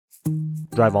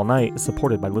Drive All Night is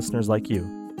supported by listeners like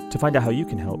you. To find out how you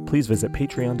can help, please visit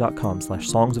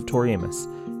patreon.com/Songs of Tori Amos.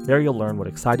 There you'll learn what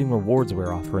exciting rewards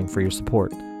we're offering for your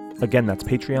support. Again, that's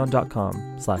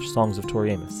patreon.com/Songs of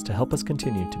Tori Amos to help us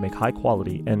continue to make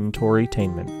high-quality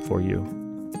Tory-tainment for you.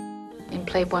 In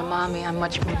Playboy Mommy, I'm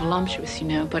much more voluptuous,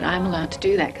 but I'm allowed to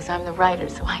do that because I'm the writer,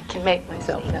 so I can make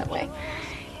myself that way.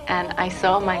 And I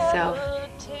saw myself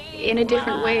in a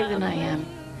different way than I am,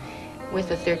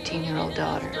 with a 13-year-old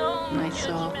daughter. And I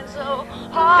saw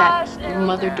that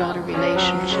mother-daughter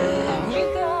relationship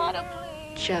of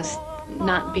just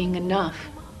not being enough.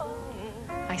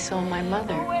 I saw my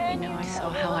mother, I saw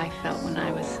how I felt when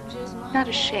I was not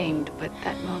ashamed, but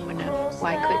that moment of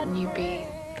why couldn't you be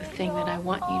the thing that I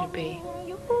want you to be?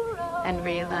 And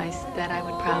realized that I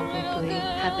would probably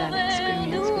have that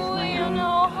experience with my own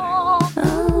daughter.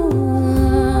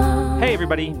 Hey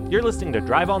everybody, you're listening to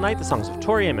Drive All Night, the Songs of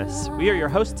Tori Amos. We are your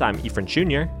hosts. I'm Ephraim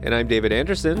Jr. And I'm David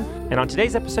Anderson. And on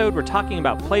today's episode, we're talking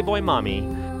about Playboy Mommy,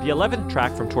 the 11th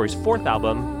track from Tori's 4th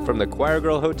album, From the Choir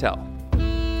Girl Hotel.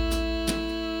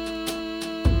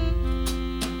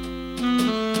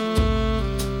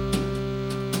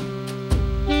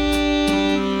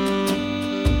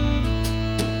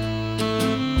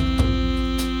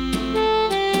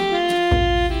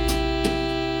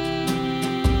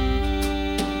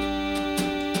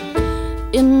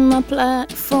 In my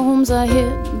platforms, I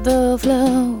hit the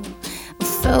floor. I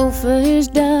fell face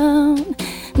down,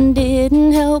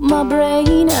 didn't help my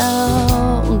brain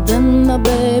out. Then the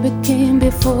baby came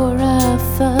before I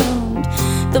found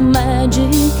the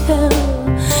magic hell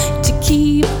to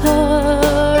keep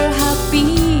her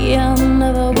happy. I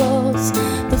never was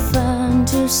the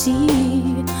fantasy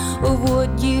of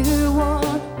what you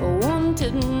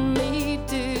wanted me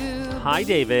to. Hi,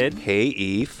 David. Hey,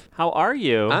 Eve. How are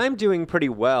you? I'm doing pretty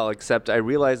well, except I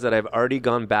realize that I've already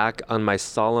gone back on my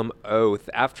solemn oath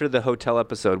after the hotel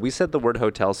episode. We said the word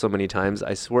hotel so many times,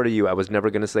 I swear to you, I was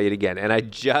never going to say it again, and I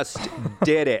just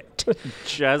did it.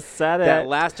 Just said it. That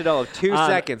lasted all of 2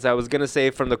 seconds. I was going to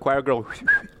say from the choir girl,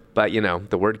 but,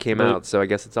 the word came out, so I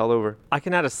guess it's all over. I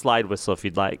can add a slide whistle if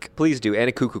you'd like. Please do, and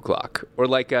a cuckoo clock, or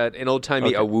like an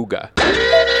old-timey awooga.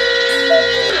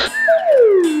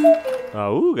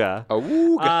 Awooga.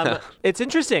 Awooga. It's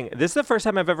interesting. This is the first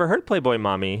time I've ever heard Playboy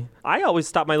Mommy. I always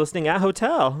stopped my listening at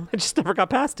hotel. I just never got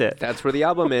past it. That's where the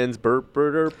album ends. Burp,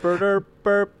 burp, burp, burp,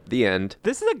 burp. The end.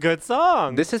 This is a good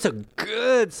song. This is a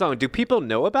good song. Do people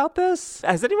know about this?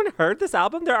 Has anyone heard this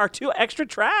album? There are 2 extra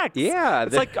tracks. Yeah.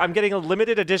 It's like I'm getting a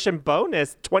limited edition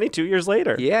bonus 22 years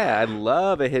later. Yeah, I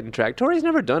love a hidden track. Tori's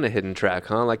never done a hidden track,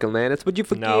 huh? Like Alanis. Would you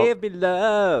forgive me,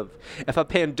 love, if I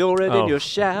Pandora'd in your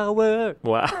shower?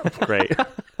 Wow. Great.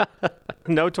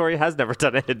 No, Tori has never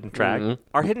done a hidden track. Mm-hmm.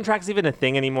 Are hidden tracks even a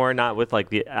thing anymore? Not with like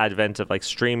the advent of like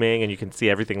streaming and you can see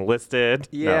everything listed.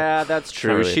 Yeah, no, that's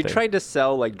true. really She tried to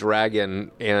sell like Dragon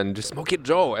and Smokey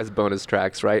Joe as bonus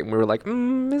tracks, right? And we were like,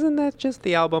 isn't that just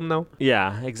the album though?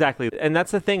 Yeah, exactly. And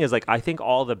that's the thing is like, I think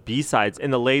all the B-sides in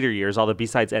the later years, all the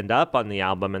B-sides end up on the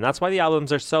album. And that's why the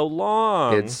albums are so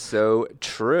long. It's so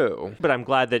true. But I'm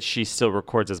glad that she still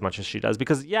records as much as she does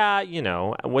because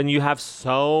when you have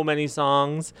so many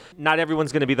songs, not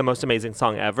everyone's going to be the most amazing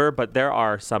song ever, but there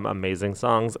are some amazing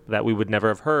songs that we would never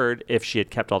have heard if she had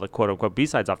kept all the quote-unquote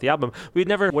B-sides off the album. We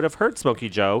never would have heard Smokey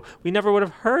Joe. We never would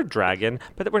have heard Dragon,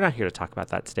 but we're not here to talk about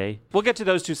that today. We'll get to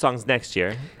those 2 songs next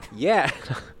year. Yeah,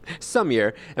 some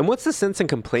year. And what's the sense in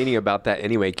complaining about that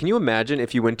anyway? Can you imagine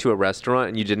if you went to a restaurant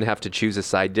and you didn't have to choose a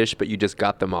side dish, but you just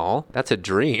got them all? That's a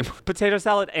dream. Potato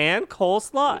salad and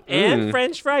coleslaw and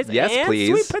French fries and please.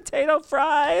 Sweet potato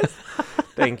fries.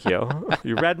 Thank you.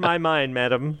 You read my mind,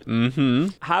 madam. Mm-hmm.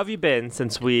 How have you been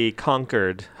since we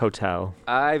conquered hotel?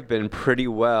 I've been pretty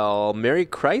well. Merry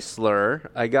Chrysler,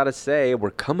 I gotta say,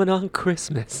 we're coming on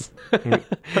Christmas.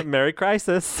 Merry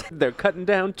Crisis. They're cutting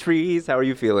down trees. How are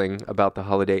you feeling about the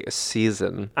holiday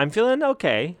season? I'm feeling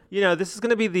okay. This is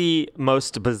going to be the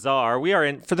most bizarre. We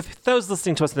are for those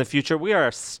listening to us in the future, we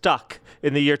are stuck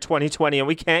in the year 2020 and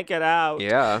we can't get out.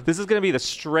 Yeah. This is going to be the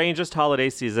strangest holiday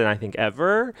season I think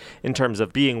ever in terms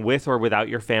of being with or without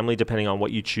your family, depending on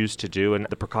what you choose to do and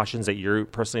the precautions that you're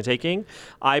personally taking.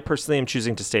 I personally am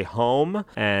choosing to stay home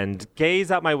and gaze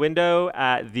out my window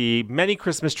at the many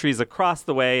Christmas trees across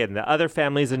the way and the other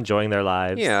families enjoying their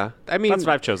lives. Yeah. I mean, that's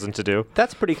what I've chosen to do.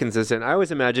 That's pretty consistent. I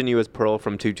always imagine you as Pearl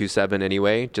from 227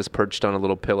 anyway, just perched on a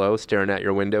little pillow, staring at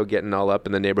your window, getting all up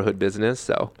in the neighborhood business.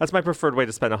 So that's my preferred way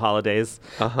to spend the holidays.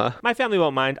 Uh-huh. My family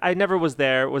won't mind. I never was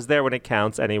there when it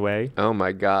counts anyway. Oh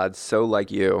my God. So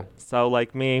like you. So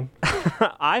like me.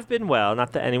 I've been well,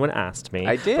 not that anyone asked me.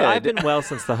 I did. But I've been well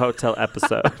since the hotel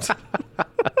episode.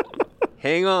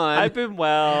 Hang on. I've been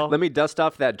well. Let me dust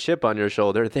off that chip on your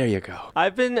shoulder. There you go.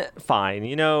 I've been fine.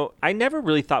 You know, I never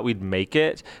really thought we'd make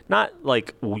it. Not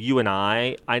like you and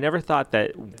I. I never thought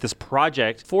that this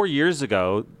project 4 years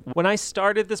ago, when I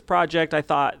started this project, I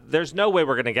thought there's no way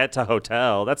we're going to get to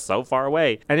Hotel. That's so far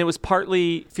away. And it was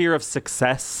partly fear of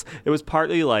success. It was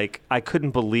partly like I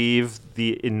couldn't believe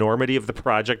the enormity of the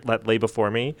project that lay before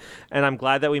me. And I'm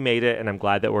glad that we made it, and I'm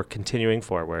glad that we're continuing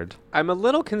forward. I'm a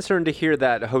little concerned to hear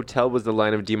that Hotel was the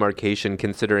line of demarcation,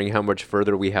 considering how much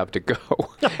further we have to go.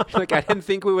 Like, I didn't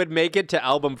think we would make it to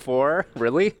album 4.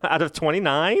 Really? Out of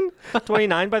 29?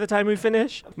 29 by the time we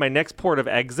finish? My next port of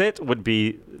exit would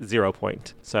be 0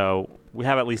 Point. So we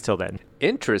have at least till then.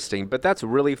 Interesting, but that's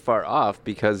really far off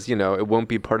because, you know, it won't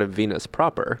be part of Venus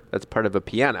proper. That's part of a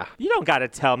piano. You don't gotta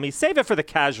tell me. Save it for the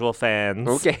casual fans.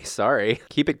 Okay, sorry.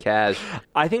 Keep it cash.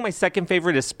 I think my second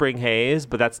favorite is Spring Haze,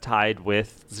 but that's tied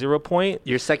with 0 Point.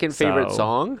 Your second favorite So-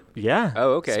 song? Yeah.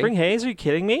 Oh, okay. Spring Haze? Are you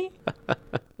kidding me?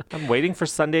 I'm waiting for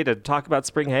Sunday to talk about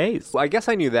Spring Haze. Well, I guess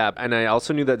I knew that, and I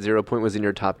also knew that 0 Point was in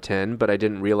your top 10, but I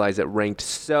didn't realize it ranked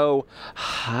so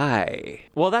high.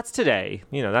 Well, that's today.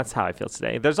 You know, that's how I feel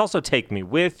today. There's also Take Me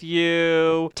With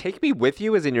You. Take Me With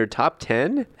You is in your top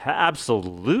 10?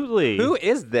 Absolutely. Who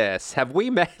is this? Have we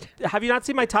met? Have you not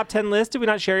seen my top 10 list? Did we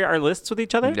not share our lists with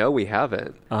each other? No, we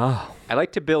haven't. Oh. I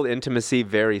like to build intimacy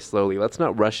very slowly. Let's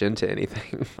not rush into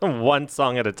anything. One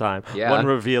song at a time. Yeah. One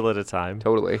reveal at a time.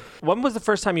 Totally. When was the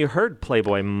first time you heard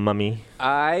Playboy Mummy?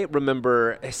 I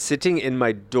remember sitting in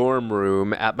my dorm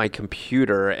room at my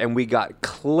computer and we got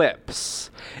clips.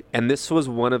 And this was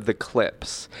one of the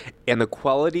clips. And the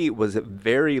quality was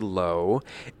very low.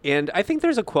 And I think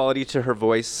there's a quality to her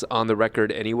voice on the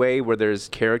record anyway, where there's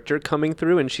character coming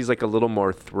through and she's like a little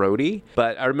more throaty.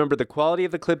 But I remember the quality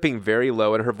of the clip being very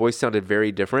low and her voice sounded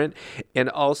very different. And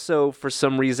also, for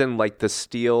some reason, like the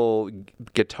steel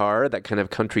guitar, that kind of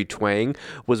country twang,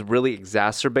 was really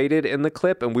exacerbated in the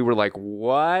clip. And we were like,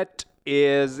 what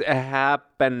is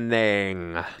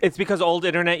happening? It's because old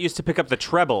internet used to pick up the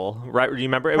treble, right? You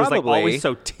remember? It was like Probably. always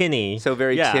so tinny. So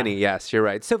very Yeah. tinny. Yes, you're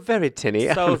right. So very tinny.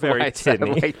 I So don't know very why I said it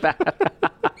tinny. like that.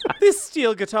 This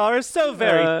steel guitar is so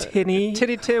very tinny.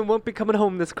 Tinny Tim won't be coming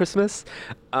home this Christmas.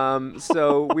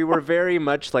 So we were very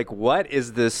much like, what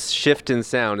is this shift in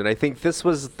sound? And I think this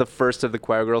was the first of the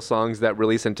Choir Girl songs that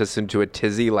really sent us into a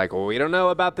tizzy, like, well, we don't know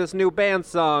about this new band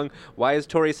song. Why is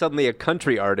Tori suddenly a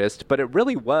country artist? But it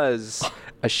really was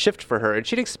a shift for her. And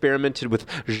she'd experimented with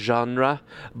genre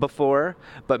before,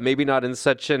 but maybe not in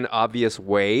such an obvious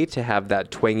way to have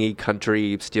that twangy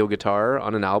country steel guitar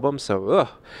on an album. So,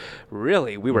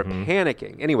 really, we were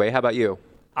panicking. Anyway, how about you?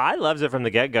 I loved it from the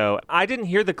get-go. I didn't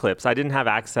hear the clips. I didn't have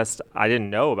access. I didn't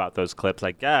know about those clips,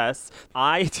 I guess.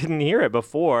 I didn't hear it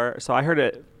before, so I heard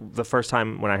it the first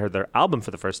time when I heard their album for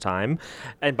the first time.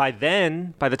 And by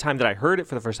the time that I heard it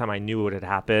for the first time, I knew what had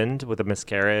happened with the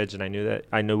miscarriage, and I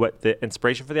knew what the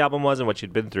inspiration for the album was and what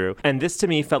she'd been through. And this to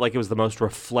me felt like it was the most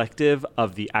reflective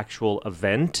of the actual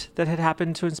event that had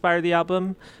happened to inspire the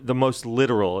album, the most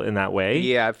literal in that way.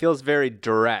 Yeah, it feels very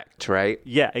direct, right?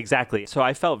 Yeah, exactly. So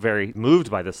I felt very moved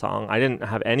by the song. I didn't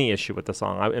have any issue with the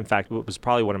song. In fact, it was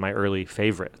probably one of my early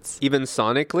favorites. Even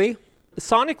sonically?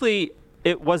 Sonically,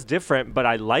 it was different, but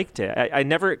I liked it. I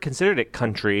never considered it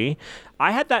country. I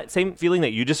had that same feeling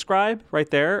that you described right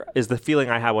there is the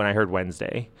feeling I had when I heard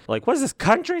Wednesday. Like, what is this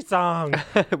country song?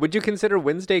 Would you consider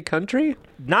Wednesday country?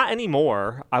 Not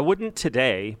anymore. I wouldn't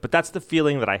today, but that's the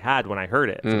feeling that I had when I heard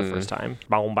it for the first time.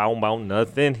 Bow, bow, bow,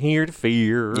 nothing here to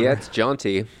fear. Yeah, it's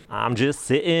jaunty. I'm just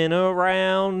sitting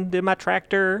around in my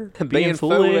tractor, Being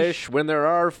foolish when there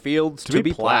are fields to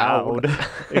be plowed.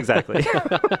 Exactly.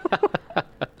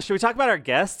 Should we talk about our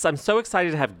guests? I'm so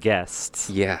excited to have guests.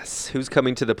 Yes. Who's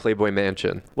coming to the Playboy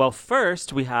Mansion? Well,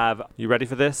 first we have, you ready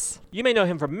for this? You may know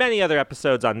him from many other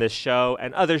episodes on this show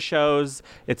and other shows.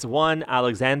 It's one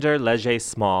Alexander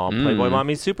Leger-Small, Playboy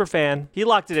Mommy superfan. He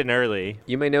locked it in early.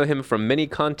 You may know him from many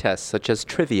contests such as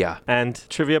Trivia. And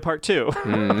Trivia Part 2.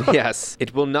 Yes.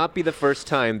 It will not be the first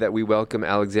time that we welcome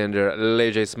Alexander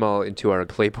Leger-Small into our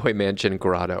Playboy Mansion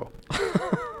grotto.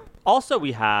 Also,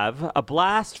 we have a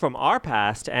blast from our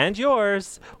past and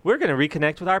yours. We're going to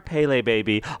reconnect with our Pele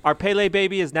baby. Our Pele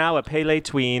baby is now a Pele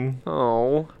tween.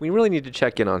 Oh, we really need to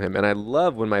check in on him, and I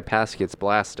love when my past gets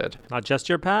blasted. Not just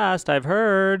your past, I've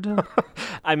heard.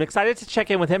 I'm excited to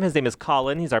check in with him. His name is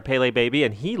Colin. He's our Pele baby,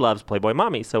 and he loves Playboy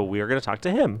Mommy, so we're going to talk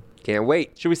to him. Can't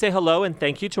wait. Should we say hello and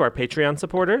thank you to our Patreon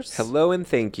supporters? Hello and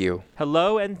thank you.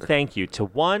 Hello and thank you to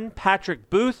one Patrick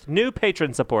Booth, new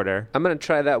patron supporter. I'm going to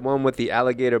try that one with the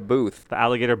alligator booth. The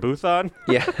alligator booth on?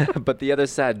 Yeah, but the other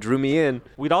side drew me in.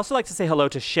 We'd also like to say hello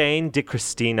to Shane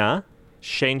DeChristina.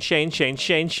 Shane. Shane,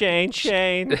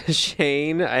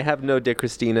 I have no De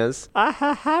Christinas. I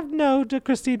have no De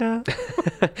Christina.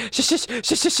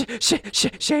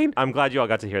 Shane. I'm glad you all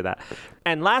got to hear that.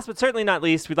 And last but certainly not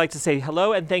least, we'd like to say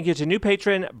hello and thank you to new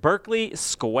patron Berkeley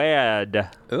Squared.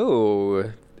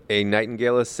 Oh, a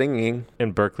nightingale is singing.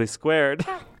 In Berkeley Squared.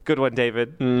 Good one,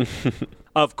 David.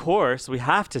 Of course, we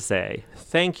have to say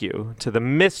thank you to the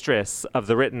mistress of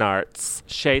the written arts,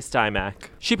 Shay Stymack.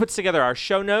 She puts together our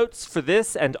show notes for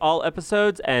this and all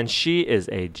episodes, and she is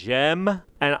a gem.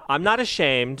 And I'm not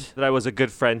ashamed that I was a good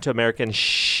friend to American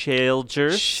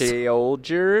Shilgers.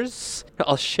 Shilgers?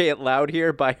 I'll shay it loud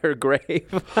here by her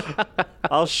grave.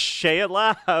 I'll shay it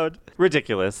loud.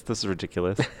 Ridiculous. This is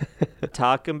ridiculous.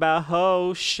 Talking about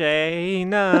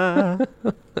Shayna.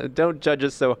 Don't judge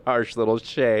us so harsh, little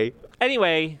Shay.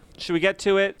 Anyway, should we get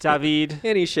to it, David?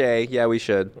 Any Shay. Yeah, we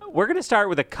should. We're going to start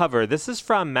with a cover. This is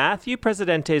from Matthew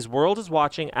Presidente's World is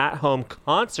Watching at Home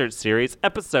concert series,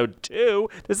 episode 2.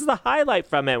 This is the highlight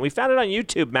from it. We found it on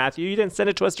YouTube, Matthew. You didn't send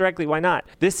it to us directly. Why not?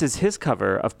 This is his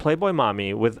cover of Playboy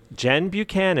Mommy with Jen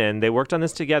Buchanan. They worked on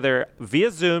this together via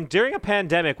Zoom during a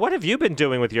pandemic. What have you been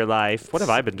doing with your life? What have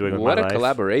I been doing with my life? What a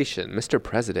collaboration. Mr.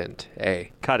 President.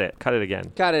 Hey. Cut it. Cut it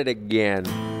again. Cut it again.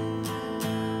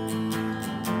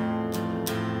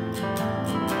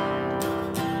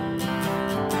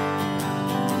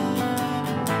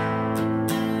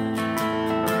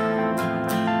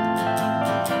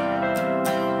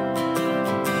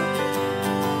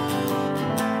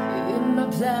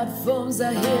 Platforms,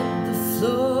 I hit the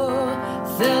floor,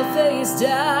 fell face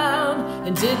down,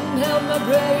 and didn't help my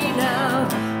brain out.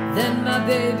 Then my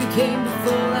baby came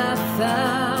before I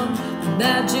found the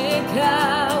magic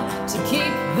how to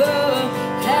keep her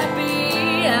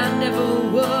happy. I never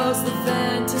was the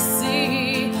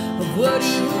fantasy of what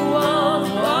you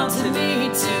wanted me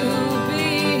to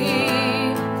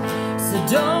be. So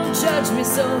don't judge me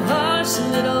so harsh,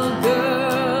 little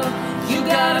girl. You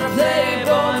got a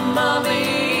Playboy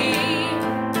mommy.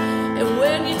 And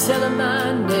when you tell her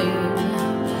my name,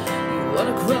 you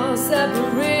wanna cross that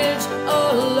bridge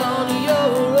all on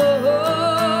your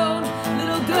own.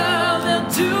 Little girl, they'll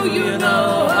do you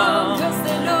no harm, 'cause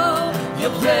they know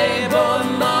you're Playboy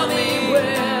mommy.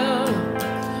 Well,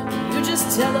 you just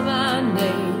tell her my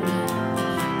name.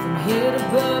 From here to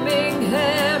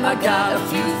Birmingham, I got a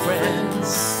few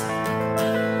friends.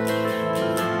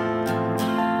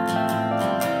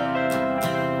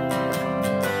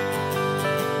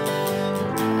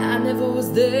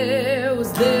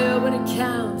 Was there when it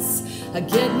counts. I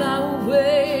get my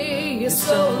way, you're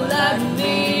so like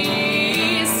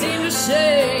me. Seemed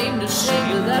ashamed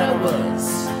that I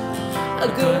was a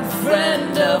good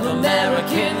friend of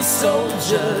American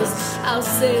soldiers. I'll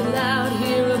say it loud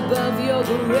here above your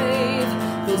grave.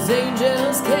 Those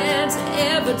angels can't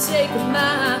ever take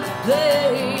my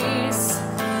place.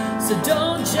 So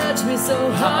don't judge me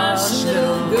so harsh,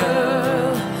 little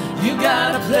girl. You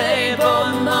got a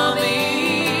Playboy mommy.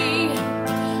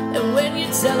 And when you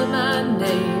tell her my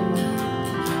name,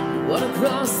 you wanna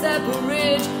cross that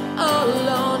bridge all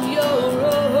on your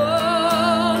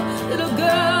own. Little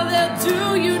girl, they'll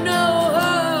do you no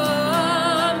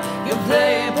harm. Your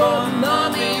Playboy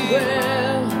mommy,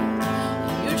 well,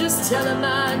 you just tell her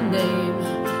my name.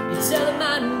 You tell her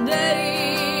my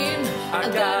name. I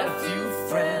got a few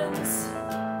friends.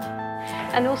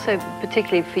 And also,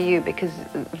 particularly for you, because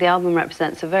the album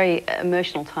represents a very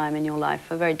emotional time in your life,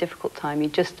 a very difficult time. You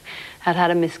just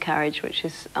had a miscarriage, which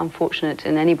is unfortunate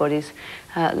in anybody's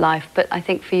life. But I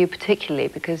think for you particularly,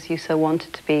 because you so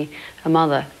wanted to be a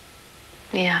mother.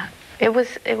 Yeah, it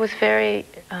was very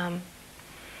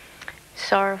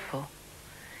sorrowful.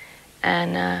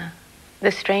 And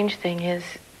the strange thing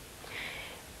is,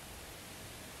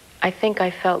 I think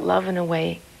I felt love in a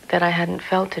way that I hadn't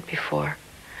felt it before.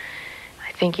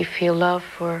 I think you feel love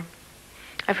for...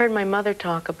 I've heard my mother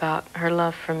talk about her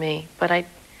love for me, and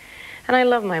I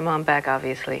love my mom back,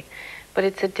 obviously, but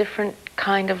it's a different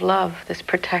kind of love, this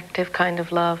protective kind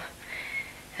of love.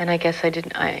 And I guess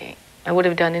I would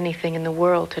have done anything in the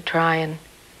world to try and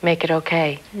make it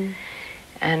okay.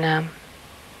 And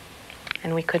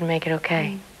we couldn't make it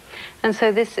okay. And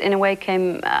so this, in a way,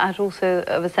 came out also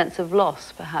of a sense of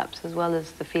loss, perhaps, as well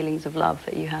as the feelings of love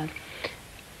that you had.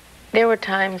 There were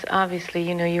times, obviously,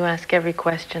 you know, you ask every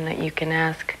question that you can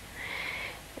ask.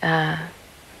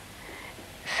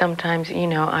 Sometimes, you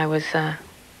know, I was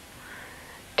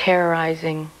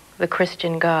terrorizing the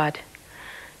Christian God,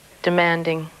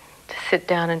 demanding to sit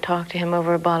down and talk to him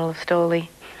over a bottle of Stoli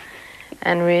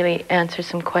and really answer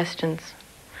some questions.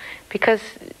 Because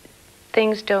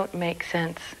things don't make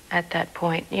sense at that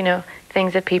point. You know,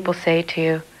 things that people say to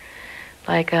you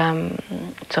like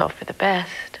it's all for the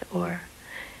best, or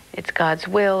it's God's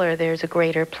will, or there's a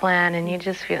greater plan, and you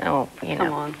just feel,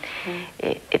 Come on.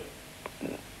 it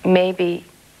maybe.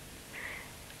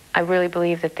 I really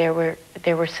believe that there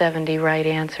were 70 right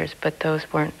answers, but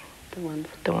those weren't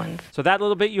the ones. So that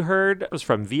little bit you heard was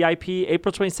from VIP,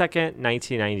 April 22nd,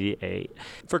 1998.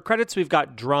 For credits, we've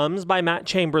got drums by Matt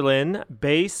Chamberlain,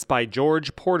 bass by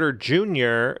George Porter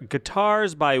Jr.,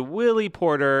 guitars by Willie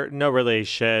Porter, no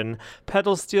relation,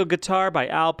 pedal steel guitar by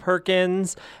Al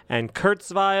Perkins, and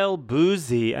Kurzweil,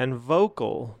 boozy, and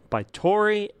vocal by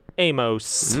Tori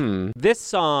Amos. This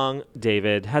song,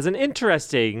 David, has an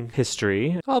interesting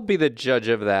history. I'll be the judge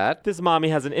of that. This mommy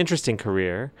has an interesting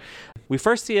career. We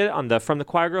first see it on the From the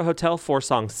Choir Girl Hotel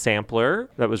 4-song sampler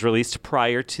that was released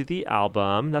prior to the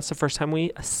album. That's the first time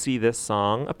we see this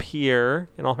song appear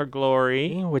in all her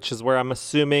glory, which is where I'm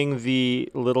assuming the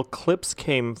little clips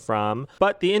came from.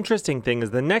 But the interesting thing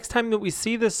is the next time that we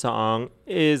see this song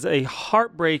is a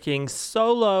heartbreaking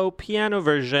solo piano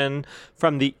version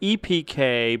from the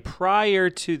EPK prior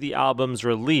to the album's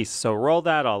release. So roll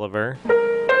that, Oliver.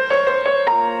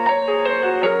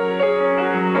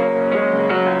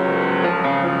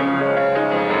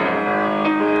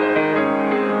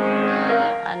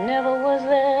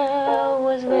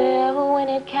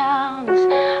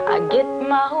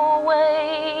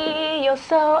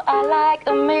 So I like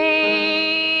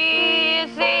me. It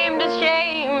seemed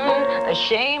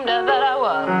ashamed that I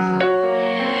was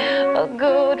a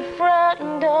good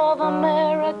friend of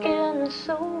American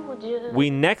soldiers. We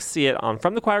next see it on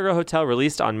From the Choir Girl Hotel,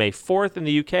 released on May 4th in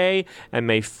the UK and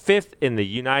May 5th in the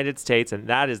United States, and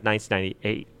that is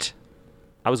 1998.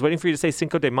 I was waiting for you to say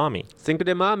Cinco de Mami. Cinco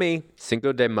de Mami.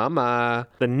 Cinco de Mama.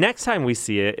 The next time we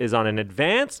see it is on an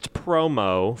advanced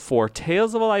promo for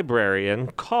Tales of a Librarian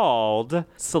called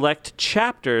Select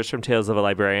Chapters from Tales of a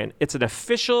Librarian. It's an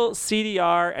official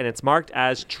CDR and it's marked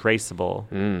as traceable.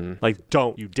 Like,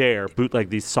 don't you dare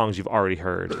bootleg these songs you've already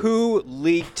heard. Who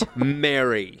leaked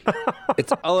Mary?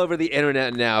 It's all over the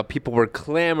internet now. People were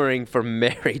clamoring for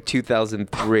Mary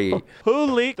 2003. Who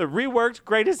leaked the reworked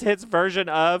greatest hits version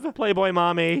of Playboy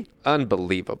Mommy?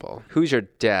 Unbelievable. Who's your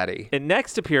daddy? It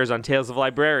next appears on Tales of a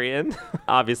Librarian,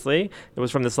 obviously. It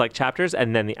was from the Select Chapters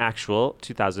and then the actual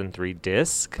 2003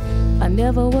 disc. I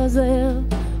never was there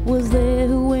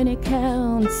when it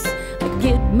counts. I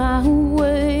get my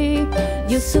way.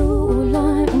 You're so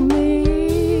like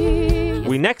me.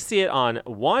 We next see it on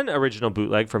one original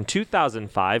bootleg from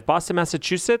 2005, Boston,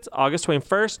 Massachusetts, August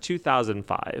 21st,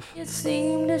 2005. It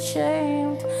seemed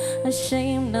ashamed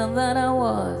that I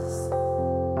was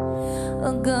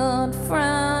a good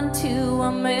friend to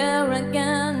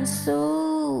American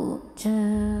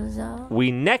soldiers. We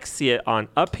next see it on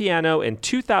a piano in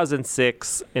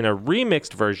 2006 in a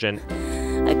remixed version.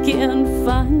 I can't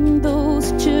find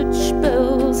those church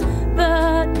bells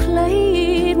that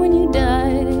played when you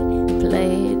died.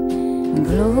 Played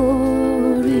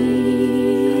Gloria.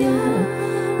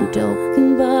 I'm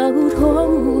talking about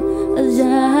Hosanna.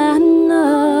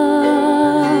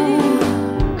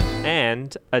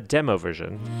 And a demo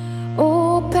version.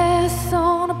 Oh, pass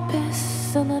on the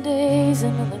days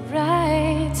and the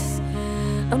rights.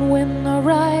 And when the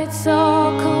rights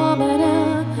are coming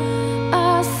in,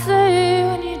 I say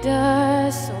when you die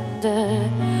someday,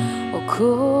 oh,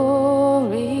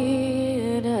 Corina,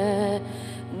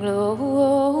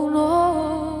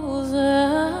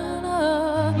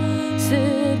 Hosanna,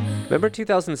 said. Remember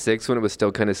 2006 when it was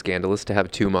still kind of scandalous to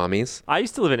have two mommies? I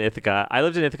used to live in Ithaca. I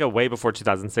lived in Ithaca way before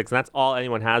 2006, and that's all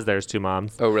anyone has there is two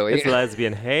moms. Oh, really? It's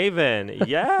lesbian haven.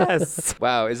 Yes.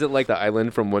 Wow, is it like the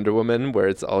island from Wonder Woman where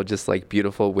it's all just like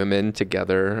beautiful women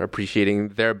together appreciating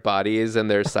their bodies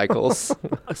and their cycles?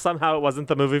 Somehow it wasn't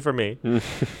the movie for me.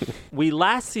 We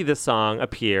last see the song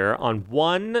appear on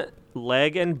One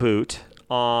Leg and Boot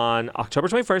on October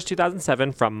 21st,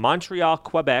 2007 from Montreal,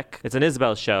 Quebec. It's an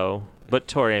Isabel show, but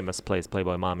Tori Amos plays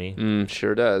Playboy Mommy.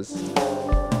 Sure does.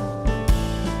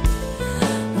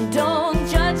 Don't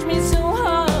judge me so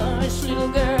harsh, little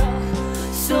girl.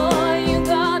 So you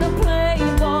gotta play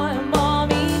boy,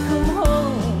 mommy, come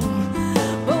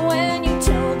home. But when you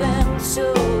tell them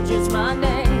soldiers my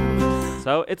name.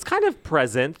 So it's kind of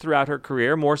present throughout her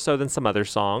career, more so than some other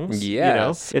songs. Yes. You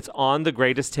know? It's on the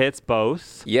greatest hits,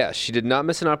 both. Yes, she did not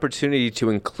miss an opportunity to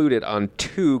include it on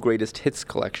two greatest hits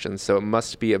collections, so it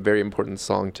must be a very important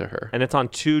song to her. And it's on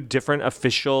two different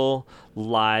official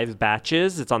live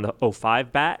batches. It's on the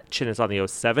 05 batch and it's on the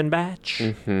 07 batch.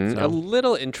 A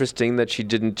little interesting that she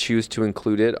didn't choose to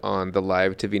include it on the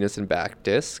Live to Venus and Back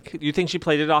disc. You think she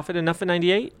played it off it enough in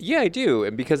 98? Yeah, I do.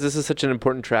 And because this is such an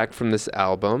important track from this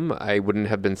album, I wouldn't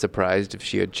have been surprised if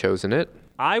she had chosen it.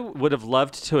 I would have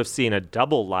loved to have seen a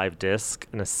double live disc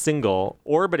and a single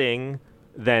orbiting,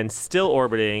 then still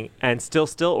orbiting, and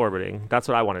still orbiting. That's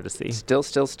what I wanted to see.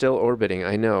 Still orbiting,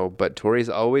 I know, but Tori's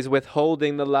always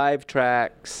withholding the live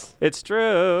tracks. It's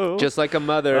true. Just like a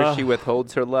mother, she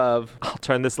withholds her love. I'll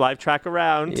turn this live track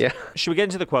around. Yeah. Should we get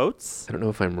into the quotes? I don't know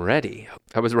if I'm ready.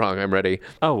 I was wrong. I'm ready.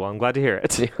 Oh, well, I'm glad to hear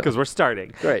it, because we're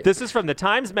starting. Great. This is from the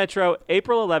Times Metro,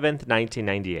 April 11th,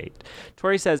 1998.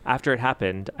 Tori says, after it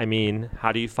happened,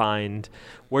 how do you find,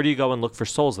 where do you go and look for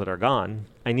souls that are gone?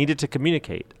 I needed to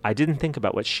communicate. I didn't think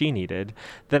about what she needed.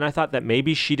 Then I thought that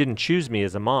maybe she didn't choose me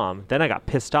as a mom. Then I got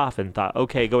pissed off and thought,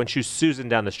 okay, go and choose Susan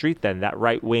down the street then, that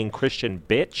right-wing Christian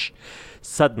bitch.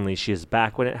 Suddenly, she is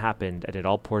back when it happened, and it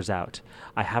all pours out.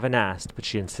 I haven't asked, but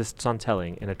she insists on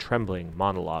telling in a trembling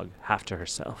monologue, half to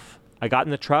herself. I got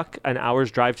in the truck, an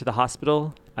hour's drive to the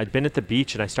hospital. I'd been at the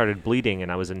beach and I started bleeding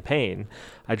and I was in pain.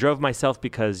 I drove myself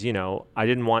because, I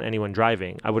didn't want anyone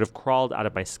driving. I would have crawled out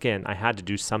of my skin. I had to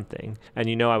do something.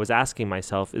 And I was asking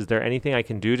myself, is there anything I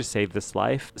can do to save this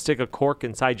life? Stick a cork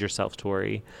inside yourself,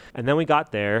 Tori. And then we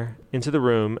got there, into the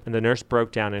room, and the nurse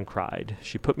broke down and cried.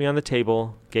 She put me on the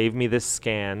table, gave me this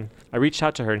scan. I reached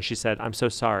out to her and she said, I'm so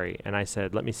sorry. And I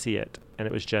said, let me see it. And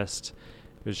it was just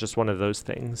one of those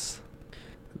things.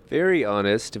 Very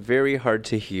honest, very hard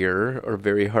to hear or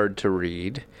very hard to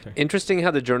read. Okay. Interesting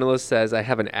how the journalist says, I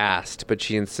haven't asked, but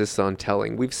she insists on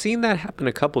telling. We've seen that happen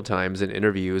a couple times in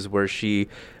interviews where she,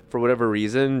 for whatever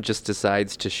reason, just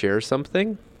decides to share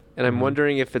something. And I'm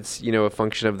wondering if it's, a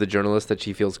function of the journalist that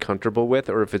she feels comfortable with,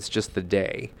 or if it's just the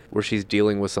day where she's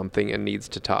dealing with something and needs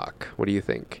to talk. What do you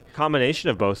think? Combination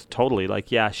of both, totally.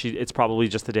 It's probably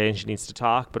just the day and she needs to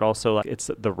talk, but also it's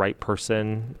the right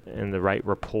person and the right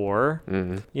rapport.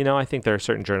 Mm-hmm. I think there are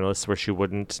certain journalists where she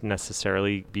wouldn't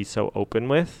necessarily be so open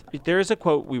with. There is a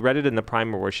quote, we read it in the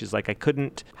primer, where she's like, I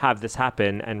couldn't have this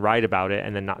happen and write about it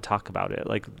and then not talk about it.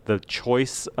 Like, the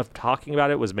choice of talking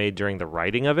about it was made during the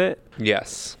writing of it.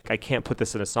 Yes. I can't put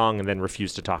this in a song and then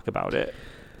refuse to talk about it.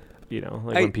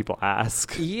 When people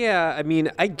ask. Yeah,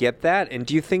 I get that. And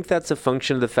do you think that's a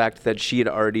function of the fact that she had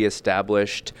already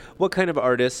established what kind of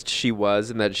artist she was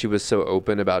and that she was so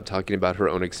open about talking about her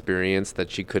own experience that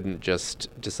she couldn't just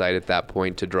decide at that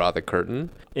point to draw the curtain?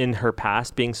 In her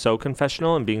past, being so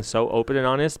confessional and being so open and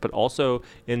honest, but also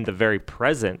in the very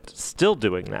present, still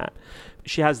doing that.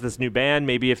 She has this new band.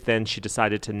 Maybe if then she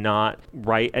decided to not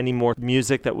write any more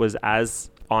music that was as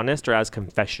honest or as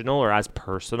confessional or as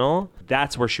personal,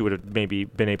 that's where she would have maybe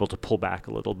been able to pull back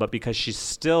a little. But because she's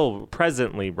still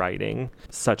presently writing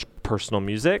such personal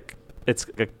music, it's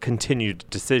a continued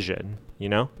decision,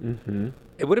 Mm-hmm.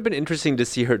 It would have been interesting to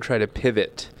see her try to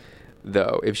pivot,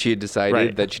 though, if she had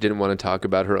decided that she didn't want to talk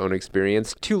about her own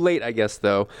experience. Too late, I guess,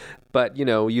 though. But,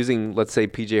 using, let's say,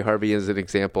 PJ Harvey as an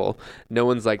example, no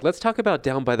one's like, let's talk about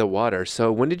Down by the Water.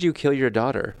 So when did you kill your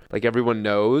daughter? Like, everyone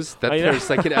knows that there's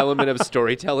like an element of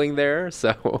storytelling there.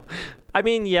 So,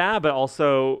 yeah, but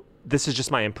also this is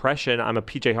just my impression. I'm a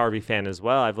PJ Harvey fan as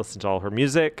well. I've listened to all her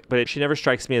music, but she never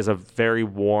strikes me as a very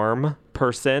warm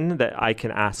person that I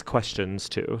can ask questions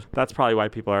to. That's probably why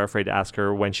people are afraid to ask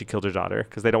her when she killed her daughter,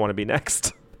 because they don't want to be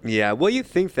next. Yeah, well, you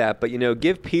think that, but,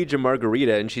 give Paige a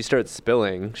margarita and she starts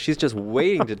spilling. She's just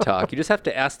waiting to talk. You just have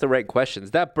to ask the right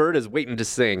questions. That bird is waiting to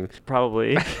sing.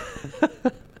 Probably.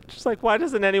 Just like, why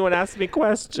doesn't anyone ask me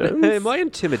questions? Am I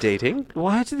intimidating?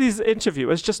 Why do these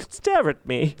interviewers just stare at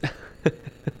me?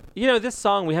 This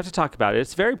song, we have to talk about it.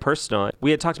 It's very personal.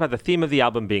 We had talked about the theme of the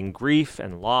album being grief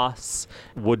and loss.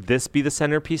 Would this be the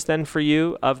centerpiece then for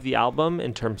you of the album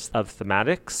in terms of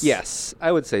thematics? Yes,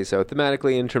 I would say so.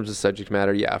 Thematically, in terms of subject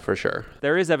matter, yeah, for sure.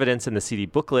 There is evidence in the CD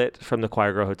booklet from the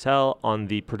Choir Girl Hotel on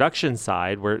the production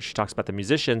side where she talks about the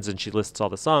musicians and she lists all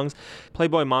the songs.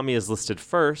 Playboy Mommy is listed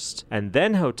first and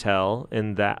then Hotel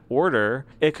in that order.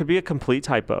 It could be a complete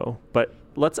typo, but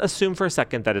let's assume for a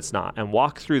second that it's not and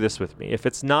walk through this with me. If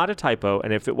it's not a typo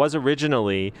and if it was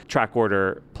originally track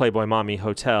order Playboy Mommy,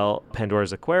 Hotel,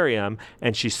 Pandora's Aquarium,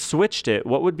 and she switched it,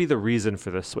 what would be the reason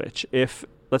for the switch?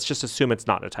 Let's just assume it's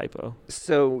not a typo.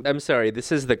 So, I'm sorry,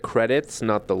 this is the credits,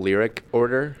 not the lyric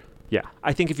order? Yeah.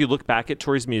 I think if you look back at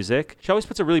Tori's music, she always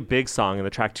puts a really big song in the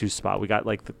track 2 spot. We got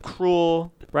like The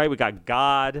Cruel, right? We got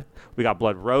God. We got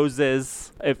Blood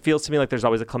Roses. It feels to me like there's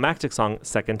always a climactic song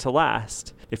second to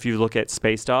last. If you look at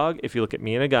Space Dog, if you look at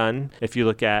Me and a Gun, if you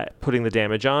look at Putting the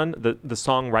Damage On, the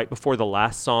song right before the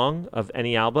last song of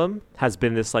any album has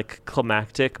been this like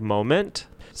climactic moment.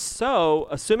 So,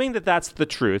 assuming that that's the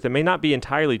truth, it may not be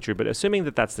entirely true, but assuming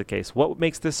that that's the case, what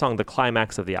makes this song the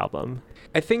climax of the album?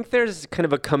 I think there's kind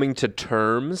of a coming to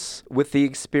terms with the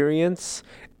experience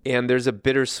And there's a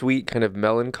bittersweet kind of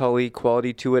melancholy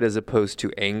quality to it as opposed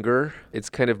to anger. It's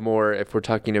kind of more, if we're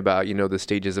talking about, the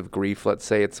stages of grief, let's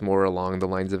say, it's more along the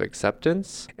lines of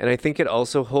acceptance. And I think it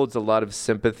also holds a lot of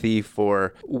sympathy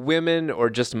for women or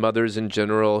just mothers in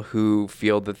general who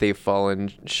feel that they've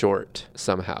fallen short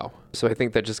somehow. So I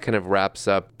think that just kind of wraps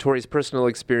up Tori's personal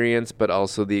experience, but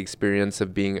also the experience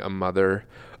of being a mother,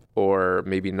 or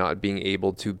maybe not being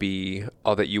able to be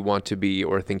all that you want to be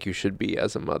or think you should be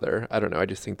as a mother. I don't know. I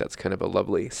just think that's kind of a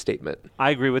lovely statement. I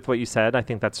agree with what you said. I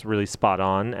think that's really spot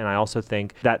on. And I also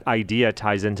think that idea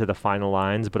ties into the final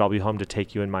lines, but I'll be home to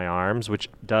take you in my arms, which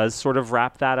does sort of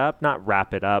wrap that up. Not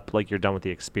wrap it up like you're done with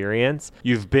the experience.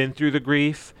 You've been through the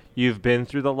grief. You've been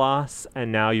through the loss.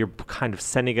 And now you're kind of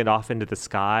sending it off into the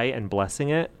sky and blessing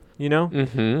it.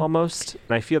 Almost.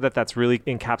 And I feel that that's really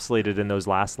encapsulated in those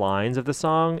last lines of the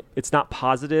song. It's not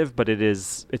positive, but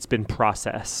it's been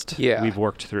processed. Yeah. We've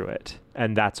worked through it.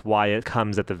 And that's why it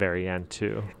comes at the very end,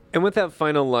 too. And with that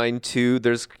final line, too,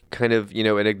 there's kind of,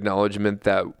 an acknowledgement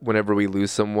that whenever we lose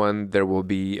someone, there will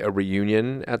be a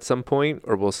reunion at some point,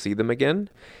 or we'll see them again.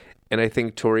 And I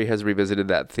think Tori has revisited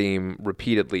that theme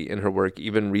repeatedly in her work,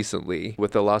 even recently,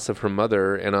 with the loss of her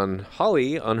mother. And on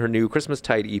Holly, on her new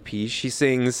Christmastide EP, she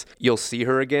sings, "You'll see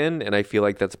her again." And I feel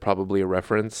like that's probably a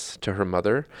reference to her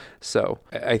mother. So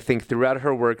I think throughout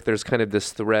her work, there's kind of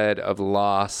this thread of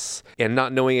loss and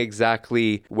not knowing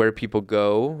exactly where people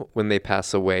go when they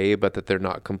pass away, but that they're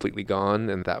not completely gone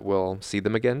and that we'll see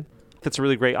them again. That's a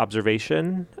really great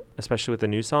observation, especially with the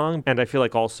new song. And I feel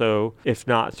like also, if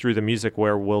not through the music,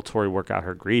 where will Tori work out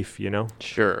her grief,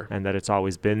 Sure. And that it's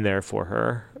always been there for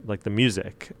her, like the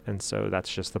music. And so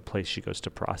that's just the place she goes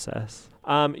to process.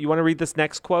 You want to read this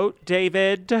next quote,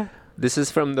 David? This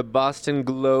is from the Boston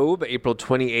Globe, April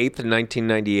 28th,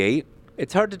 1998.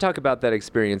 "It's hard to talk about that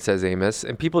experience," says Amos,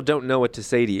 "and people don't know what to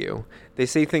say to you. They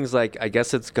say things like, 'I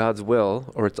guess it's God's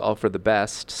will,' or 'it's all for the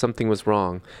best, something was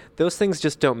wrong.' Those things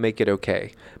just don't make it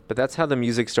okay. But that's how the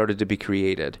music started to be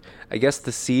created. I guess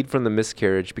the seed from the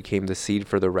miscarriage became the seed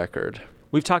for the record."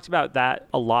 We've talked about that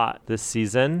a lot this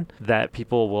season, that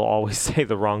people will always say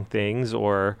the wrong things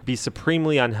or be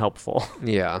supremely unhelpful.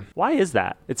 Yeah. Why is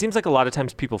that? It seems like a lot of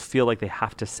times people feel like they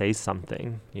have to say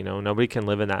something. Nobody can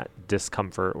live in that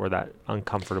discomfort or that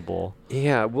uncomfortable.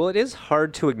 Yeah, well, it is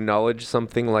hard to acknowledge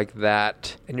something like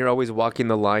that. And you're always walking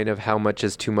the line of how much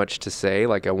is too much to say.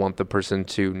 Like, I want the person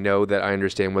to know that I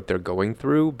understand what they're going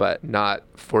through, but not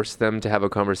force them to have a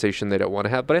conversation they don't want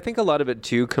to have. But I think a lot of it,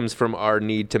 too, comes from our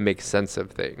need to make sense of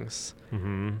things.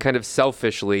 Mm-hmm. Kind of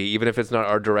selfishly, even if it's not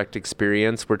our direct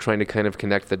experience, we're trying to kind of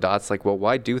connect the dots like, well,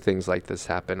 why do things like this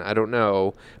happen? I don't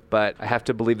know, but I have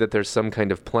to believe that there's some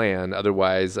kind of plan.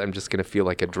 Otherwise, I'm just going to feel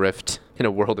like adrift in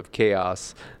a world of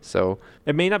chaos. So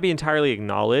it may not be entirely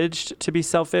acknowledged to be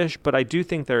selfish, but I do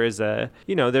think there is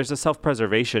there's a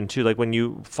self-preservation too. Like when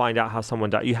you find out how someone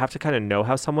died, you have to kind of know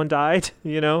how someone died,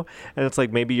 and it's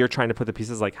like maybe you're trying to put the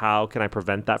pieces like, how can I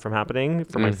prevent that from happening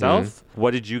for myself?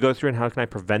 What did you go through and how can I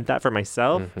prevent that for myself?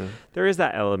 There is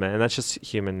that element, and that's just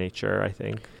human nature, I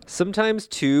think. Sometimes,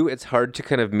 too, it's hard to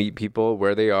kind of meet people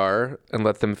where they are and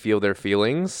let them feel their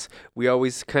feelings. We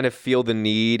always kind of feel the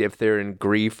need, if they're in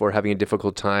grief or having a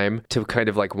difficult time, to kind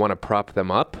of like want to prop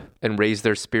them up and raise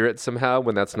their spirits somehow,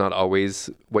 when that's not always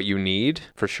what you need,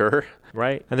 for sure.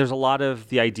 Right. And there's a lot of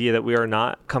the idea that we are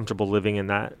not comfortable living in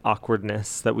that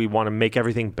awkwardness, that we want to make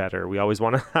everything better. We always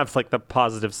want to have like the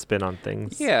positive spin on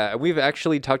things. Yeah, we've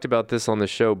actually talked about this on the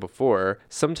show before.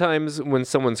 Sometimes when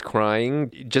someone's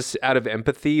crying, just out of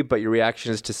empathy, but your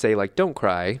reaction is to say like, don't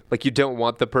cry. Like you don't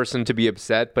want the person to be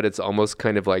upset, but it's almost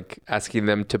kind of like asking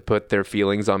them to put their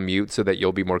feelings on mute so that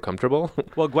you'll be more comfortable.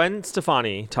 Well, Gwen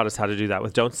Stefani taught us how to do that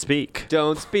with Don't Speak.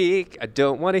 Don't speak. I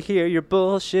don't want to hear your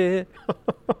bullshit.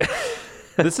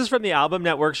 This is from the Album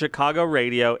Network Chicago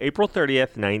Radio, April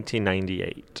 30th,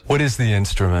 1998. What is the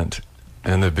instrument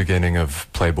in the beginning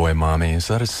of Playboy Mommy? Is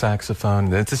that a saxophone?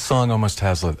 This song almost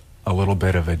has a little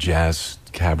bit of a jazz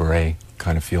cabaret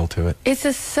kind of feel to it. It's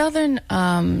a southern,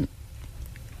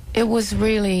 it was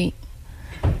really,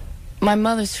 my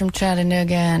mother's from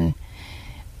Chattanooga, and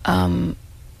I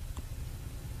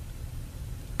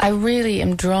really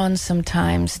am drawn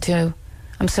sometimes to,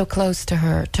 I'm so close to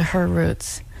her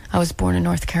roots. I was born in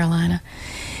North Carolina.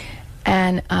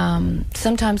 And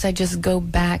sometimes I just go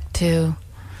back to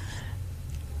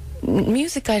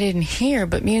music I didn't hear,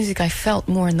 but music I felt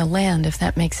more in the land, if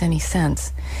that makes any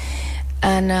sense.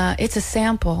 And it's a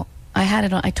sample. I had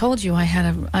it on, I told you I had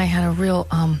a real,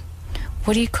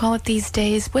 what do you call it these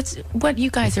days? What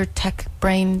you guys are tech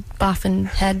brain boffin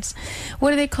heads.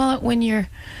 What do they call it when you're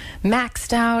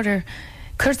maxed out? Or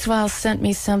Kurzweil sent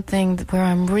me something where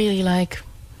I'm really like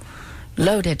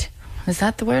loaded. Is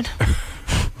that the word?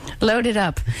 Loaded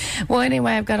up. Well,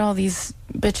 anyway, I've got all these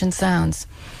bitchin' sounds.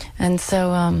 And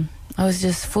so I was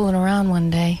just fooling around one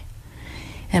day.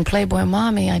 And Playboy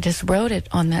Mommy, I just wrote it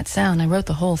on that sound. I wrote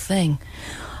the whole thing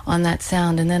on that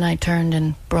sound, and then I turned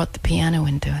and brought the piano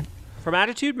into it. From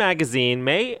Attitude Magazine,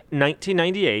 May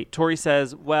 1998, Tori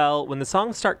says, well, when the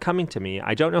songs start coming to me,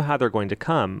 I don't know how they're going to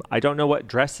come. I don't know what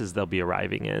dresses they'll be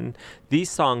arriving in. These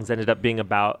songs ended up being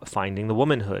about finding the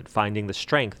womanhood, finding the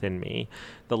strength in me,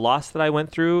 the loss that I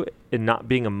went through in not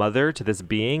being a mother to this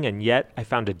being, and yet I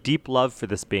found a deep love for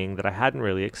this being that I hadn't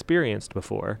really experienced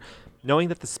before. Knowing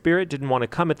that the spirit didn't want to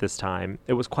come at this time,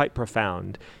 it was quite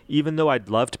profound. Even though I'd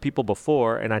loved people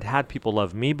before and I'd had people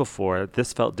love me before,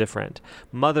 this felt different.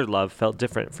 Mother love felt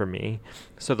different for me.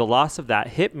 So the loss of that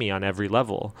hit me on every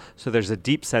level. So there's a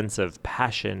deep sense of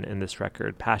passion in this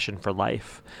record, passion for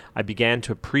life. I began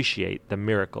to appreciate the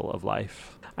miracle of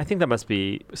life. I think that must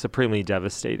be supremely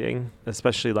devastating,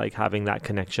 especially like having that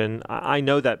connection. I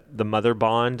know that the mother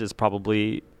bond is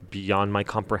probably beyond my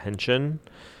comprehension.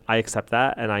 I accept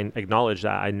that and I acknowledge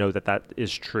that. I know that that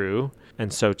is true.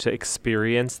 And so to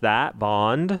experience that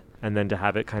bond and then to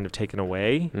have it kind of taken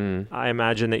away, I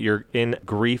imagine that you're in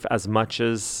grief as much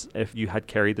as if you had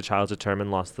carried the child to term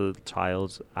and lost the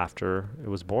child after it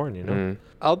was born, you know?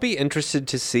 I'll be interested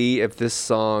to see if this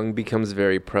song becomes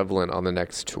very prevalent on the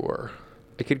next tour.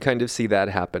 I could kind of see that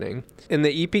happening. In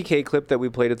the EPK clip that we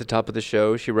played at the top of the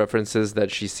show, she references that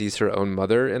she sees her own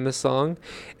mother in the song.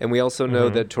 And we also know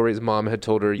that Tori's mom had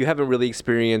told her, you haven't really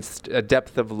experienced a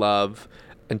depth of love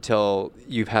until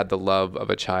you've had the love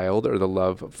of a child or the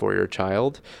love for your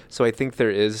child. So I think there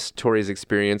is Tori's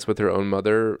experience with her own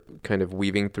mother kind of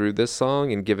weaving through this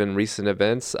song. And given recent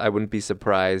events, I wouldn't be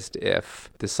surprised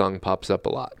if this song pops up a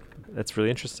lot. That's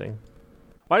really interesting.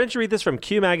 Why don't you read this from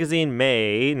Q Magazine,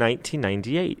 May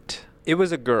 1998? It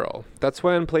was a girl. That's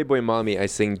why on Playboy Mommy I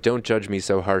sing, "Don't judge me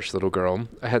so harsh, little girl."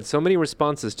 I had so many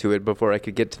responses to it before I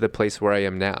could get to the place where I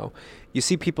am now. You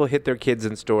see people hit their kids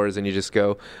in stores and you just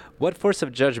go, what force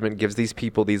of judgment gives these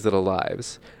people these little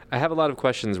lives? I have a lot of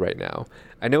questions right now.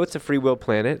 I know it's a free will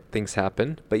planet, things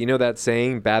happen, but you know that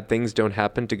saying, bad things don't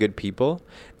happen to good people?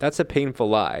 That's a painful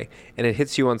lie, and it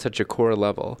hits you on such a core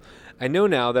level. I know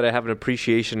now that I have an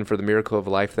appreciation for the miracle of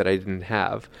life that I didn't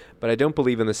have, but I don't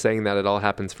believe in the saying that it all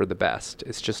happens for the best.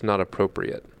 It's just not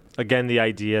appropriate. Again, the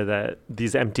idea that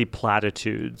these empty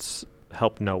platitudes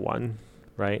help no one,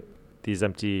 right? These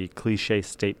empty cliche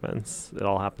statements. It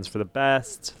all happens for the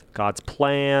best. God's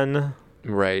plan.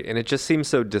 Right, and it just seems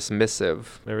so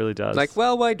dismissive. It really does. Like,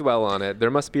 well, why dwell on it? There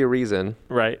must be a reason.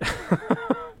 Right.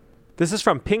 This is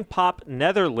from Pinkpop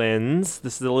Netherlands.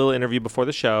 This is a little interview before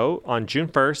the show on June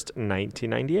 1st,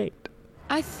 1998.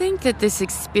 I think that this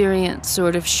experience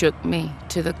sort of shook me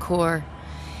to the core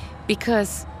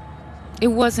because it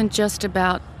wasn't just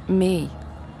about me.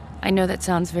 I know that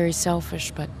sounds very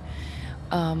selfish, but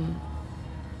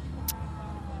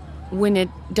when it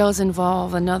does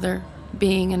involve another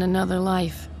being in another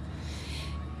life,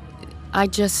 I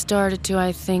just started to,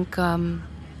 I think,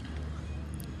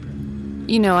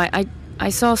 I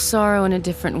saw sorrow in a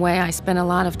different way. I spent a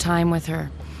lot of time with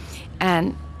her.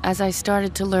 And as I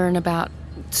started to learn about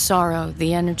sorrow,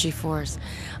 the energy force,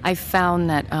 I found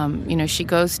that, she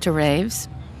goes to raves.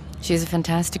 She has a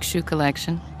fantastic shoe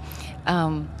collection.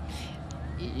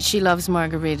 She loves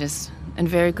margaritas and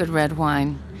very good red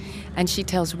wine. And she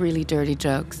tells really dirty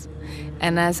jokes.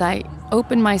 And as I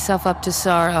opened myself up to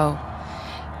sorrow,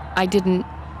 I didn't,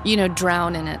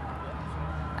 drown in it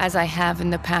as I have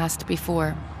in the past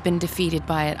before, been defeated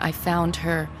by it. I found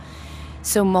her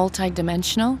so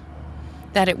multidimensional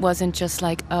that it wasn't just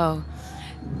like,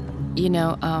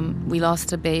 we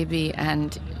lost a baby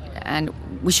and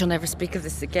we shall never speak of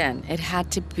this again. It had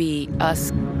to be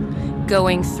us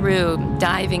going through,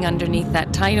 diving underneath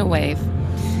that tidal wave.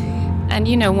 And,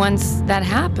 once that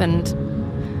happened,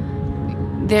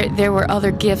 there were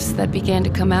other gifts that began to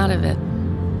come out of it,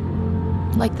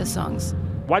 like the songs.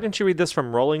 Why don't you read this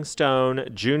from Rolling Stone,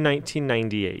 June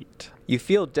 1998? You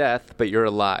feel death, but you're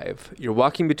alive. You're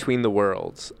walking between the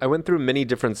worlds. I went through many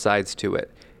different sides to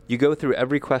it. You go through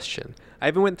every question. I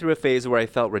even went through a phase where I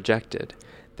felt rejected.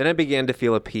 Then I began to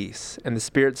feel a peace, and the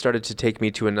Spirit started to take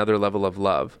me to another level of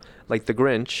love. Like the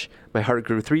Grinch, my heart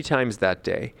grew 3 times that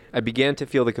day. I began to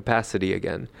feel the capacity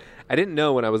again. I didn't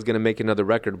know when I was going to make another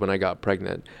record when I got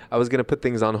pregnant. I was going to put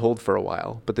things on hold for a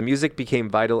while, but the music became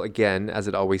vital again, as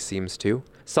it always seems to.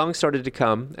 Songs started to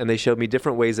come, and they showed me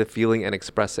different ways of feeling and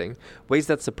expressing, ways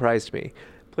that surprised me.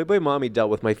 Playboy Mommy dealt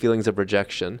with my feelings of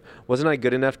rejection. Wasn't I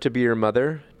good enough to be your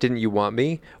mother? Didn't you want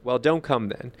me? Well, don't come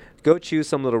then. Go choose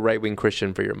some little right-wing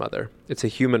Christian for your mother. It's a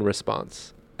human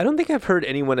response. I don't think I've heard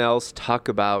anyone else talk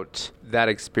about that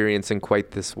experience in quite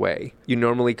this way. You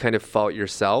normally kind of fault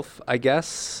yourself, I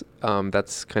guess.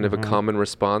 That's kind of a common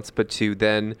response, but to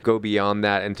then go beyond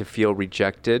that and to feel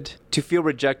rejected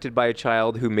by a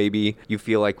child who maybe you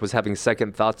feel like was having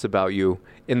second thoughts about you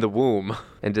in the womb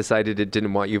and decided it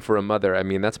didn't want you for a mother. I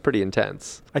mean, that's pretty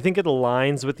intense. I think it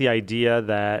aligns with the idea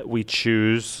that we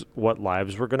choose what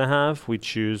lives we're going to have. We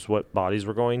choose what bodies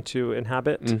we're going to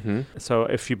inhabit. Mm-hmm. So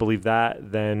if you believe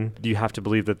that, then you have to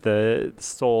believe that the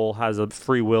soul has a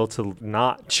free will to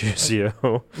not choose you.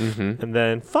 Mm-hmm. And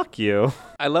then fuck you.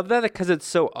 I love that because it's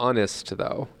so honest,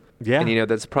 though. Yeah. And,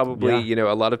 that's probably,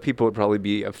 a lot of people would probably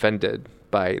be offended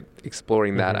by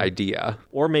exploring that idea.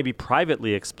 Or maybe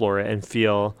privately explore it and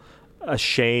feel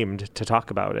ashamed to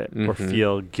talk about it or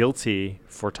feel guilty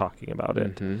for talking about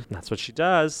it. That's what she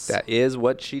does. That is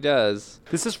what she does.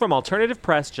 This is from Alternative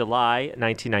Press, July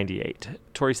 1998.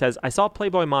 Tori says, I saw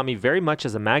Playboy Mommy very much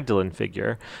as a Magdalene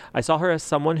figure. I saw her as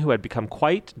someone who had become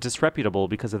quite disreputable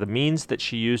because of the means that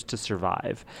she used to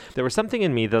survive. There was something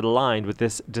in me that aligned with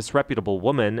this disreputable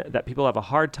woman that people have a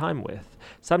hard time with.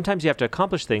 Sometimes you have to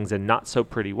accomplish things in not so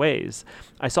pretty ways.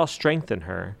 I saw strength in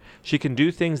her. She can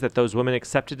do things that those women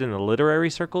accepted in the literary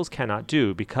circles cannot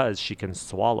do because she can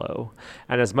swallow.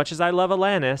 And as much as I love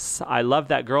Alanis, I love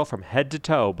that girl from head to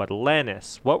toe. But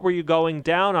Alanis, what were you going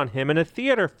down on him in a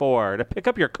theater for? To pick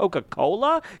up your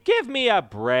Coca-Cola? Give me a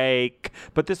break.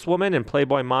 But this woman in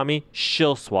Playboy Mommy,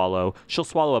 she'll swallow. She'll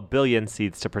swallow 1 billion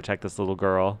seeds to protect this little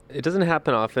girl. It doesn't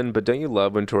happen often, but don't you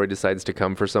love when Tori decides to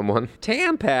come for someone?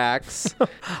 Tampax.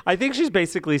 I think she's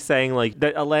basically saying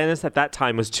that Alanis at that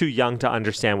time was too young to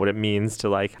understand what it means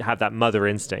to have that mother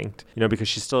instinct, because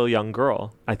she's still a young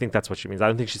girl. I think that's what she means. I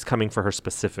don't think she's coming for her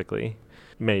specifically.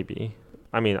 Maybe.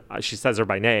 I mean, she says her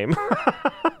by name.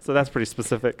 So that's pretty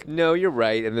specific. No, you're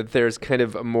right. And that there's kind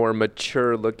of a more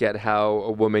mature look at how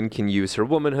a woman can use her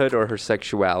womanhood or her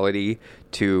sexuality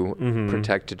to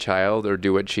protect a child or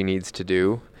do what she needs to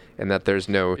do. And that there's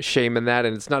no shame in that,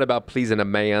 and it's not about pleasing a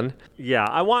man. Yeah,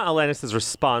 I want Alanis'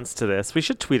 response to this. We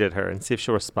should tweet at her and see if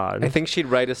she'll respond. I think she'd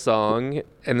write a song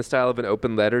in the style of an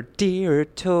open letter. Dear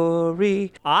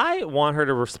Tori. I want her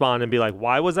to respond and be like,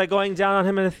 why was I going down on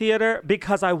him in a theater?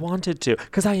 Because I wanted to.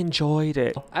 Because I enjoyed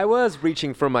it. I was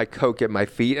reaching for my Coke at my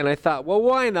feet, and I thought, well,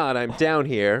 why not? I'm down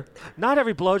here. Not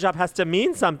every blowjob has to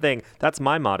mean something. That's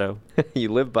my motto. You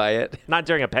live by it. Not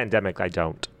during a pandemic, I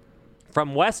don't.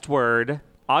 From Westward...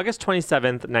 August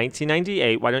 27th,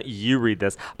 1998. Why don't you read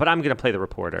this? But I'm going to play the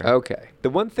reporter. Okay. The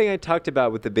one thing I talked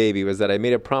about with the baby was that I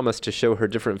made a promise to show her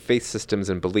different faith systems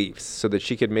and beliefs so that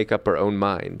she could make up her own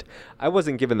mind. I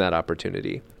wasn't given that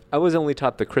opportunity. I was only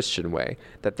taught the Christian way,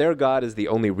 that their God is the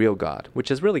only real God,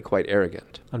 which is really quite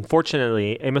arrogant.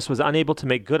 Unfortunately, Amos was unable to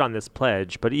make good on this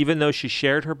pledge, but even though she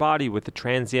shared her body with the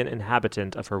transient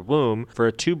inhabitant of her womb for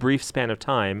a too brief span of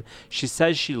time, she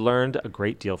says she learned a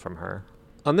great deal from her.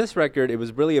 On this record, it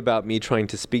was really about me trying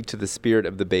to speak to the spirit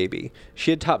of the baby.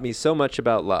 She had taught me so much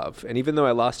about love, and even though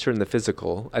I lost her in the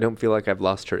physical, I don't feel like I've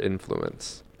lost her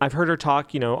influence. I've heard her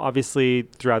talk, obviously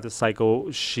throughout the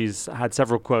cycle, she's had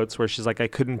several quotes where she's like, I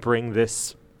couldn't bring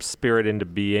this spirit into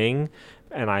being,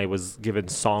 and I was given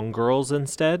song girls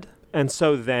instead. And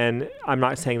so then I'm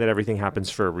not saying that everything happens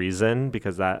for a reason,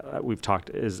 because that we've talked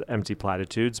is empty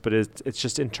platitudes, but it's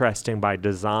just interesting by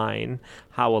design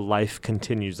how a life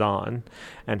continues on,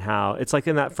 and how it's like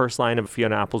in that first line of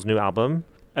Fiona Apple's new album.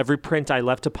 Every print I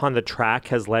left upon the track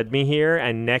has led me here,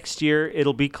 and next year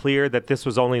it'll be clear that this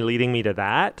was only leading me to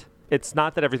that. It's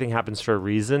not that everything happens for a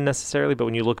reason necessarily, but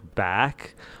when you look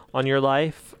back on your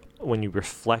life, when you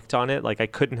reflect on it, I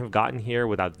couldn't have gotten here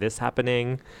without this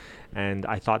happening. And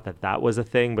I thought that was a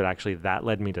thing, but actually that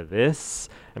led me to this.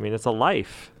 I mean, it's a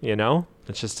life,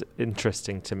 It's just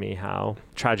interesting to me how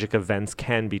tragic events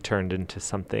can be turned into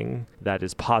something that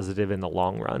is positive in the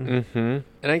long run. Mm-hmm.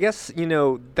 And I guess,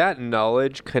 that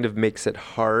knowledge kind of makes it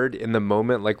hard in the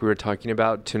moment, like we were talking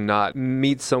about, to not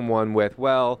meet someone with,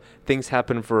 well, things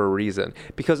happen for a reason.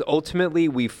 Because ultimately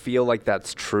we feel like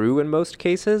that's true in most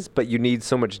cases, but you need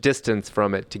so much distance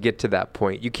from it to get to that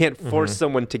point. You can't force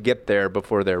someone to get there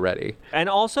before they're ready. And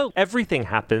also, everything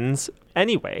happens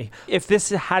anyway. If this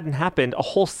hadn't happened, a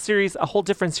whole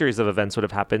different series of events would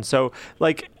have happened. So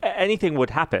anything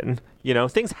would happen,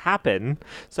 things happen.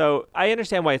 So I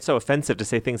understand why it's so offensive to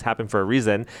say things happen for a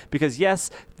reason, because yes,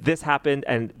 this happened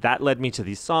and that led me to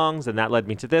these songs and that led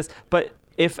me to this. But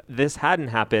if this hadn't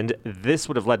happened, this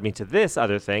would have led me to this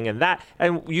other thing and that.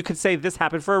 And you could say this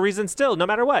happened for a reason still, no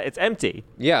matter what. It's empty.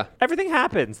 Yeah. Everything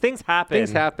happens. Things happen.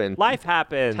 Things happen. Life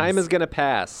happens. Time is going to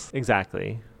pass.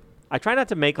 Exactly. I try not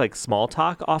to make like small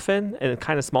talk often, and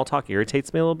kind of small talk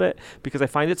irritates me a little bit because I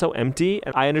find it so empty,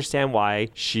 and I understand why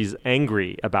she's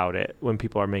angry about it when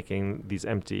people are making these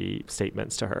empty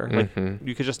statements to her. Like,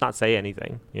 you could just not say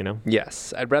anything, you know?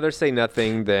 Yes. I'd rather say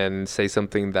nothing than say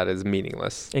something that is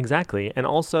meaningless. Exactly. And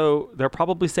also, they're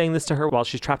probably saying this to her while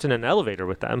she's trapped in an elevator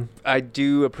with them. I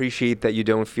do appreciate that you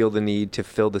don't feel the need to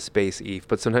fill the space, Eve,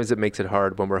 but sometimes it makes it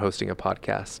hard when we're hosting a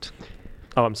podcast.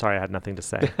 Oh, I'm sorry. I had nothing to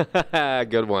say.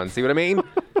 Good one. See what I mean?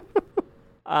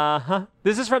 Uh-huh.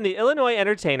 This is from the Illinois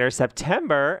Entertainer,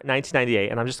 September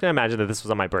 1998, and I'm just going to imagine that this was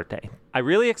on my birthday. I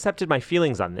really accepted my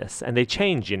feelings on this, and they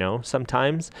change, you know,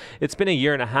 sometimes. It's been a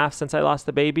year and a half since I lost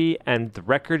the baby, and the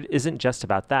record isn't just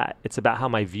about that. It's about how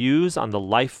my views on the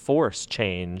life force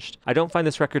changed. I don't find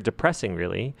this record depressing,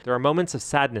 really. There are moments of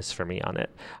sadness for me on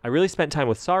it. I really spent time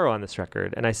with Sorrow on this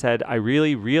record, and I said I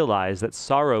really realized that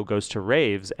Sorrow goes to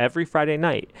raves every Friday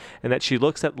night, and that she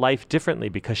looks at life differently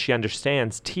because she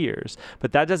understands tears.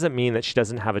 But that doesn't mean that she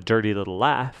doesn't have a dirty little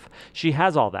laugh. She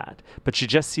has all that, but she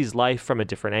just sees life from a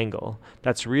different angle.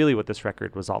 That's really what this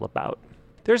record was all about.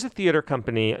 There's a theater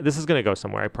company, this is going to go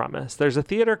somewhere, I promise. There's a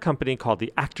theater company called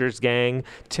the Actors Gang,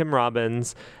 Tim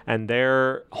Robbins, and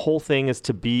their whole thing is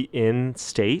to be in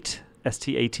state.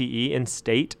 S-T-A-T-E, in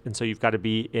state. And so you've got to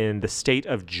be in the state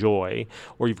of joy,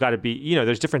 or you've got to be, you know,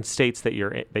 there's different states that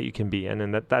you can be in,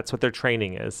 and that's what their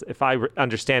training is. If I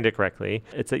understand it correctly,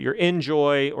 it's that you're in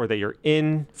joy, or that you're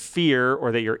in fear,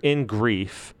 or that you're in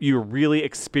grief. You're really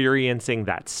experiencing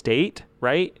that state,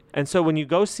 right? And so when you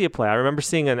go see a play, I remember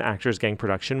seeing an Actors Gang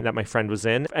production that my friend was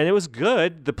in, and it was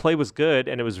good. The play was good,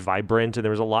 and it was vibrant, and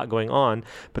there was a lot going on.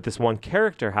 But this one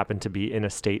character happened to be in a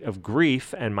state of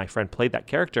grief, and my friend played that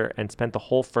character and spent the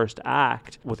whole first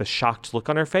act with a shocked look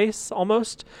on her face,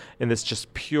 almost, in this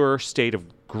just pure state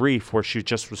of grief where she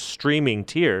just was streaming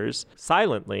tears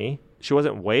silently. She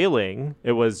wasn't wailing.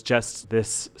 It was just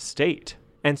this state.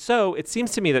 And so it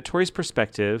seems to me that Tori's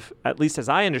perspective, at least as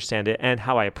I understand it and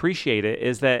how I appreciate it,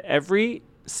 is that every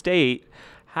state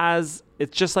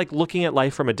it's just like looking at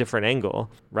life from a different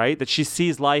angle, right? That she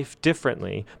sees life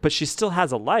differently, but she still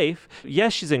has a life.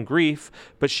 Yes, she's in grief,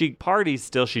 but she parties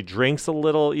still. She drinks a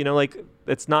little, you know, like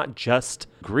it's not just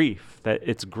grief, that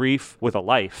it's grief with a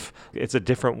life. It's a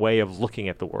different way of looking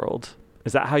at the world.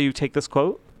 Is that how you take this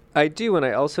quote? I do, and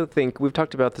I also think, we've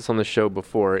talked about this on the show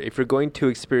before, if you're going to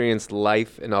experience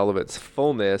life in all of its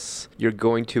fullness, you're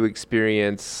going to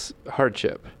experience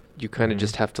hardship. You kind of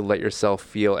just have to let yourself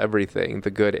feel everything, the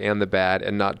good and the bad,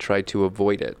 and not try to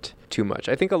avoid it too much.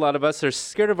 I think a lot of us are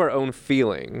scared of our own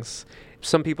feelings.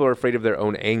 Some people are afraid of their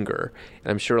own anger. And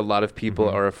I'm sure a lot of people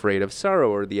are afraid of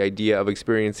sorrow or the idea of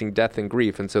experiencing death and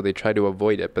grief. And so they try to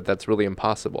avoid it, but that's really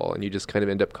impossible. And you just kind of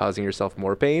end up causing yourself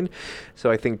more pain.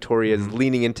 So I think Tori is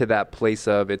leaning into that place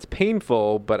of it's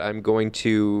painful, but I'm going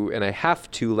to, and I have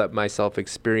to let myself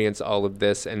experience all of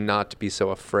this and not be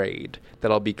so afraid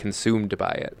that I'll be consumed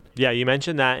by it. Yeah, you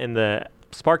mentioned that in the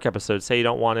Spark episode. Say you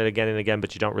don't want it again and again,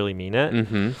 but you don't really mean it.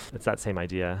 It's that same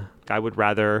idea. I would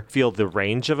rather feel the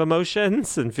range of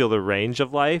emotions and feel the range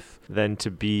of life than to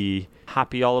be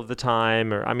happy all of the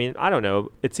time. Or, I mean, I don't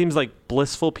know. It seems like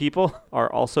blissful people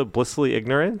are also blissfully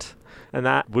ignorant, and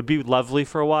that would be lovely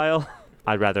for a while.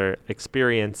 I'd rather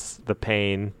experience the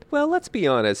pain. Well, let's be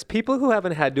honest. People who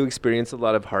haven't had to experience a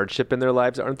lot of hardship in their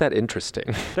lives aren't that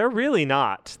interesting. They're really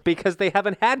not. Because they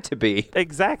haven't had to be.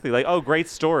 Exactly. Like, oh, great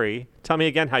story. Tell me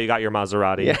again how you got your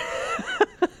Maserati.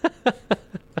 Yeah.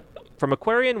 From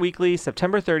Aquarian Weekly,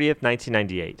 September 30th,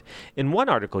 1998. In one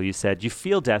article, you said, you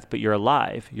feel death, but you're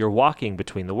alive. You're walking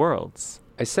between the worlds.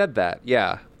 I said that,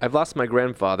 yeah. I've lost my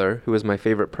grandfather, who was my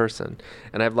favorite person,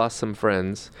 and I've lost some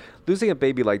friends. Losing a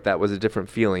baby like that was a different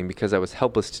feeling because I was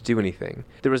helpless to do anything.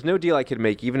 There was no deal I could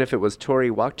make, even if it was Tori,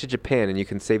 walk to Japan and you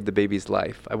can save the baby's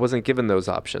life. I wasn't given those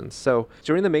options. So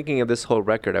during the making of this whole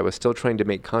record, I was still trying to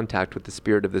make contact with the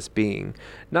spirit of this being.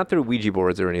 Not through Ouija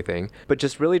boards or anything, but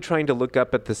just really trying to look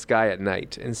up at the sky at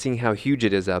night and seeing how huge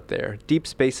it is out there. Deep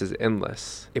space is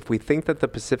endless. If we think that the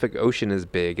Pacific Ocean is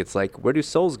big, it's like, where do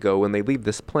souls go when they leave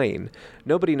this plane?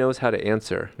 Nobody knows how to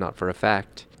answer, not for a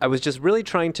fact. I was just really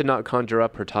trying to not conjure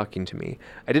up her talking to me.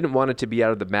 I didn't want it to be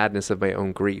out of the madness of my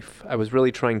own grief. I was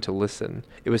really trying to listen.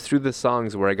 It was through the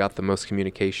songs where I got the most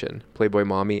communication, Playboy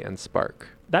Mommy and Spark.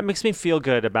 That makes me feel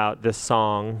good about this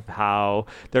song, how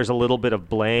there's a little bit of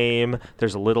blame,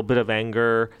 there's a little bit of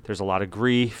anger, there's a lot of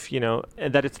grief, you know,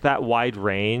 and that it's that wide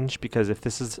range, because if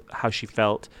this is how she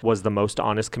felt was the most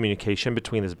honest communication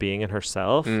between this being and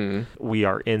herself, we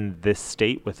are in this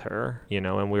state with her, you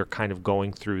know, and we're kind of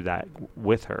going through that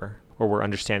with her. or we're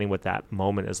understanding what that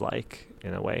moment is like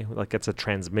in a way. Like it's a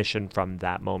transmission from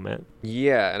that moment.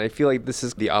 Yeah, and I feel like this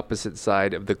is the opposite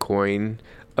side of the coin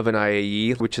of an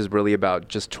IAE, which is really about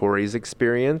just Tori's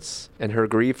experience and her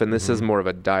grief, and this is more of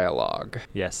a dialogue.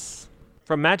 Yes.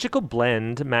 From Magical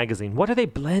Blend magazine. What are they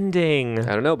blending?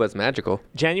 I don't know, but it's magical.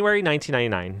 January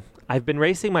 1999. I've been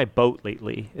racing my boat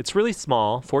lately. It's really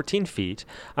small, 14 feet.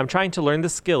 I'm trying to learn the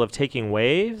skill of taking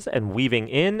waves and weaving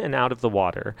in and out of the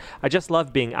water. I just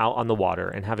love being out on the water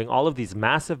and having all of these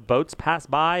massive boats pass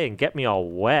by and get me all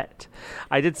wet.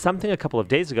 I did something a couple of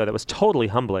days ago that was totally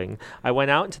humbling. I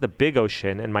went out into the big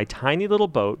ocean in my tiny little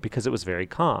boat because it was very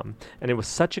calm, and it was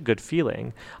such a good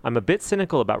feeling. I'm a bit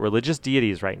cynical about religious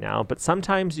deities right now, but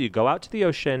sometimes you go out to the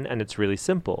ocean and it's really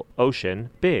simple. Ocean,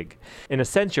 big. In a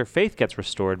sense, your faith gets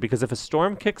restored because if a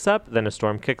storm kicks up, then a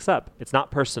storm kicks up. It's not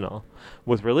personal.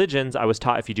 With religions, I was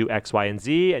taught if you do X, Y, and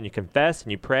Z, and you confess,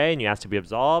 and you pray, and you ask to be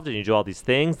absolved, and you do all these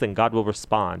things, then God will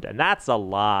respond. And that's a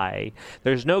lie.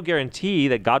 There's no guarantee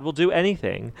that God will do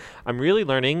anything. I'm really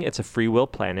learning it's a free will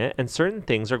planet, and certain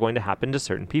things are going to happen to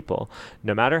certain people.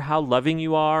 No matter how loving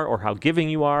you are or how giving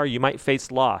you are, you might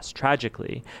face loss,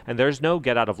 tragically. And there's no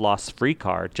get out of loss free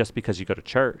card just because you go to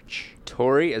church.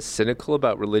 Tori is cynical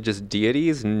about religious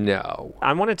deities? No.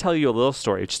 I want to tell you a little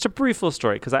story, just a brief little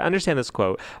story, because I understand this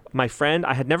quote. My friend,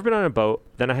 I had never been on a boat,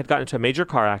 then I had gotten into a major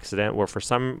car accident where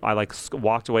I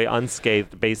walked away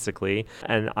unscathed, basically,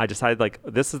 and I decided,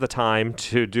 this is the time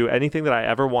to do anything that I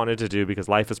ever wanted to do because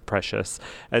life is precious.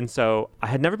 And so I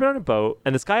had never been on a boat,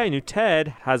 and this guy I knew, Ted,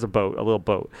 has a boat, a little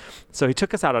boat. So he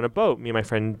took us out on a boat, me and my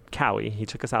friend Cowie. He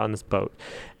took us out on this boat,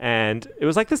 and it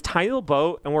was like this tiny little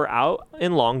boat, and we're out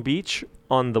in Long Beach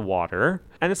on the water,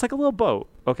 and it's like a little boat,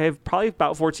 okay, probably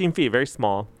about 14 feet, very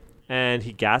small. And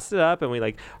he gassed it up, and we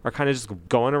are kind of just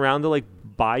going around the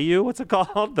bayou. What's it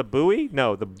called? The buoy?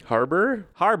 No, the harbor.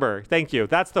 Harbor. Thank you.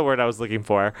 That's the word I was looking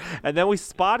for. And then we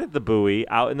spotted the buoy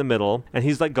out in the middle, and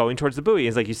he's going towards the buoy.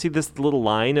 He's like, you see this little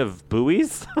line of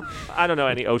buoys? I don't know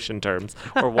any ocean terms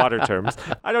or water terms.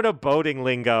 I don't know boating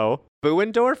lingo.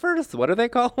 Buendorfers? What are they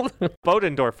called?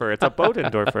 Bodendorfer. It's a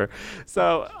Bodendorfer.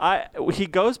 So he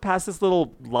goes past this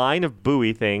little line of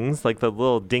buoy things, like the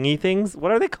little dinghy things.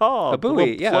 What are they called? A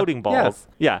buoy, yeah. Floating balls.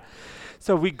 Yeah.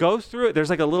 So we go through it. There's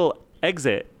a little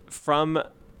exit from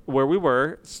where we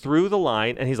were through the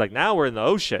line, and he's like, now we're in the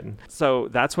ocean. So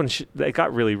that's when it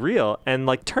got really real. And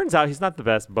turns out he's not the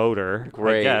best boater.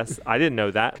 Great. I guess. I didn't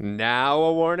know that. Now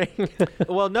a warning?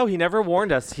 Well, no, he never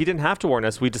warned us. He didn't have to warn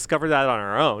us. We discovered that on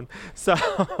our own.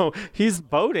 So he's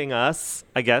boating us,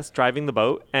 I guess, driving the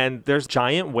boat, and there's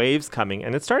giant waves coming,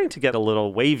 and it's starting to get a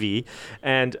little wavy.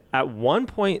 And at one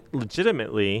point,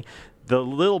 legitimately, the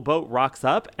little boat rocks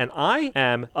up, and I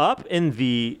am up in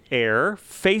the air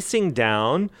facing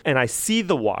down, and I see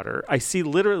the water. I see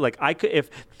literally, if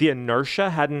the inertia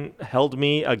hadn't held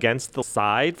me against the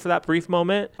side for that brief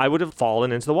moment, I would have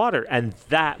fallen into the water. And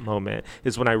that moment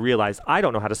is when I realized I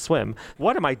don't know how to swim.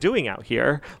 What am I doing out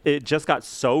here? It just got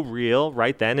so real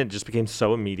right then, and it just became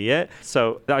so immediate.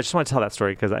 So I just want to tell that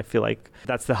story because I feel like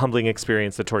that's the humbling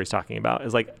experience that Tori's talking about.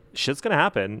 Is shit's gonna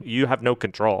happen. You have no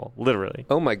control, literally.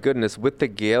 Oh my goodness, with the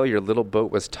gale, your little boat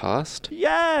was tossed?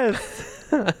 Yes!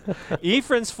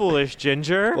 Ephraim's foolish,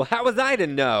 Ginger. Well, how was I to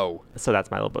know? So that's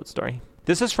my little boat story.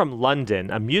 This is from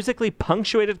London, a musically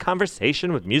punctuated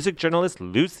conversation with music journalist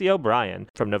Lucy O'Brien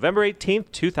from November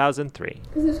 18th, 2003.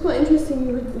 Because it's quite interesting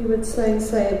you would say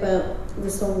about the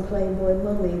song Playboy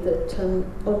Mummy that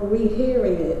on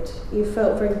rehearing it, you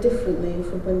felt very differently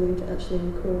from when you'd actually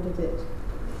recorded it.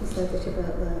 Is there a bit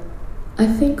about that? I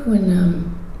think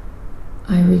when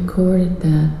I recorded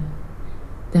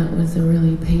that was a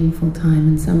really painful time,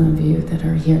 and some of you that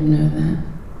are here know that.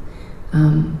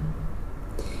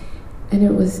 And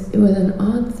it was an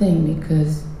odd thing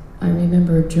because I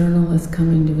remember a journalist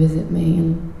coming to visit me,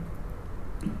 and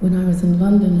when I was in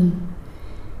London, and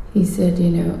he said,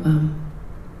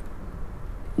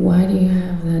 why do you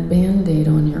have that Band-Aid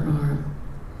on your arm?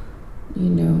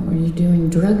 Are you doing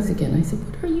drugs again? I said,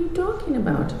 what are you talking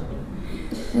about?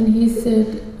 And he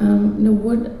said, no,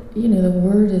 the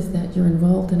word is that you're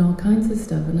involved in all kinds of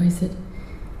stuff. And I said,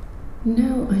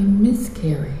 no, I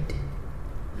miscarried.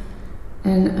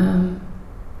 And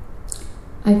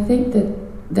I think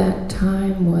that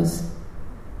time was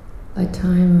a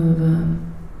time of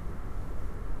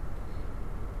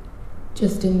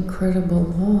just incredible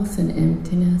loss and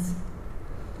emptiness.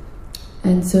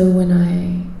 And so when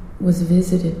I was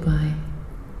visited by,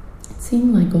 it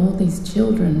seemed like all these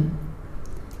children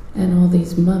and all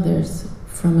these mothers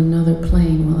from another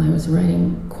plane while I was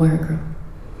writing Choir Girl.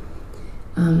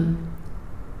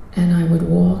 And I would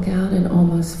walk out and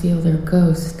almost feel their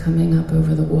ghosts coming up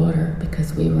over the water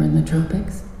because we were in the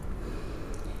tropics.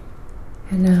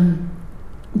 And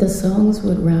the songs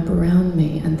would wrap around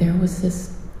me, and there was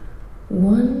this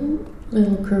one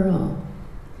little girl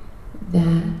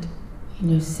that,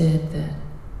 said that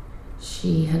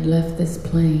she had left this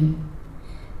plane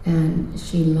and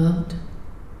she loved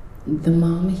the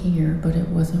mom here, but it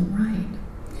wasn't right.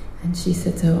 And she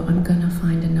said, so I'm gonna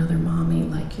find another mommy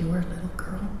like your little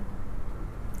girl.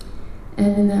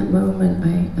 And in that moment,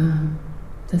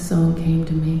 the song came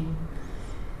to me.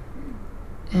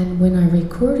 And when I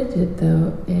recorded it,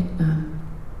 though, it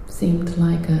seemed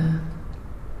like a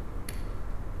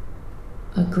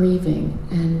grieving.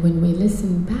 And when we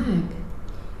listened back,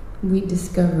 we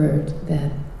discovered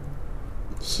that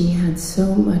she had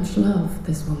so much love,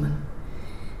 this woman.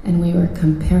 And we were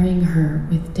comparing her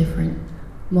with different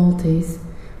multis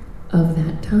of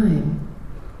that time.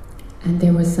 And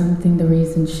there was something, the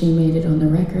reason she made it on the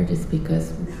record is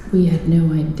because we had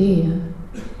no idea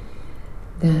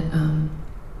that,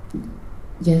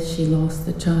 yes, she lost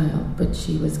the child, but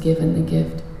she was given the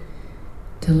gift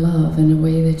to love in a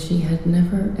way that she had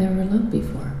never, ever loved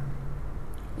before.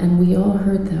 And we all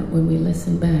heard that when we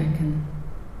listened back, and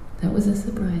that was a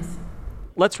surprise.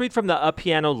 Let's read from the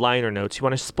piano liner notes. You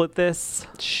want to split this?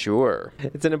 Sure.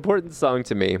 It's an important song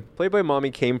to me. Playboy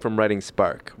Mommy came from writing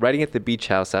Spark, writing at the beach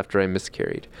house after I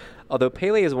miscarried. Although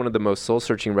Pele is one of the most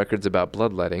soul-searching records about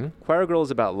bloodletting, Choir Girl is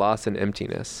about loss and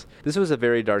emptiness. This was a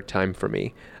very dark time for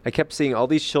me. I kept seeing all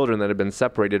these children that had been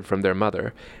separated from their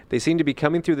mother. They seemed to be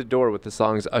coming through the door with the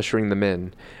songs ushering them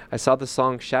in. I saw the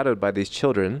song shadowed by these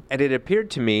children, and it appeared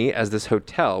to me as this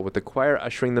hotel with the choir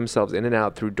ushering themselves in and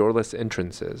out through doorless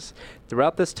entrances.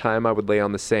 Throughout this time, I would lay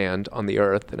on the sand, on the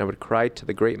earth, and I would cry to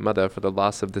the Great Mother for the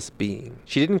loss of this being.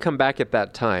 She didn't come back at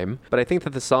that time, but I think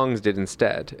that the songs did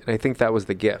instead, and I think that was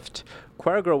the gift.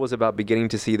 Choir Girl was about beginning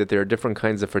to see that there are different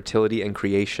kinds of fertility and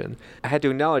creation. I had to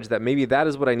acknowledge that maybe that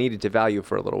is what I needed to value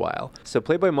for a little while. So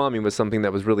Playboy Mommy was something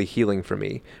that was really healing for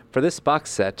me. For this box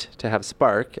set to have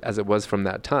Spark, as it was from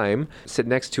that time, sit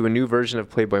next to a new version of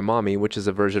Playboy Mommy, which is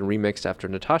a version remixed after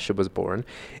Natasha was born,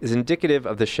 is indicative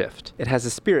of the shift. It has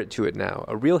a spirit to it now,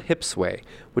 a real hip sway,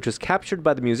 which was captured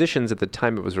by the musicians at the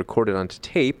time it was recorded onto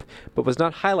tape, but was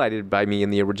not highlighted by me in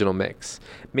the original mix.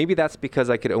 Maybe that's because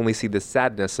I could only see the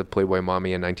sadness of Playboy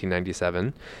Mommy in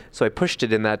 1997, so I pushed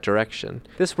it in that direction.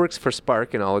 This works for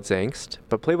Spark in all its angst,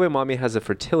 but Playboy Mommy has a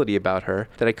fertility about her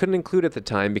that I couldn't include at the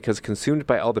time because consumed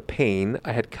by all the pain,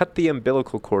 I had cut the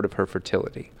umbilical cord of her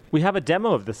fertility. We have a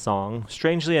demo of this song.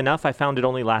 Strangely enough, I found it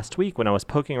only last week when I was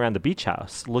poking around the beach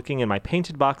house, looking in my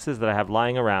painted boxes that I have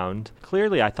lying around.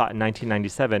 Clearly, I thought in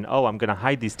 1997, oh, I'm going to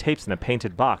hide these tapes in a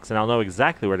painted box and I'll know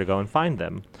exactly where to go and find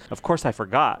them. Of course, I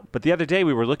forgot. But the other day,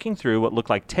 we were looking through what looked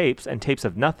like tapes and tapes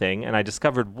of nothing, and I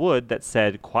discovered wood that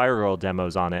said Choir Girl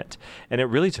demos on it, and it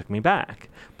really took me back.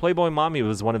 Playboy Mommy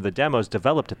was one of the demos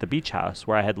developed at the beach house,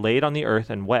 where I had laid on the earth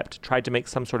and wept, tried to make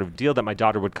some sort of deal that my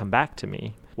daughter would come back to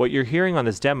me. What you're hearing on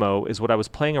this demo is what I was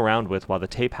playing around with while the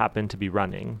tape happened to be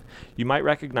running. You might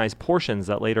recognize portions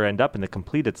that later end up in the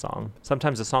completed song.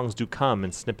 Sometimes the songs do come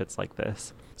in snippets like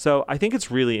this. So I think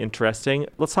it's really interesting.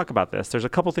 Let's talk about this. There's a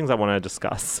couple things I want to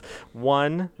discuss.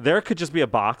 One, there could just be a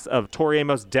box of Tori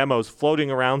Amos demos floating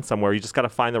around somewhere. You just got to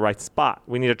find the right spot.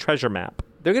 We need a treasure map.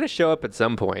 They're going to show up at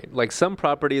some point. Like, some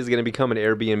property is going to become an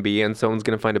Airbnb and someone's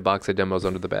going to find a box of demos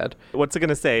under the bed. What's it going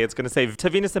to say? It's going to say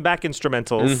Tavinas and Back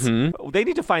Instrumentals. Mm-hmm. They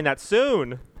need to find that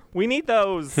soon. We need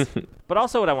those. But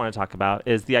also what I want to talk about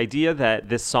is the idea that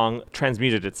this song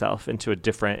transmuted itself into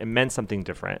it meant something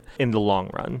different in the long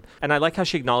run. And I like how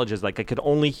she acknowledges, like, I could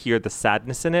only hear the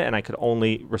sadness in it and I could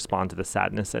only respond to the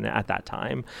sadness in it at that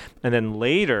time. And then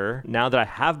later, now that I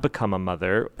have become a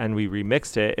mother and we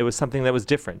remixed it, it was something that was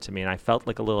different to me and I felt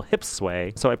like a little hip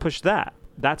sway. So I pushed that.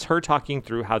 That's her talking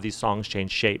through how these songs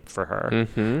change shape for her.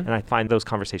 Mm-hmm. And I find those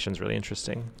conversations really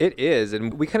interesting. It is.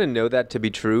 And we kind of know that to be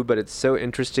true, but it's so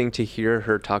interesting to hear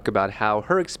her talk about how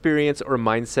her experience or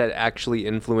mindset actually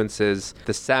influences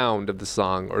the sound of the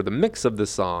song or the mix of the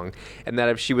song. And that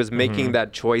if she was making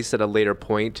that choice at a later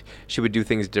point, she would do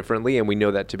things differently. And we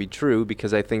know that to be true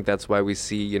because I think that's why we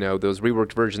see, those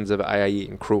reworked versions of I.I.E.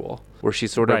 and Cruel, where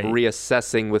she's sort of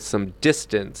reassessing with some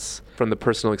distance from the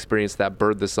personal experience that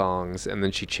birthed the songs, and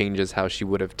then she changes how she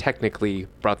would have technically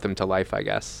brought them to life, I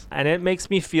guess. And it makes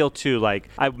me feel, too, like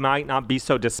I might not be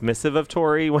so dismissive of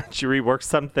Tori when she reworks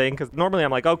something, because normally I'm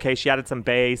like, okay, she added some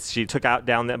bass, she took out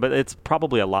down there, but it's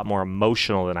probably a lot more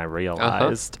emotional than I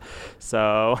realized.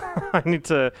 So I need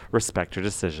to respect her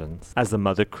decisions as the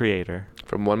mother creator.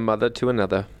 From one mother to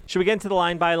another. Should we get into the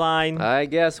line by line? I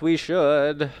guess we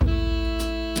should.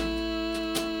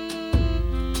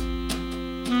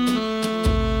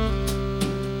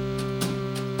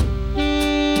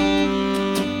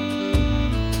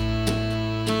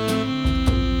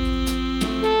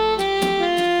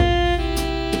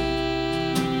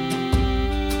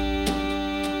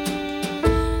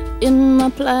 In my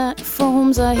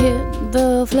platforms, I hit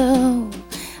the floor,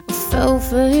 fell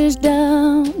face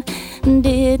down,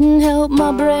 didn't help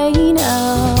my brain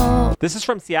out. This is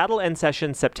from Seattle End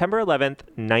Session, September 11th,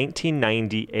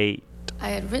 1998. I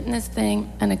had written this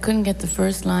thing, and I couldn't get the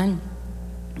first line.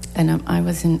 And I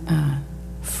was in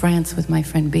France with my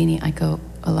friend Beanie. I go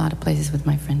a lot of places with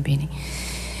my friend Beanie.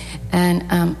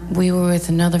 And we were with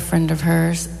another friend of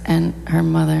hers and her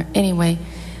mother. Anyway,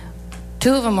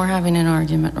 two of them were having an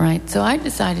argument, right? So I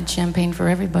decided champagne for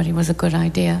everybody was a good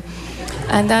idea.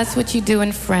 And that's what you do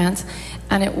in France.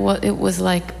 And it was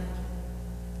like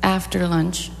after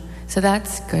lunch. So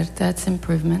that's good. That's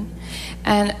improvement.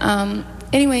 And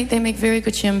anyway, they make very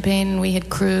good champagne, and we had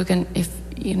Krug. And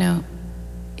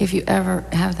if you ever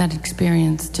have that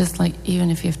experience, just like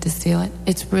even if you have to steal it,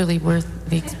 it's really worth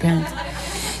the experience.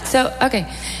 So,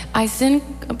 okay, I send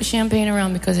champagne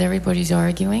around because everybody's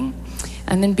arguing.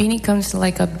 And then Beanie comes to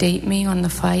update me on the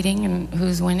fighting and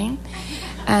who's winning.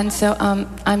 And so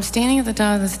I'm standing at the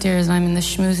top of the stairs. I'm in the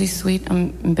schmoozy suite.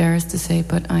 I'm embarrassed to say,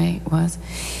 but I was.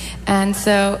 And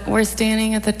so we're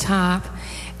standing at the top.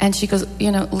 And she goes,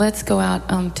 let's go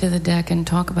out to the deck and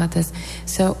talk about this.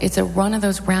 So it's one of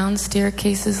those round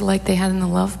staircases like they had in the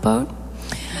Love Boat.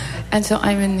 And so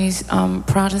I'm in these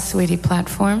Prada Sweetie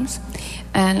platforms.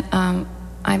 And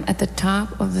I'm at the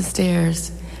top of the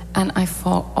stairs. And I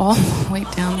fall all the way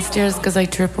down the stairs because I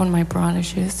trip when my Prada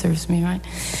shoes serves me right.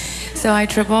 So I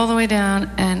trip all the way down,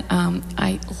 and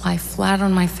I lie flat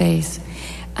on my face.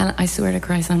 And I swear to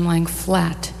Christ, I'm lying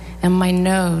flat. And my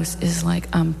nose is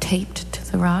taped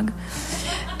to the rug.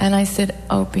 And I said,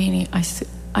 oh, Beanie,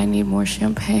 I need more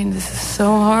champagne. This is so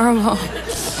horrible.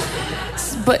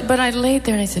 But I laid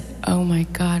there and I said, oh, my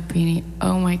God, Beanie.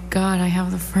 Oh, my God, I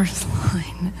have the first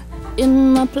line.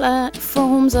 In my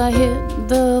platforms, I hit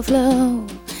the floor,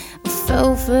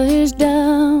 fell face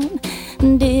down,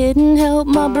 didn't help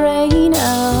my brain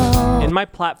out. In my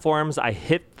platforms, I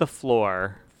hit the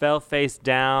floor, fell face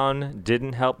down,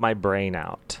 didn't help my brain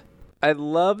out. I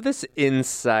love this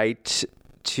insight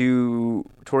to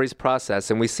Tori's process,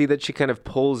 and we see that she kind of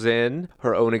pulls in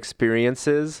her own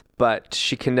experiences, but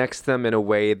she connects them in a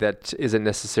way that isn't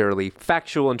necessarily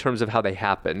factual in terms of how they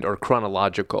happened or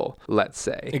chronological, let's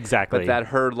say. Exactly. But that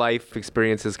her life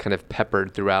experience is kind of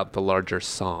peppered throughout the larger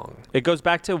song. It goes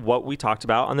back to what we talked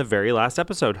about on the very last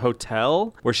episode,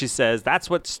 Hotel, where she says that's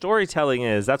what storytelling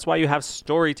is. That's why you have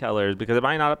storytellers, because it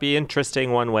might not be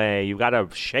interesting one way. You got to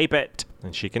shape it.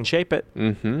 And she can shape it.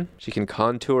 Mm-hmm. She can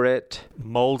contour it.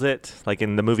 Mold it, like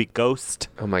in the movie Ghost.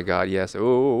 Oh my God, yes.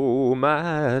 Oh,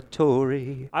 my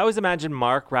Tori. I always imagine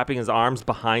Mark wrapping his arms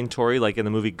behind Tori, like in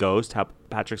the movie Ghost, how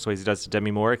Patrick Swayze does to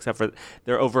Demi Moore, except for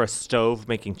they're over a stove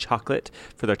making chocolate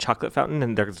for their chocolate fountain,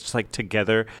 and they're just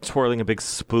together twirling a big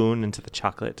spoon into the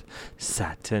chocolate.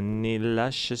 Satiny,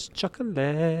 luscious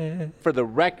chocolate. For the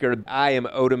record, I am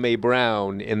Oda Mae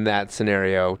Brown in that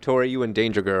scenario. Tori, you in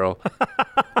danger, girl.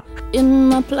 In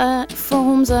my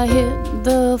platforms, I hit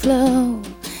the floor,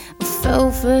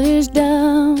 fell face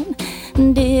down,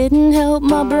 didn't help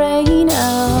my brain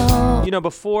out.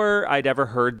 Before I'd ever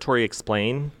heard Tori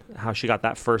explain how she got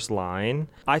that first line,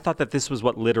 I thought that this was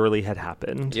what literally had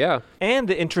happened. Yeah. And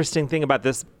the interesting thing about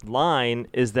this line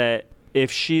is that if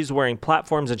she's wearing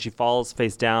platforms and she falls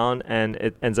face down and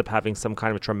it ends up having some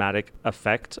kind of traumatic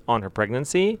effect on her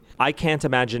pregnancy, I can't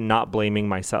imagine not blaming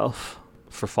myself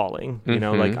for falling.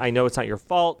 I know it's not your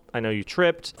fault. I know you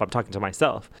tripped, if I'm talking to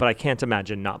myself, but I can't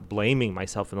imagine not blaming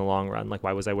myself in the long run.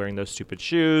 Why was I wearing those stupid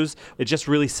shoes? It just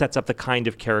really sets up the kind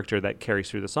of character that carries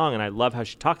through the song. And I love how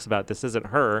she talks about this isn't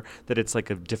her, that it's a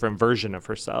different version of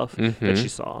herself that she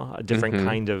saw, a different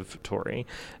kind of Tori.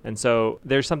 And so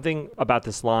there's something about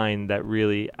this line that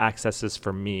really accesses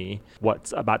for me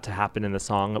what's about to happen in the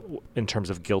song in terms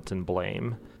of guilt and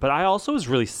blame. But I also was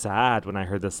really sad when I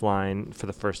heard this line for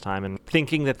the first time and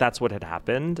thinking that that's what had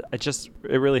happened. It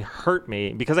really hurt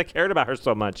me because I cared about her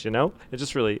so much, It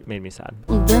just really made me sad.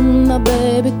 Then my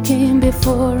baby came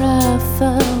before I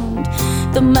found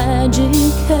the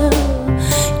magic hell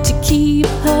to keep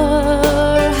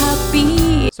her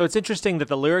happy. So it's interesting that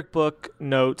the lyric book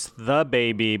notes the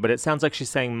baby, but it sounds like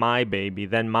she's saying my baby,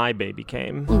 then my baby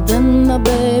came. Then my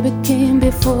baby came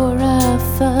before I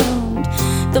found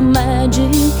the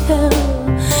magic hell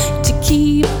to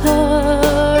keep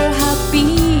her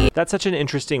happy. That's such an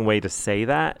interesting way to say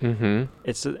that. Mm-hmm.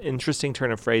 It's an interesting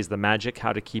turn of phrase, the magic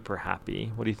how to keep her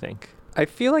happy. What do you think? I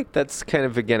feel like that's kind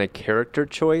of, again, a character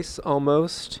choice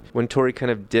almost. When Tori kind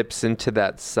of dips into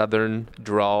that southern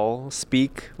drawl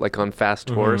speak, like on Fast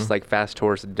Horse, like Fast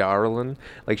Horse darlin'.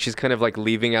 Like she's kind of like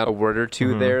leaving out a word or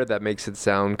two there that makes it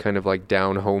sound kind of like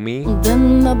down homey.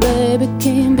 Then my baby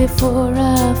came before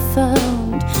I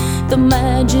found the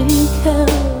magic hell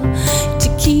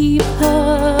to keep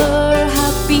her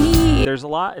happy. There's a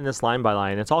lot in this line by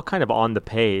line. It's all kind of on the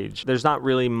page. There's not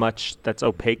really much that's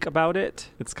opaque about it.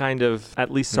 It's kind of,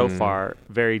 at least so far,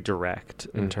 very direct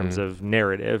in terms of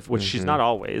narrative, which she's not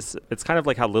always. It's kind of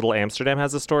like how Little Amsterdam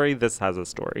has a story. This has a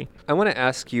story. I want to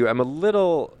ask you,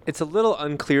 it's a little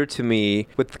unclear to me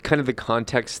with kind of the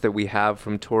context that we have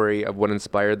from Tori of what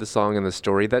inspired the song and the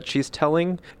story that she's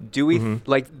telling. Do we,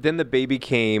 like, Then the Baby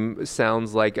Came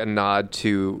sounds like a nod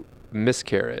to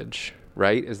miscarriage,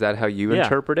 right? Is that how you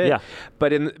interpret it? Yeah.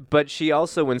 But she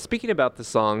also, when speaking about the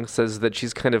song, says that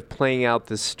she's kind of playing out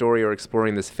this story or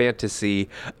exploring this fantasy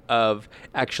of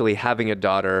actually having a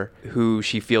daughter who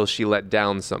she feels she let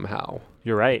down somehow.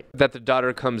 You're right. That the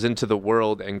daughter comes into the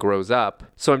world and grows up.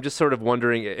 So I'm just sort of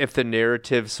wondering if the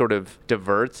narrative sort of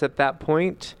diverts at that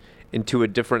point into a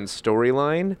different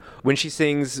storyline. When she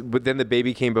sings, "But then the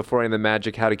baby came before I and the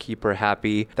magic how to keep her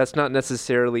happy," that's not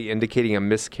necessarily indicating a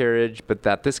miscarriage, but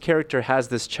that this character has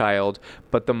this child,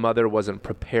 but the mother wasn't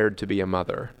prepared to be a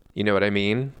mother. You know what I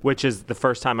mean? Which is the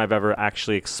first time I've ever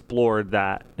actually explored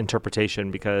that interpretation,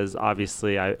 because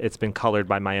obviously it's been colored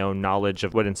by my own knowledge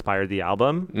of what inspired the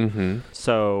album.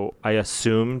 So I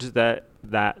assumed that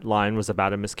line was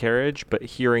about a miscarriage, but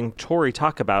hearing Tori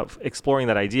talk about exploring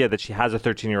that idea that she has a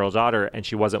 13-year-old daughter and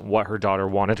she wasn't what her daughter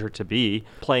wanted her to be,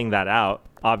 playing that out,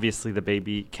 obviously the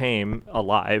baby came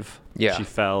alive. Yeah. She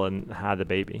fell and had the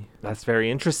baby. That's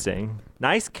very interesting.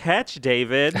 Nice catch,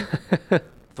 David.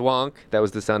 Thwonk. That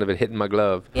was the sound of it hitting my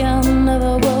glove. Yeah,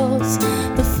 never was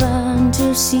the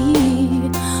fantasy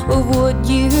of what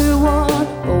you want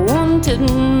or wanted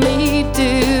me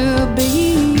to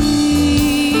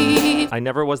be. I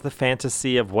never was the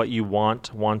fantasy of what you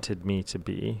wanted me to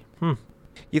be.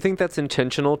 You think that's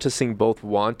intentional to sing both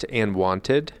want and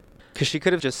wanted? Because she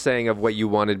could have just sang of what you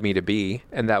wanted me to be,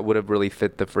 and that would have really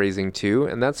fit the phrasing too.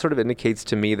 And that sort of indicates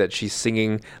to me that she's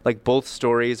singing, like both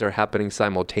stories are happening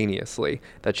simultaneously,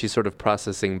 that she's sort of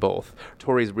processing both.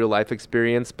 Tori's real life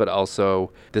experience, but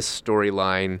also this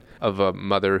storyline of a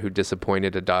mother who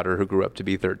disappointed a daughter who grew up to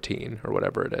be 13 or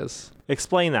whatever it is.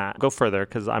 Explain that. Go further,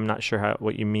 because I'm not sure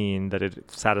what you mean that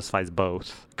it satisfies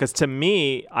both. Because to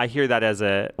me, I hear that as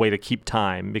a way to keep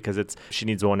time, because she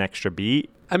needs one extra beat.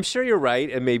 I'm sure you're right,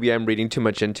 and maybe I'm reading too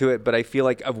much into it, but I feel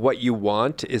like of what you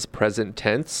want is present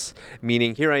tense,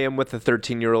 meaning here I am with a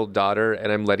 13-year-old daughter,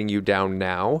 and I'm letting you down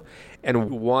now. And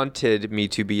wanted me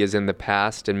to be is in the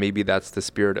past, and maybe that's the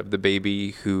spirit of the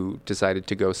baby who decided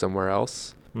to go somewhere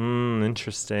else.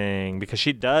 Interesting. Because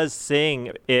she does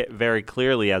sing it very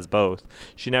clearly as both.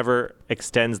 She never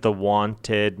extends the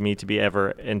wanted me to be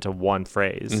ever into one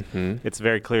phrase. It's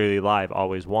very clearly live.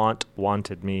 Always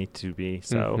wanted me to be.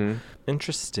 So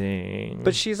interesting.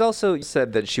 But she's also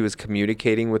said that she was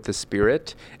communicating with the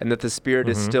spirit, and that the spirit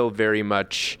is still very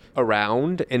much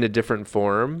around in a different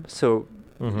form. So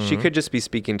she could just be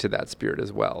speaking to that spirit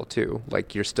as well, too.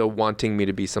 Like, you're still wanting me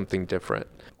to be something different.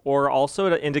 Or also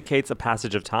it indicates a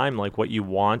passage of time, like what you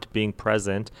want being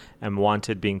present and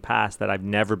wanted being past, that I've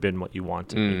never been what you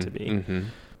wanted me to be.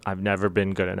 I've never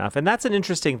been good enough. And that's an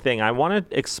interesting thing. I want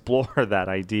to explore that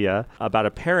idea about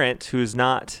a parent who's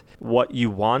not what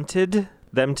you wanted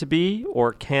them to be,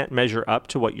 or can't measure up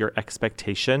to what your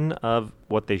expectation of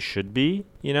what they should be,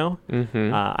 you know?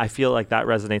 I feel like that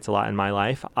resonates a lot in my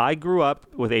life. I grew up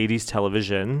with 80s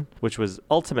television, which was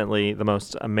ultimately the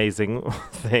most amazing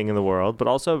thing in the world, but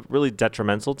also really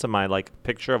detrimental to my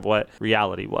picture of what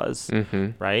reality was,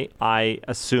 right? I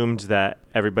assumed that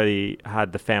everybody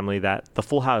had the family that the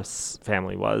Full House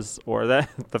family was, or that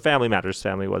the Family Matters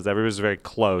family was. Everybody was very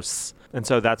close. And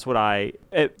so that's what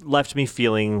it left me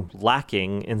feeling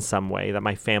lacking in some way, that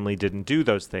my family didn't do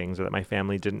those things, or that my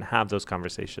family didn't have those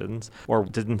conversations, or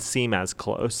didn't seem as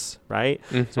close, right?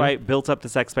 So I built up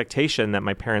this expectation that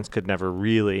my parents could never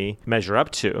really measure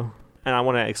up to. And I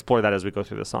want to explore that as we go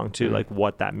through the song too, like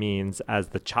what that means as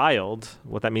the child,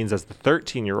 what that means as the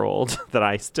 13-year-old that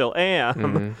I still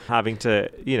am, having to,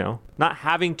 not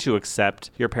having to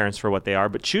accept your parents for what they are,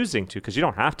 but choosing to, because you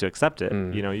don't have to accept it.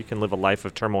 You can live a life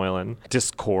of turmoil and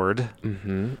discord,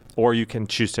 or you can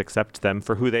choose to accept them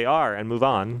for who they are and move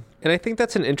on. And I think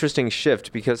that's an interesting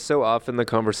shift, because so often the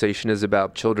conversation is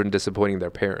about children disappointing their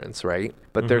parents, right?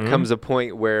 But there comes a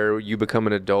point where you become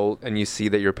an adult and you see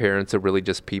that your parents are really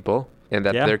just people. and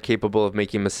that Yeah. they're capable of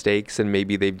making mistakes, and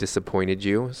maybe they've disappointed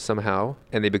you somehow,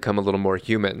 and they become a little more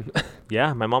human.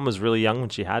 Yeah, my mom was really young when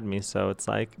she had me, so it's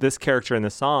like this character in the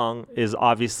song is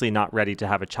obviously not ready to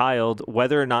have a child.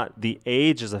 Whether or not the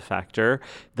age is a factor,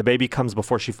 the baby comes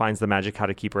before she finds the magic how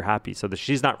to keep her happy, so that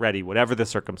she's not ready, whatever the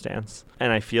circumstance.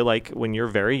 And I feel like when you're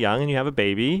very young and you have a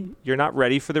baby, you're not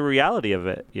ready for the reality of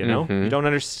it, you know? You don't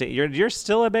understand. You're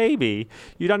still a baby.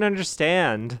 You don't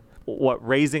understand what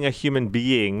raising a human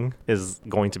being is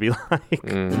going to be like.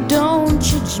 Don't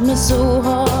judge me so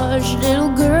harsh,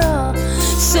 little girl.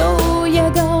 So you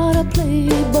gotta play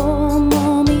ball,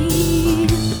 mommy.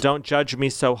 Don't judge me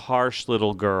so harsh,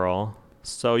 little girl.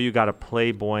 So you got a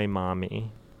playboy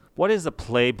mommy. What is a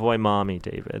playboy mommy,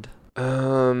 David?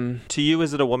 To you,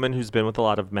 is it a woman who's been with a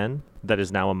lot of men that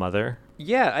is now a mother?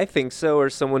 Yeah, I think so. Or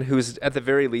someone who's, at the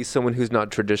very least, someone who's not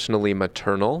traditionally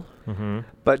maternal.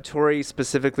 But Tori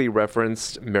specifically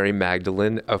referenced Mary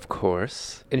Magdalene, of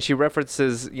course. And she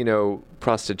references,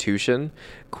 prostitution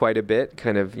quite a bit,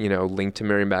 kind of, linked to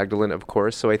Mary Magdalene, of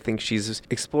course. So I think she's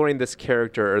exploring this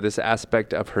character or this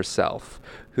aspect of herself,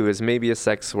 who is maybe a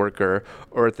sex worker,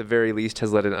 or at the very least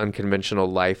has led an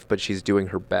unconventional life, but she's doing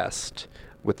her best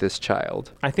with this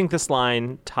child. I think this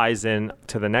line ties in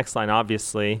to the next line,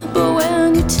 obviously, But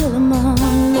when you tell them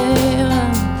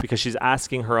because she's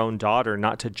asking her own daughter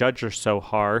not to judge her so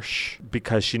harsh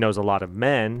because she knows a lot of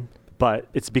men, but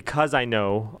it's because I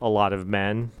know a lot of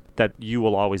men that you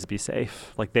will always be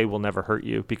safe. Like, they will never hurt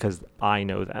you because I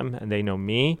know them and they know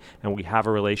me, and we have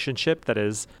a relationship that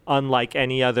is unlike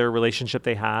any other relationship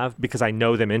they have because I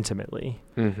know them intimately.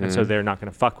 And so they're not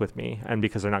going to fuck with me. And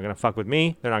because they're not going to fuck with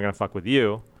me, they're not going to fuck with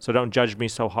you. So don't judge me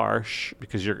so harsh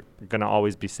because you're going to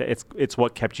always be safe. It's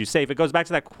what kept you safe. It goes back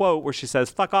to that quote where she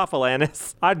says, "Fuck off,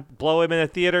 Alanis. I'd blow him in a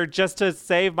theater just to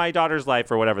save my daughter's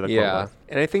life," or whatever the quote was.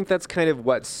 And I think that's kind of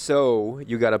what "So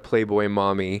you got a playboy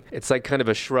mommy." It's like kind of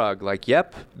a shrug, like,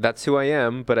 yep, that's who I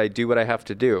am, but I do what I have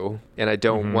to do. And I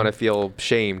don't want to feel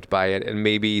shamed by it. And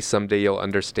maybe someday you'll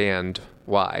understand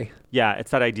why. Yeah,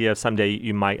 it's that idea of someday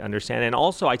you might understand. And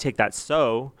also I take that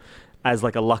 "so" as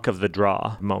like a luck of the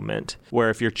draw moment, where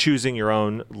if you're choosing your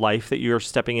own life that you're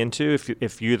stepping into,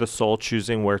 if you're the soul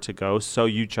choosing where to go, so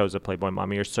you chose a playboy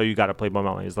mommy, or so you got a playboy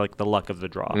mommy, is like the luck of the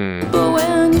draw. But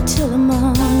when you tell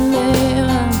them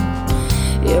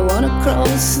you wanna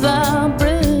cross the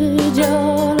bridge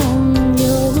all on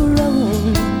your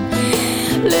own,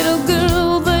 little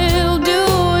girl, they'll do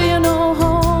you no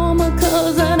harm,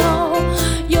 'cause I know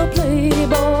you're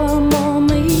playboy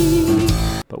mommy.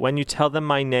 But when you tell them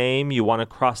my name, you want to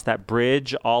cross that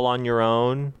bridge all on your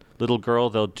own, little girl,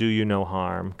 they'll do you no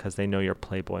harm because they know you're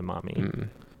playboy mommy.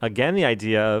 Again, the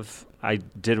idea of I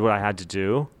did what I had to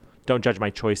do. Don't judge my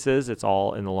choices. It's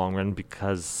all in the long run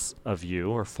because of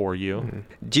you or for you.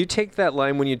 Do you take that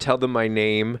line when you tell them my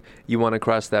name, you want to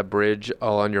cross that bridge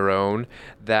all on your own,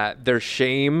 that there's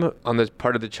shame on the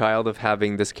part of the child of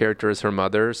having this character as her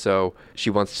mother, so she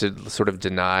wants to sort of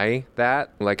deny that?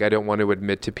 Like, I don't want to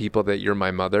admit to people that you're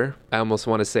my mother. I almost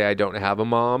want to say I don't have a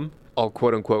mom. I'll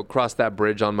quote unquote cross that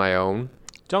bridge on my own.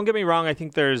 Don't get me wrong. I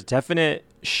think there's definite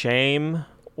shame,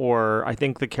 or I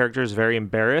think the character is very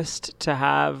embarrassed to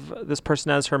have this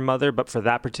person as her mother. But for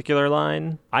that particular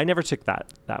line, I never took that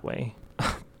way.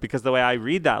 Because the way I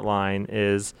read that line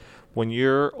is when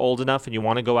you're old enough and you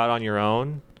want to go out on your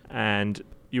own and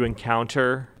you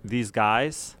encounter these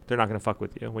guys, they're not going to fuck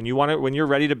with you. When you're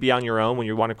ready to be on your own, when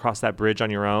you want to cross that bridge on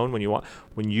your own,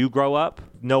 when you grow up,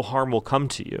 no harm will come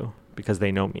to you because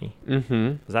they know me.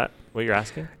 Is that what you're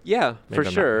asking? Yeah, Maybe for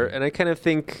I'm sure. not. And I kind of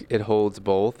think it holds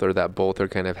both, or that both are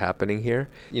kind of happening here.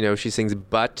 She sings,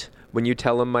 but when you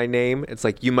tell them my name, it's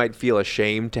like you might feel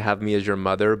ashamed to have me as your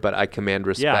mother, but I command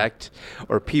respect.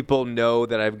 Or people know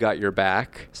that I've got your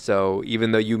back. So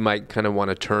even though you might kind of want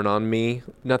to turn on me,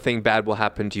 nothing bad will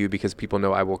happen to you because people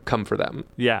know I will come for them.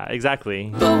 Yeah,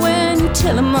 exactly. But when you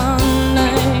tell them my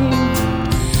name,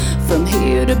 from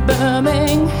here to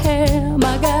Birmingham,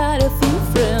 I got a few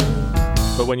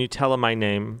friends. But when you tell them my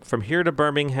name, from here to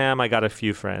Birmingham, I got a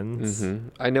few friends.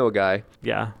 I know a guy.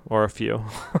 Yeah, or a few.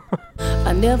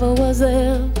 I never was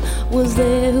there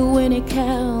when it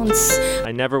counts.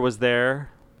 I never was there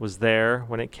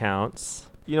when it counts.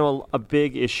 A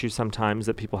big issue sometimes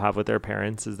that people have with their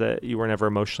parents is that you were never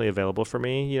emotionally available for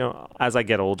me. As I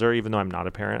get older, even though I'm not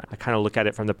a parent, I kind of look at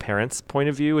it from the parent's point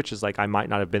of view, which is like, I might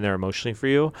not have been there emotionally for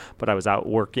you, but I was out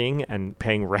working and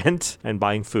paying rent and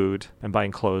buying food and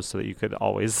buying clothes so that you could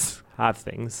always have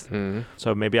things.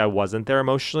 So maybe I wasn't there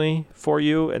emotionally for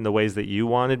you in the ways that you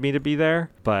wanted me to be there,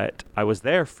 but I was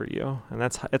there for you. And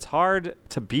it's hard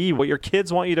to be what your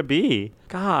kids want you to be.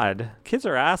 God, kids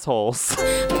are assholes.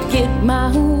 Get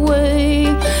my way,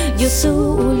 you're so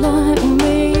like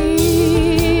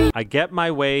me. I get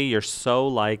my way, you're so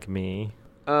like me.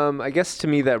 I guess to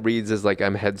me that reads as like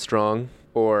I'm headstrong,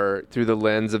 or through the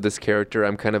lens of this character,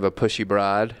 I'm kind of a pushy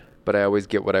broad, but I always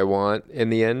get what I want in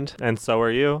the end. And so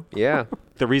are you. Yeah.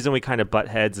 The reason we kind of butt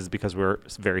heads is because we're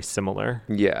very similar.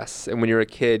 Yes. And when you're a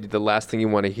kid, the last thing you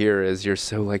want to hear is "you're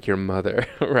so like your mother,"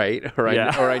 right? Or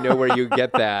I know where you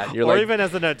get that. You're or like, even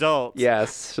as an adult.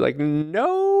 yes. You're like,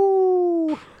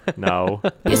 no. No.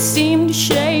 You seemed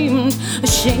ashamed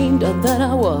that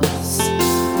I was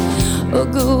a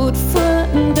good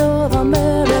friend of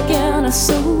American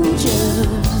soldiers.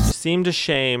 Seemed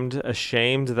ashamed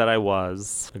that I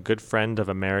was a good friend of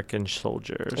American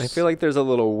soldiers. I feel like there's a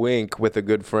little wink with a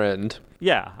good friend.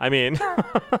 Yeah, I mean,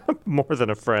 more than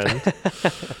a friend.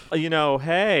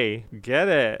 Hey, get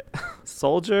it.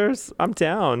 Soldiers, I'm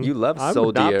down. You love I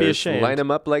would not be soldiers. ashamed. Line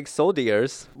them up like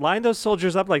soldiers. Line those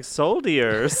soldiers up like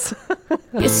soldiers.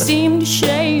 You seemed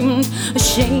ashamed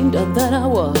that I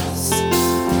was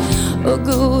a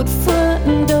good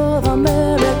friend of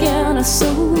American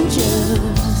soldiers.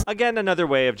 Again, another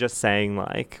way of just saying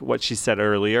like what she said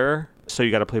earlier. So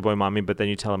you got a Playboy mommy, but then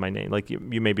you tell her my name. Like you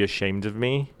may be ashamed of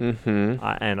me, and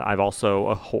I'm also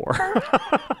a whore.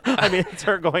 I mean, it's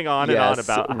her going on and on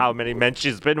about how many men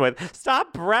she's been with.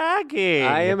 Stop bragging.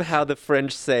 I am how the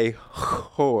French say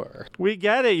whore. We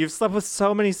get it. You've slept with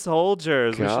so many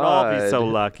soldiers. We should all be so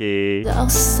lucky. I'll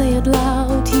say it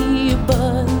loud here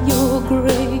by your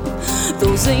grave.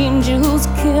 Those angels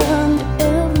can't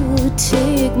ever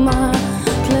take my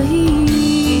place.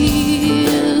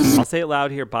 I'll say it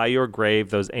loud here by your grave.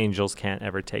 Those angels can't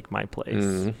ever take my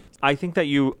place. I think that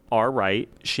you are right.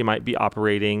 She might be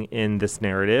operating in this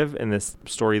narrative, in this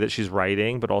story that she's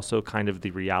writing, but also kind of the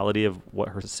reality of what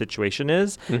her situation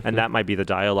is. And that might be the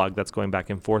dialogue that's going back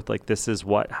and forth. Like, this is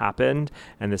what happened,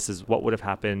 and this is what would have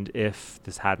happened if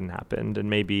this hadn't happened. And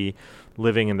maybe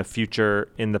living in the future,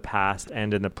 in the past,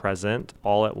 and in the present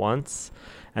all at once.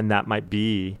 And that might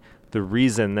be the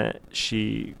reason that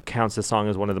she counts the song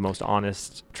as one of the most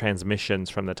honest transmissions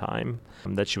from the time,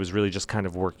 that she was really just kind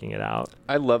of working it out.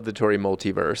 I love the Tori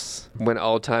multiverse, when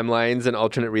all timelines and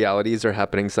alternate realities are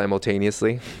happening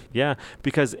simultaneously. Yeah,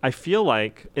 because I feel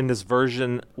like in this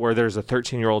version where there's a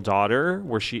 13-year-old daughter,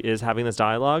 where she is having this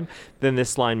dialogue, then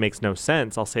this line makes no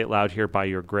sense. I'll say it loud here by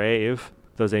your grave.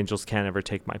 Those angels can't ever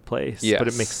take my place. Yes. But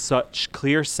it makes such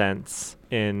clear sense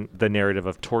in the narrative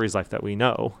of Tori's life that we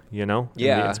know, Yeah. And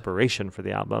the inspiration for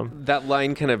the album. That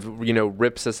line kind of,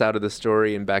 rips us out of the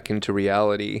story and back into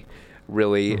reality,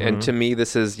 really. And to me,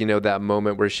 this is, that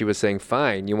moment where she was saying,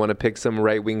 fine, you want to pick some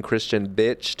right-wing Christian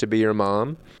bitch to be your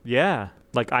mom? Yeah.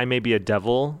 Like, I may be a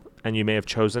devil and you may have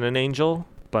chosen an angel,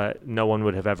 but no one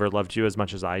would have ever loved you as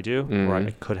much as I do, or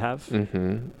I could have.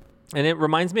 And it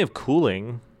reminds me of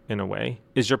Cooling, in a way.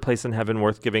 Is your place in heaven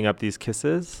worth giving up these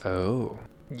kisses? Oh.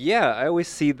 Yeah, I always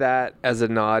see that as a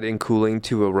nod in Cooling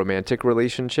to a romantic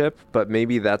relationship, but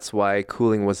maybe that's why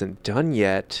Cooling wasn't done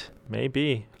yet.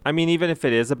 Maybe. I mean, even if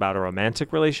it is about a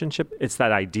romantic relationship, it's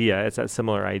that idea. It's that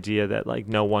similar idea that, like,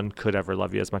 no one could ever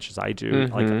love you as much as I do.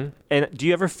 Like, and do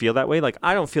you ever feel that way? Like,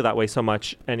 I don't feel that way so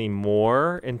much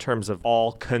anymore in terms of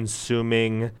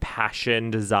all-consuming passion,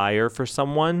 desire for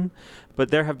someone. But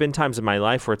there have been times in my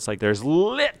life where it's like there's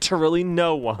literally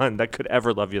no one that could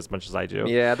ever love you as much as I do.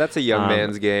 Yeah, that's a young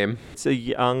man's game. It's a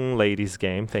young lady's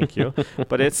game, thank you.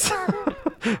 But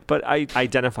I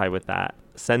identify with that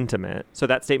sentiment. So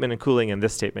that statement in Cooling and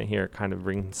this statement here kind of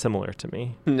ring similar to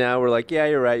me. Now we're like, yeah,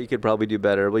 you're right. You could probably do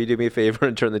better. Will you do me a favor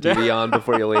and turn the TV on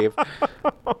before you leave?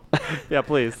 Yeah,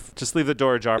 please. Just leave the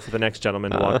door ajar for the next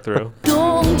gentleman to walk through.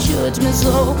 Don't judge me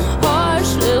so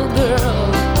harsh, little girl.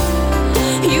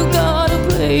 You got a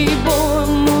Playboy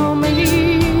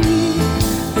mommy,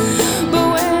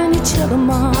 but when you tell them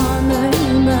my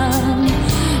name,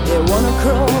 they wanna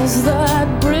cross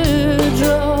that bridge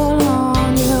all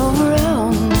on your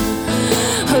own.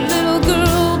 A little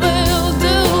girl, they'll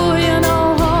do you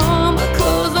no harm,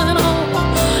 'cause I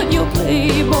know your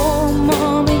Playboy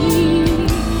mommy.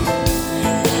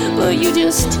 But you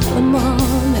just tell them my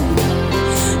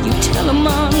name, you tell them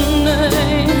my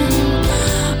name.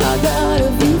 I got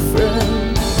a few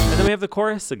friends. And then we have the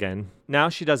chorus again. Now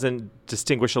she doesn't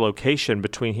distinguish a location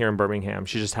between here and Birmingham.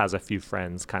 She just has a few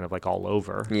friends kind of like all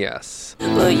over. Yes.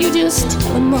 But you just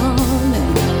tell them my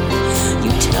name.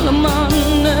 You tell them my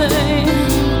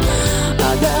name.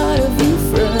 I got a few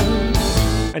friends.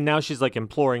 And now she's like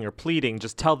imploring or pleading,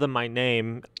 just tell them my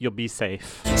name, you'll be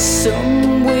safe.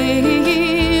 Somewhere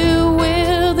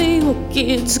where the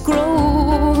orchids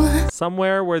grow.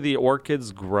 Somewhere where the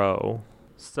orchids grow.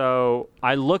 So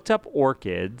I looked up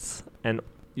orchids, and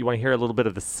you want to hear a little bit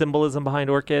of the symbolism behind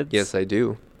orchids? Yes, I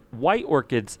do. White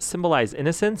orchids symbolize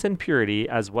innocence and purity,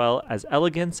 as well as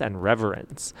elegance and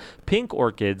reverence. Pink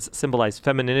orchids symbolize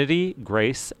femininity,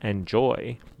 grace, and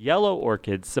joy. Yellow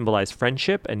orchids symbolize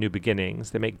friendship and new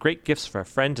beginnings. They make great gifts for a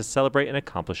friend to celebrate an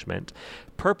accomplishment.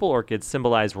 Purple orchids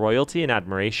symbolize royalty and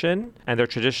admiration, and they're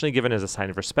traditionally given as a sign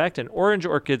of respect. And orange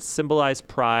orchids symbolize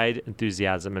pride,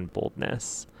 enthusiasm, and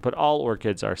boldness. But all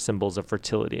orchids are symbols of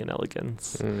fertility and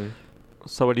elegance.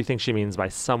 So what do you think she means by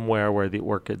somewhere where the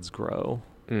orchids grow?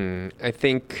 I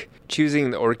think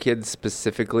choosing the orchids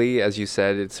specifically, as you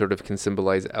said, it sort of can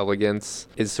symbolize elegance,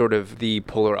 is sort of the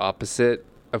polar opposite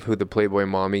of who the Playboy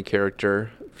Mommy character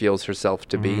feels herself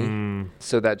to be.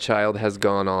 So that child has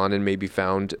gone on and maybe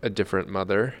found a different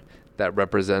mother that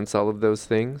represents all of those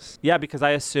things. Yeah, because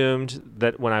I assumed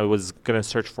that when I was going to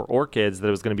search for orchids, that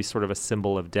it was going to be sort of a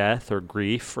symbol of death or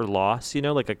grief or loss, you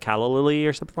know, like a calla lily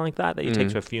or something like that you take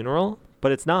to a funeral.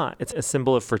 But it's not. It's a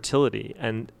symbol of fertility.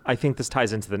 And I think this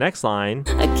ties into the next line.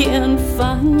 I can't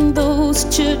find those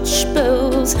church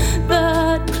bells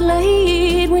that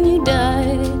played when you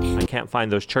died. I can't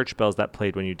find those church bells that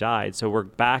played when you died. So we're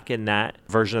back in that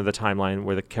version of the timeline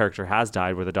where the character has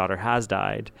died, where the daughter has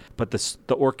died. But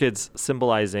the orchids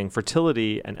symbolizing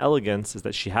fertility and elegance is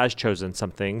that she has chosen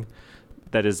something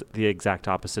that is the exact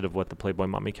opposite of what the Playboy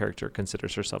Mommy character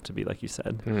considers herself to be, like you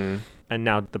said. And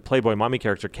now the Playboy Mommy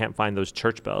character can't find those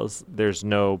church bells. There's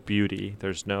no beauty.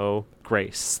 There's no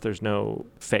grace. There's no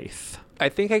faith. I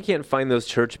think I can't find those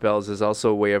church bells is also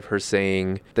a way of her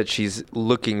saying that she's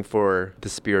looking for the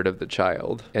spirit of the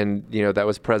child. And, you know, that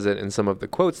was present in some of the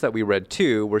quotes that we read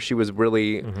too, where she was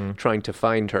really trying to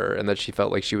find her and that she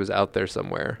felt like she was out there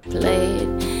somewhere.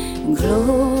 Played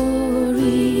Gloria.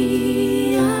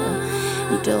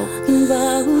 Talking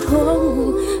about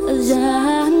Hosanna.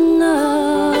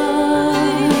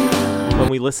 When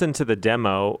we listen to the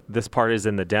demo, this part is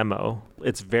in the demo.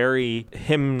 It's very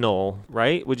hymnal,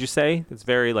 right? Would you say? It's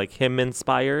very like hymn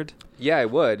inspired. Yeah, I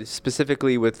would,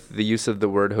 specifically with the use of the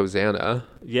word Hosanna.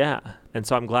 Yeah. And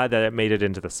so I'm glad that it made it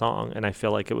into the song. And I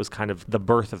feel like it was kind of the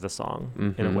birth of the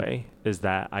song in a way, is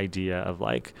that idea of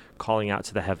like calling out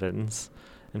to the heavens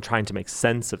and trying to make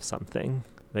sense of something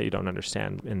that you don't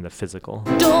understand in the physical.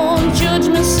 Don't judge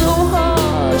me so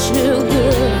harsh, little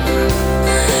girl.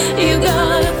 You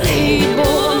gotta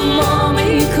Playboy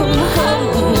Mommy, come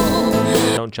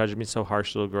home. Don't judge me so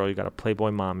harsh, little girl. You got a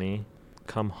Playboy Mommy,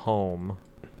 come home.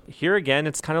 Here again,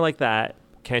 it's kind of like that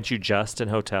Can't You Just in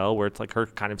Hotel, where it's like her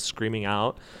kind of screaming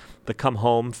out. The come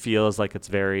home feels like it's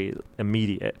very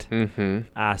immediate,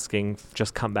 asking,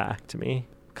 just come back to me,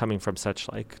 coming from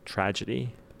such like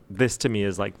tragedy. This to me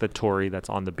is like the Tori that's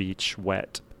on the beach,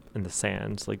 wet in the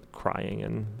sand, like crying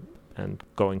and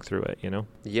going through it, you know?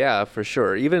 Yeah, for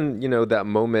sure. Even, you know, that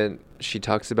moment she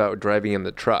talks about driving in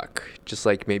the truck, just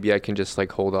like maybe I can just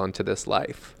like hold on to this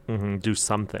life. Do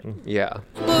something. Yeah.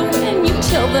 But when you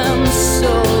tell them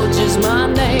soldiers my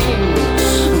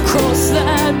name, cross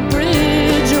that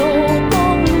bridge all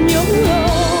on your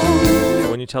own.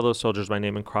 When you tell those soldiers my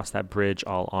name and cross that bridge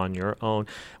all on your own.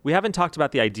 We haven't talked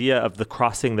about the idea of the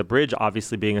crossing the bridge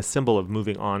obviously being a symbol of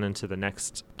moving on into the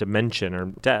next dimension or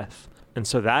death. And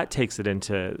so that takes it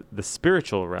into the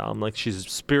spiritual realm. Like she's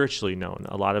spiritually known.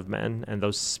 A lot of men and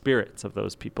those spirits of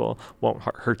those people won't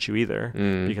hurt you either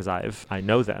because I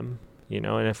know them. You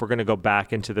know, and if we're going to go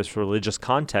back into this religious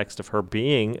context of her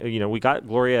being, you know, we got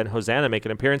Gloria and Hosanna make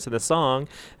an appearance in the song.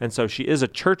 And so she is a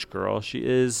church girl. She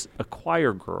is a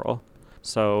choir girl.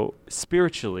 So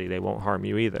spiritually, they won't harm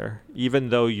you either. Even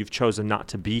though you've chosen not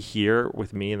to be here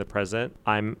with me in the present,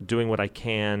 I'm doing what I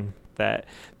can that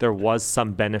there was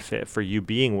some benefit for you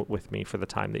being with me for the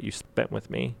time that you spent with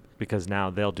me, because now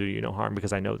they'll do you no harm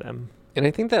because I know them. And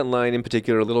I think that line in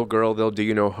particular, little girl, they'll do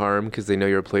you no harm because they know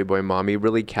you're a Playboy Mommy,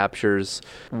 really captures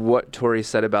what Tori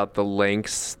said about the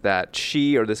lengths that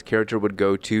she or this character would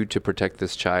go to protect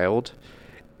this child.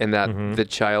 And that the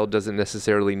child doesn't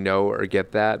necessarily know or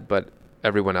get that, but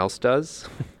everyone else does.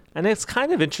 And it's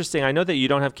kind of interesting. I know that you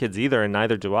don't have kids either, and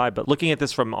neither do I. But looking at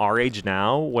this from our age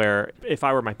now, where if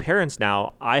I were my parents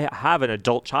now, I have an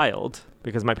adult child.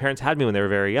 because my parents had me when they were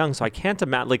very young. So I can't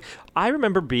imagine, like, I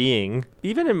remember being,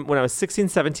 when I was 16,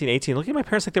 17, 18, looking at my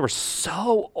parents like they were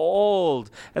so old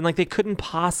and like they couldn't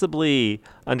possibly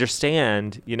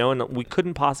understand, and we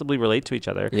couldn't possibly relate to each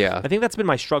other. Yeah. I think that's been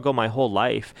my struggle my whole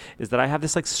life, is that I have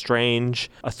this like strange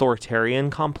authoritarian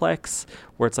complex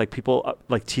where it's like people,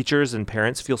 like teachers and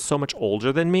parents, feel so much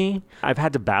older than me. I've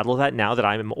had to battle that now that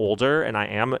I'm older, and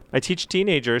I teach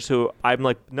teenagers who I'm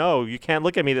like, no, you can't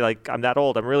look at me like I'm that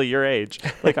old. I'm really your age.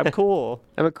 Like, I'm cool.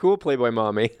 I'm a cool Playboy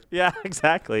mommy. Yeah,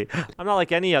 exactly. I'm not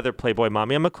like any other Playboy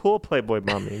mommy. I'm a cool Playboy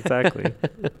mommy. Exactly.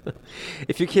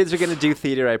 If your kids are going to do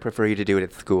theater, I prefer you to do it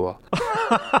at school.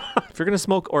 If you're going to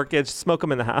smoke orchids, smoke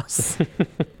them in the house.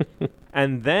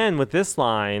 And then with this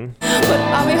line, But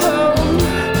I'll be home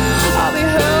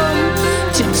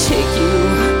to take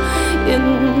you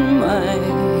in my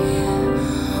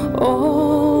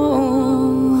arms.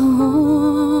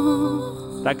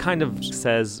 that kind of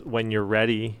says, when you're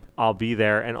ready, I'll be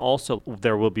there. And also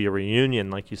there will be a reunion,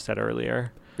 like you said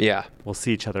earlier. Yeah. We'll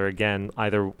see each other again,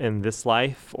 either in this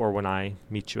life or when I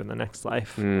meet you in the next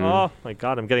life. Oh my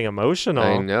God, I'm getting emotional.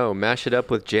 I know. Mash it up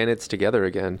with Janet's Together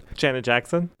again. Janet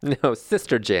Jackson? No,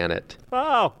 Sister Janet.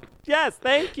 Oh, yes,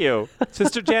 thank you.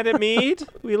 Sister Janet Mead,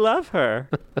 we love her.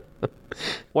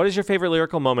 What is your favorite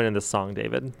lyrical moment in this song,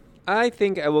 David? I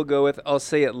think I will go with I'll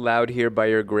Say It Loud Here by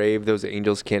Your Grave. Those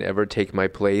angels can't ever take my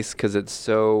place, because it's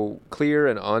so clear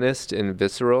and honest and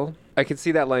visceral. I can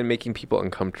see that line making people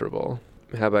uncomfortable.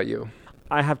 How about you?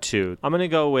 I have two. I'm going to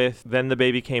go with Then the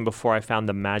Baby Came Before I Found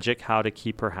the Magic, How to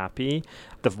Keep Her Happy.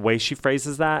 The way she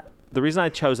phrases that. The reason I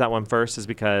chose that one first is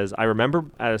because I remember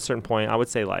at a certain point, I would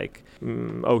say like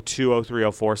 02,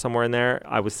 03, 04, somewhere in there,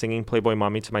 I was singing Playboy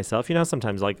Mommy to myself.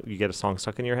 Sometimes like you get a song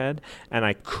stuck in your head, and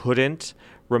I couldn't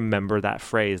remember that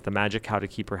phrase, the magic, how to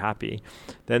keep her happy.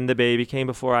 Then the baby came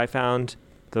before I found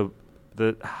the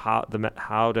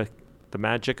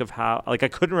magic of how, like I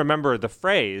couldn't remember the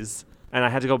phrase, and I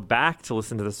had to go back to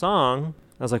listen to the song.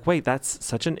 I was like, wait, that's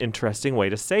such an interesting way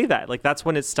to say that. Like, that's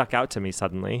when it stuck out to me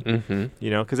suddenly,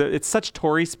 because it's such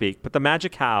Tory speak. But the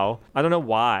magic how, I don't know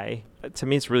why. To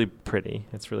me, it's really pretty.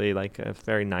 It's really like a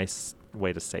very nice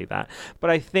way to say that. But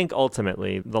I think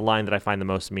ultimately the line that I find the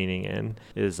most meaning in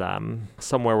is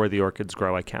somewhere where the orchids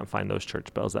grow, I can't find those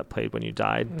church bells that played when you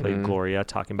died. Played Gloria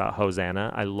talking about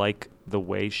Hosanna. I like the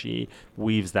way she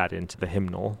weaves that into the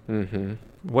hymnal.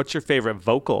 What's your favorite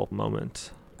vocal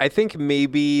moment? I think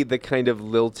maybe the kind of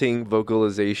lilting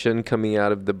vocalization coming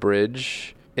out of the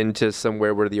bridge into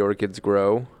Somewhere Where the Orchids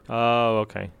Grow. Oh,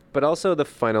 okay. But also the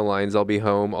final lines, I'll be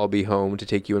home to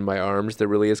take you in my arms. There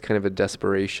really is kind of a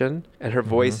desperation. And her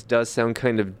voice does sound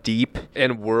kind of deep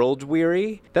and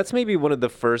world-weary. That's maybe one of the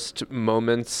first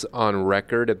moments on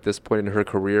record at this point in her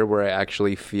career where I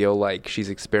actually feel like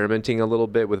she's experimenting a little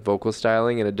bit with vocal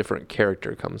styling and a different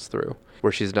character comes through,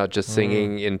 where she's not just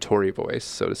singing in Tory voice,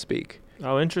 so to speak.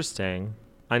 Oh, interesting.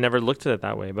 I never looked at it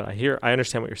that way, but I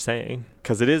understand what you're saying,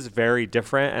 because it is very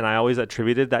different, and I always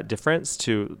attributed that difference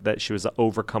to that she was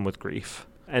overcome with grief.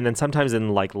 And then sometimes in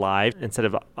like live, instead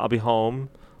of I'll be home,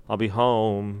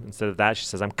 instead of that, she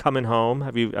says, I'm coming home.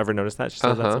 Have you ever noticed that? She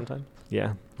says that sometimes.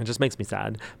 Yeah, it just makes me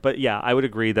sad. But yeah, I would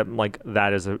agree that like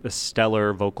that is a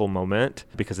stellar vocal moment,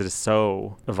 because it is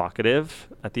so evocative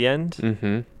at the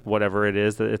end. Whatever it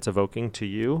is that it's evoking to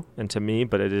you and to me,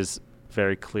 but it is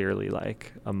very clearly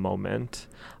like a moment.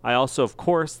 I also, of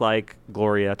course, like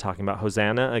Gloria talking about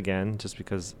Hosanna again, just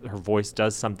because her voice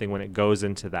does something when it goes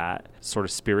into that sort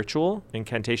of spiritual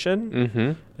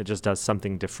incantation. It just does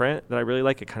something different that I really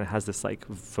like. It kind of has this like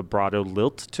vibrato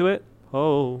lilt to it.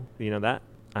 Oh, that?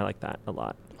 I like that a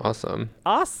lot. Awesome.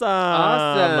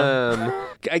 Awesome.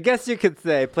 I guess you could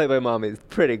say Playboy Mommy is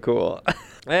pretty cool.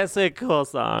 That's a cool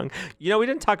song. We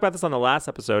didn't talk about this on the last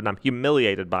episode, and I'm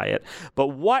humiliated by it. But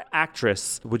what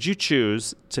actress would you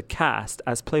choose to cast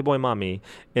as Playboy Mommy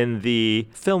in the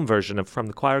film version of From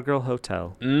the Choir Girl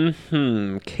Hotel?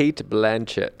 Kate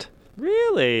Blanchett.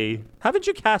 Really? Haven't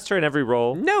you cast her in every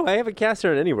role? No, I haven't cast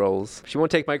her in any roles. She won't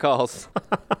take my calls.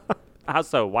 How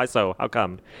so? Why so? How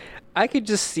come? I could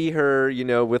just see her,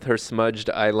 with her smudged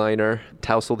eyeliner,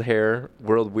 tousled hair,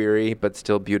 world-weary, but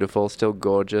still beautiful, still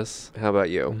gorgeous. How about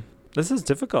you? This is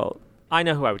difficult. I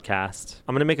know who I would cast.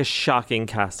 I'm going to make a shocking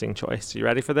casting choice. You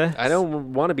ready for this? I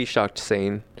don't want to be shocked,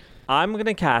 Sane. I'm going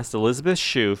to cast Elizabeth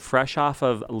Shue, fresh off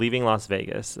of Leaving Las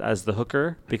Vegas, as the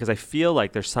hooker, because I feel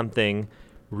like there's something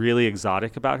really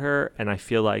exotic about her, and I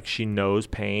feel like she knows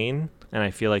pain, and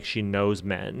I feel like she knows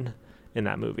men in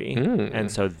that movie.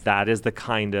 And so that is the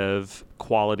kind of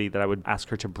quality that I would ask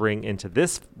her to bring into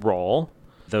this role.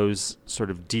 Those sort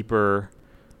of deeper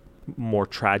more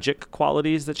tragic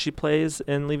qualities that she plays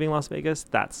in Leaving Las Vegas,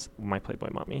 that's my Playboy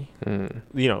mommy.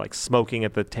 You know, like smoking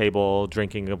at the table,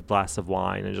 drinking a glass of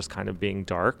wine, and just kind of being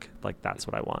dark. Like, that's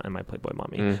what I want in my Playboy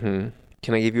mommy.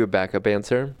 Can I give you a backup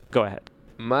answer? Go ahead.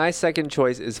 My second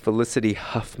choice is Felicity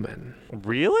Huffman.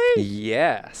 Really?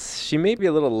 Yes. She may be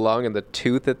a little long in the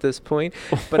tooth at this point,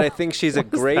 but I think she's a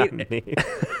great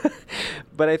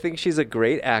but I think she's a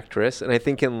great actress, and I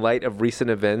think in light of recent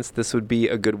events, this would be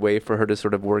a good way for her to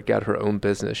sort of work out her own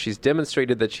business. She's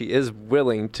demonstrated that she is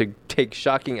willing to take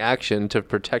shocking action to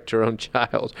protect her own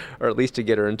child, or at least to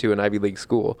get her into an Ivy League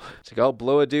school. She's like, I'll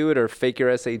blow a dude or fake your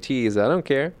SATs. I don't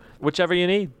care. Whichever you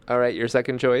need. All right, your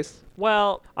second choice?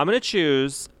 Well, I'm going to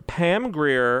choose Pam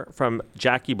Grier from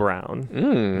Jackie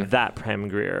Brown. That Pam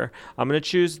Grier. I'm going to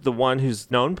choose the one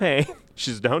who's known pain,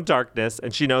 she's known darkness,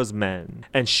 and she knows men.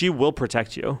 And she will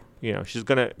protect you. You know, she's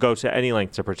going to go to any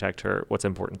length to protect her, what's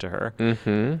important to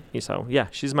her. So, yeah,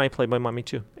 she's my Playboy mommy,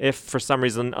 too. If for some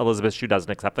reason Elizabeth Shue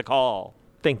doesn't accept the call.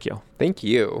 Thank you. Thank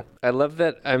you. I love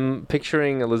that I'm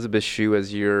picturing Elizabeth Shue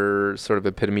as your sort of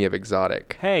epitome of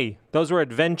exotic. Hey, those were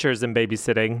adventures in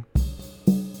babysitting.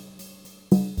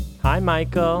 Hi,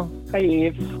 Michael. Hi,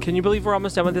 Eve. Can you believe we're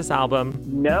almost done with this album?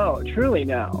 No, truly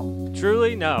no.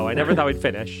 Truly no. I never thought we'd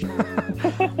finish.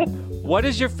 What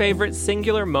is your favorite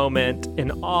singular moment in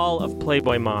all of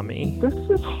Playboy Mommy? This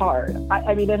is hard.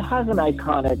 I mean, it has an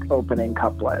iconic opening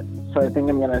couplet, so I think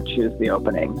I'm going to choose the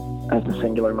opening as a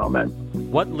singular moment.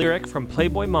 What lyric from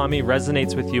Playboy Mommy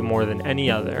resonates with you more than any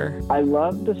other? I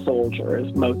love the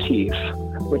soldiers motif,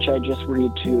 which I just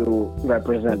read to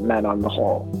represent men on the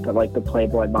whole. That like the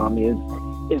Playboy Mommy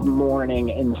is mourning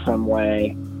in some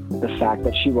way the fact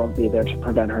that she won't be there to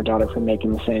prevent her daughter from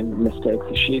making the same mistakes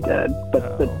as she did.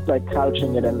 But like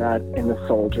couching it in the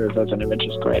soldiers as an image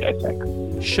is great, I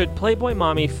think. Should Playboy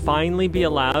Mommy finally be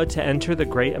allowed to enter the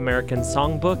Great American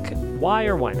Songbook? Why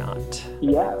or why not?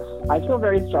 Yes, I feel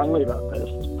very strongly about this.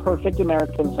 Perfect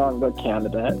American Songbook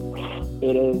candidate.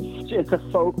 It's a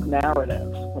folk narrative,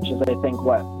 which is, I think,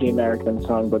 what the American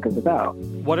Songbook is about.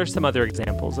 What are some other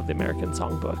examples of the American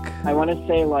Songbook? I want to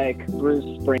say, like, Bruce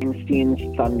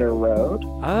Springsteen's Thunder Road.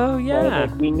 Oh, yeah.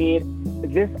 Like, we need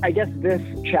this, I guess this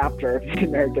chapter of the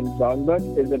American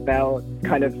Songbook is about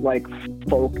kind of like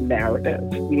folk narrative.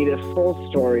 We need a full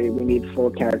story. We need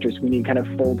full characters. We need kind of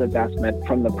full divestment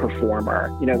from the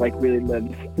performer, you know, like really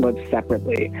lives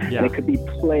separately. Yeah. And it could be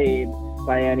played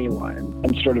by anyone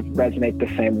and sort of resonate the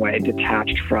same way,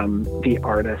 detached from the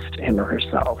artist, him or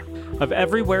herself. Of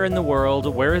everywhere in the world,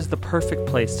 where is the perfect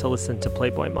place to listen to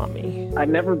Playboy Mommy? I've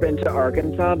never been to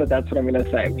Arkansas, but that's what I'm going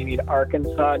to say. We need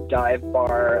Arkansas, dive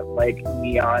bar, like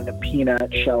neon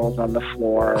peanut shells on the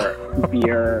floor,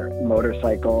 beer,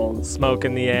 motorcycles. Smoke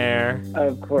in the air.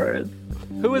 Of course.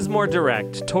 Who is more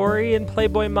direct, Tori and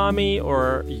Playboy Mommy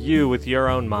or you with your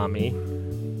own mommy?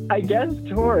 I guess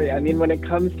Tori. I mean, when it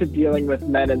comes to dealing with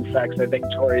men and sex, I think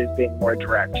Tori is being more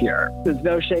direct here. There's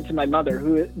no shade to my mother,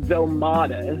 who, though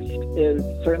modest, is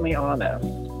certainly honest.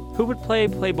 Who would play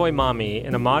Playboy Mommy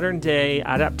in a modern-day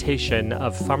adaptation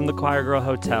of From the Choir Girl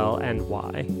Hotel, and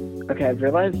why? Okay, I've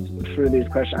realized through these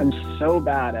questions, I'm so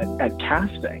bad at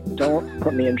casting. Don't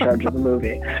put me in charge of the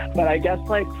movie. But I guess,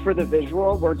 like, for the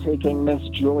visual, we're taking Miss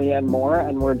Julianne Moore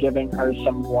and we're giving her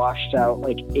some washed-out,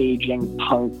 like, aging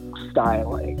punk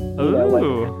styling. Ooh. You know,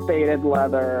 like faded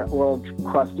leather, a little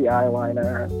crusty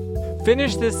eyeliner.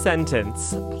 Finish this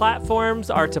sentence. Platforms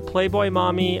are to Playboy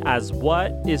Mommy as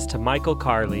what is to Michael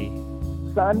Carly?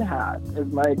 Sun hat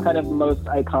is my kind of most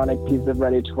iconic piece of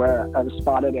ready-to-wear. I've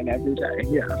spotted in every day,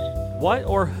 yes. What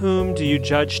or whom do you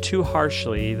judge too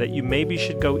harshly that you maybe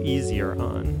should go easier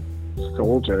on?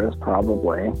 Soldiers,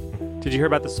 probably. Did you hear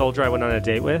about the soldier I went on a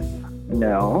date with?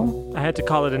 No. I had to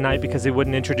call it a night because he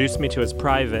wouldn't introduce me to his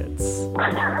privates.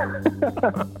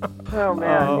 Oh,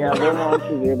 man, yeah, they want to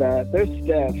do that. They're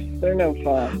stiff. They're no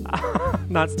fun.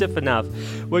 Not stiff enough.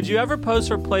 Would you ever pose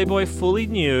for Playboy fully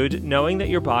nude, knowing that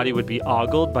your body would be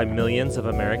ogled by millions of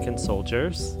American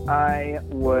soldiers? I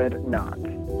would not.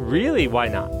 Really? Why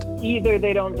not? Either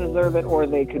they don't deserve it or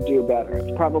they could do better.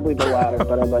 It's probably the latter,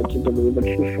 but I'd like to believe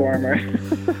it's the former.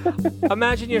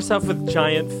 Imagine yourself with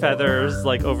giant feathers,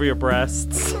 like, over your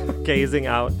breasts, gazing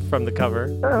out from the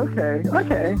cover. Oh, okay.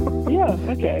 Yeah,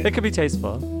 okay. It could be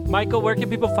tasteful. Michael, where can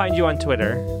people find you on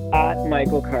Twitter? At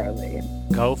Michael Carly.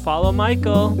 Go follow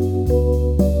Michael.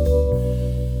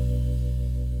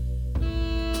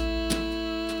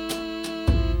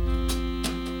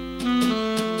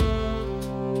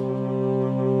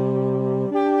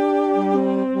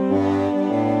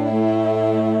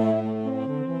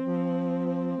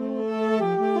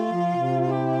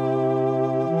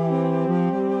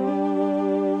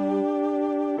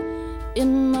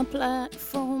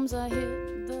 platforms I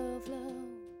hit the floor.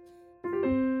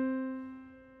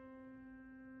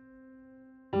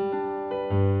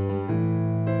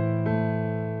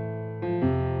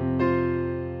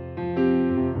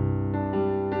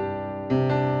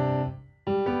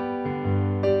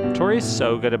 Tori's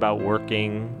so good about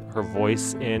working her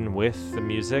voice in with the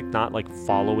music, not like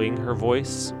following her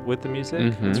voice with the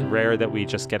music. It's rare that we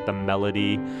just get the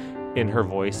melody in her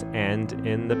voice and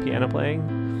in the piano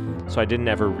playing. So I didn't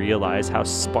ever realize how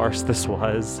sparse this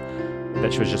was,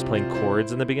 that she was just playing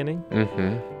chords in the beginning.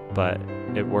 But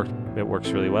it works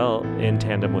really well in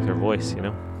tandem with her voice, you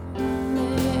know?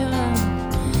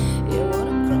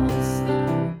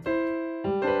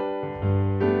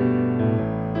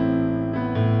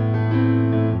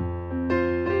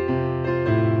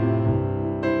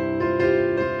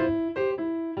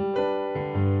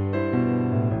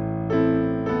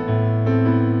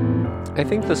 I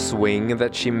think the swing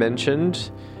that she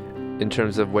mentioned in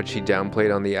terms of what she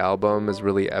downplayed on the album is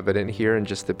really evident here in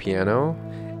just the piano.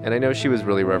 And I know she was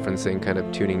really referencing kind of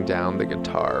tuning down the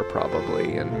guitar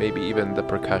probably, and maybe even the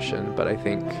percussion, but I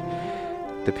think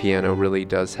the piano really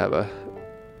does have a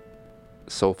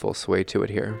soulful sway to it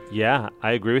here. Yeah,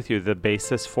 I agree with you. The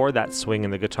basis for that swing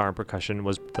in the guitar and percussion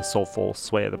was the soulful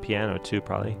sway of the piano too,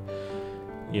 probably.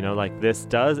 You know, like it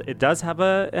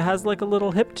has like a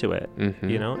little hip to it,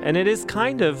 you know? And it is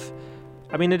kind of,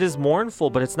 I mean, it is mournful,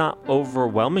 but it's not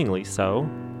overwhelmingly so.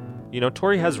 You know,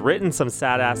 Tori has written some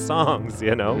sad ass songs,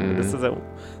 you know? This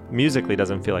musically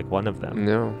doesn't feel like one of them.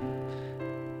 No.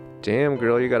 Damn,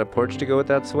 girl, you got a porch to go with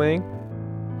that swing?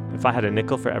 If I had a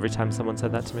nickel for every time someone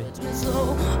said that to me.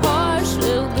 So harsh,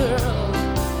 little girl.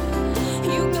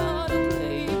 You gotta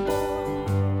play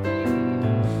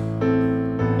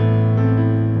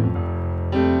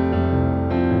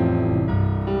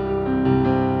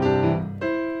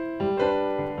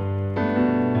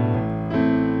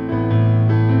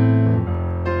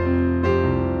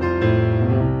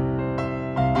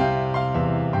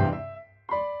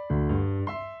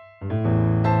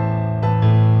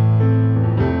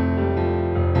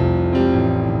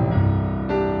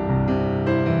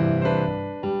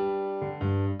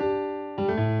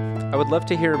I would love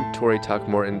to hear Tori talk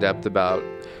more in depth about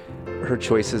her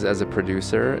choices as a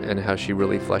producer and how she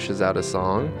really fleshes out a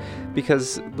song,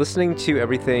 because listening to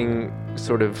everything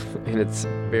sort of in its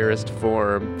barest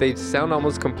form, they sound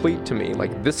almost complete to me.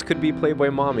 Like this could be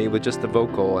Playboy Mommy with just the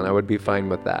vocal and I would be fine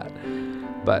with that.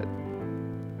 But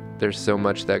there's so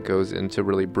much that goes into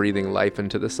really breathing life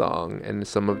into the song, and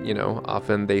some of, you know,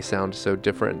 often they sound so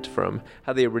different from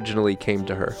how they originally came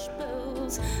to her.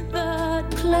 that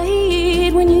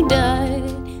played when you died.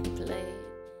 Played.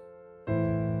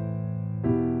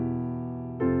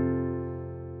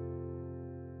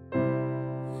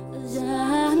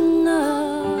 I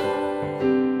know.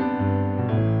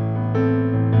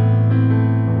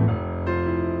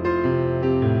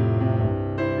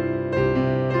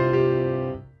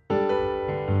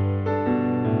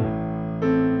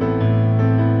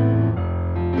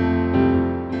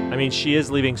 I mean, she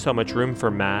is leaving so much room for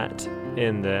Matt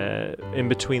in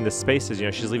between the spaces. You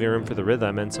know, she's leaving room for the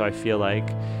rhythm, and so I feel like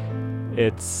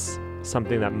it's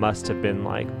something that must have been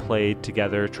like played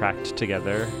together, tracked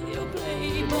together. You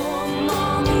played for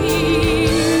mommy.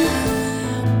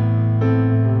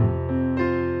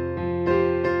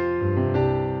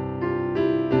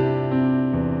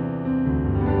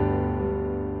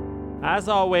 As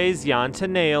always, Yanta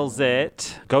nails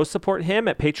it. Go support him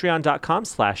at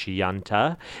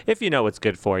patreon.com/Yanta if you know what's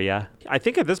good for you. I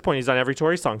think at this point he's done every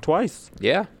Tori song twice.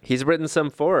 Yeah, he's written some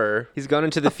for her. He's gone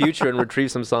into the future and retrieved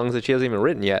some songs that she hasn't even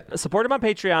written yet. Support him on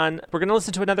Patreon. We're going to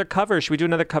listen to another cover. Should we do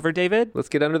another cover, David? Let's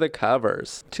get under the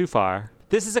covers. Too far.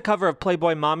 This is a cover of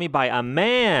Playboy Mommy by a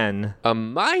man. A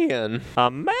man?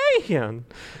 A man.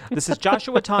 This is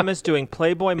Joshua Thomas doing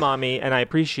Playboy Mommy, and I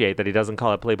appreciate that he doesn't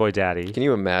call it Playboy Daddy. Can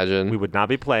you imagine? We would not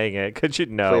be playing it, could you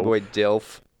know? Playboy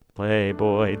Dilf.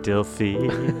 Playboy Dilfy.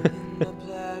 The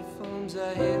platforms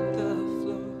I hit the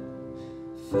floor,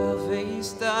 fell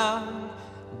face down,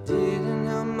 didn't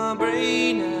have my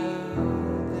brain out.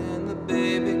 Then the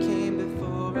baby came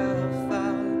before I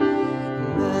found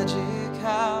magic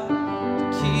how to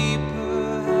keep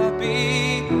her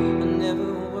happy. I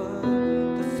never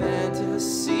was the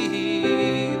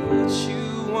fantasy what you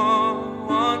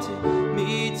wanted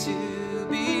me to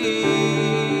be.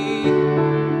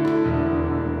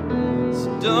 So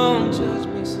don't judge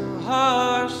me so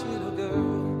harsh, little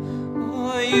girl.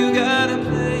 Oh, you got a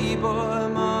Playboy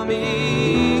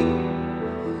Mommy.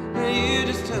 You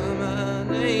just tell my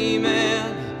name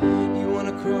and you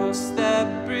wanna cross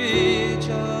that bridge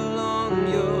along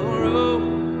your own.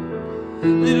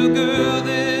 Little girl,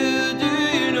 there do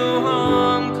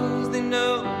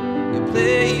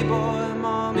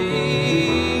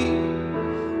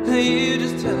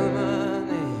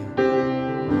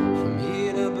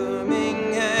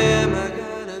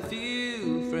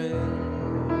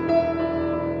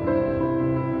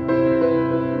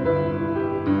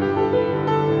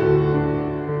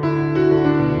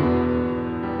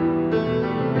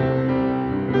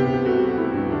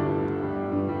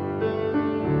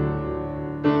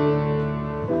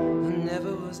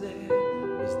was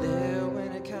there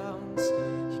when it counts.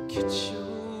 You get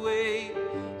your way,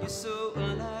 you're so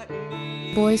unlike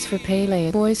me. Boys for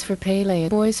Pele, boys for Pele,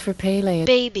 boys for Pele.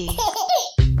 Baby.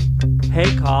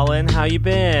 Hey, Colin, how you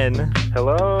been?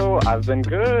 Hello, I've been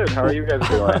good. How are you guys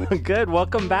doing? Good.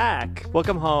 Welcome back.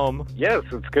 Welcome home. Yes,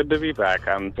 it's good to be back.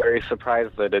 I'm very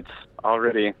surprised that it's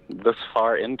already this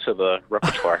far into the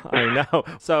repertoire. I know.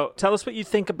 So tell us what you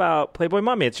think about Playboy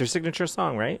Mommy. It's your signature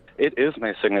song, right? It is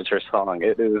my signature song.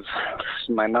 It is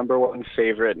my number one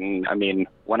favorite. And I mean,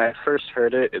 when I first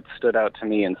heard it, it stood out to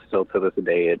me, and still to this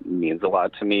day, it means a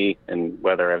lot to me. And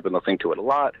whether I've been listening to it a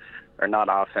lot or not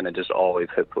often, it just always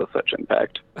hits with such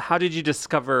impact. How did you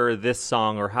discover this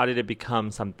song, or how did it become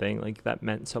something like that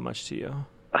meant so much to you?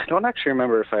 I don't actually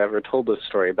remember if I ever told this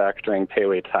story back during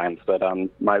Pele times, but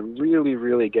my really,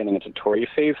 really getting into Tori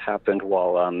phase happened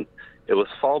while it was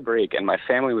fall break, and my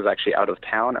family was actually out of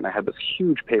town, and I had this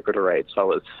huge paper to write. So I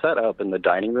was set up in the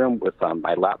dining room with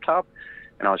my laptop,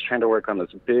 and I was trying to work on this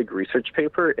big research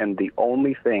paper, and the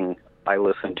only thing I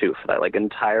listened to for that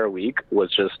entire week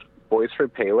was just Boys for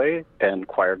Pele and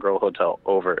Choir Girl Hotel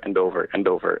over and over and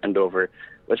over and over,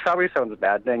 which probably sounds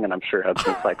maddening, and I'm sure had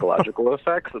some psychological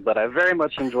effects, but I very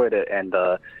much enjoyed it. And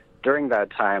during that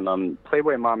time,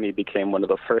 Playboy Mommy became one of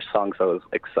the first songs that was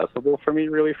accessible for me,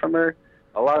 really, from her.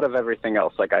 A lot of everything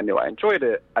else, I knew I enjoyed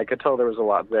it. I could tell there was a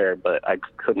lot there, but I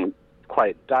couldn't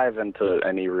quite dive into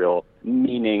any real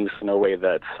meanings in a way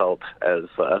that felt as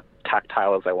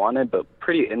tactile as I wanted, but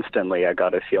pretty instantly I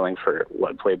got a feeling for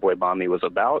what Playboy Mommy was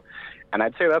about. And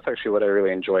I'd say that's actually what I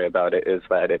really enjoy about it, is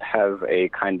that it has a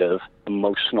kind of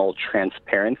emotional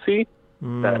transparency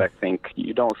that I think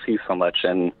you don't see so much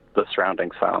in the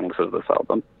surrounding songs of this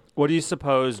album. What do you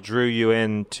suppose drew you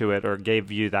into it or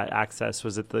gave you that access?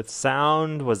 Was it the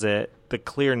sound? Was it the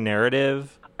clear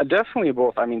narrative? Definitely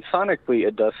both. I mean, sonically,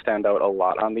 it does stand out a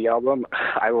lot on the album.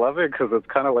 I love it because it's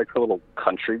kind of like a little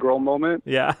country girl moment.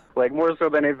 Yeah. More so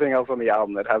than anything else on the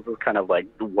album, it has this kind of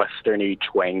western-y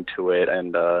twang to it.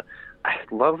 And I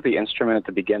love the instrument at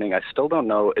the beginning. I still don't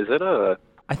know. Is it a...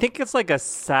 I think it's like a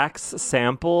sax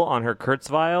sample on her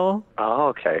Kurzweil. Oh,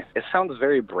 okay. It sounds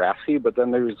very brassy, but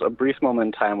then there's a brief moment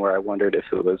in time where I wondered if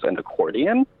it was an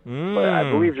accordion. But I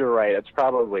believe you're right. It's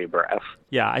probably brass.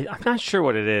 Yeah, I'm not sure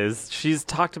what it is. She's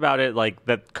talked about it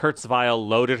that Kurzweil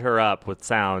loaded her up with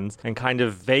sounds and kind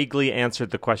of vaguely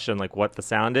answered the question what the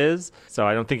sound is. So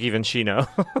I don't think even she knows.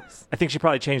 I think she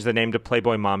probably changed the name to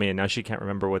Playboy Mommy, and now she can't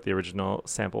remember what the original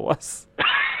sample was.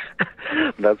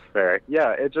 That's fair.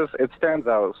 Yeah, it stands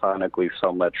out sonically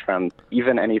so much from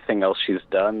even anything else she's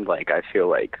done. I feel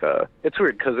like it's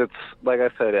weird because it's, like I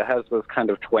said, it has this kind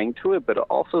of twang to it, but it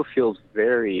also feels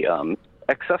very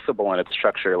accessible in its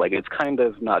structure. It's kind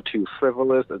of not too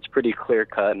frivolous. It's pretty clear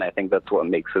cut, and I think that's what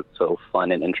makes it so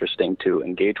fun and interesting to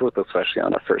engage with, especially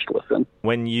on a first listen.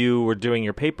 When you were doing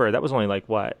your paper, that was only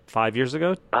 5 years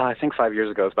ago? I think 5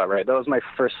 years ago is about right. That was my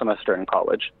first semester in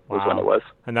college. Was when it was.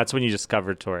 And that's when you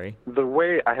discovered Tori. The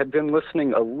way I had been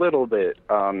listening a little bit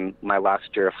my last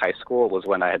year of high school was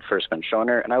when I had first been shown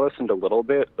her, and I listened a little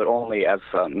bit, but only as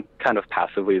kind of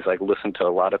passively, as listened to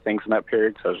a lot of things in that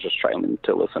period. So I was just trying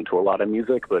to listen to a lot of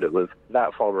music, but it was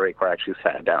that fall break where I actually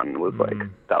sat down and was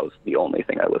that was the only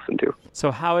thing I listened to.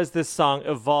 So how has this song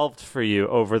evolved for you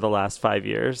over the last 5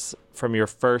 years, from your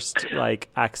first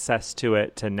access to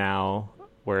it to now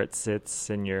where it sits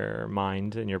in your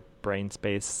mind, in your brain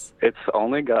space? It's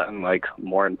only gotten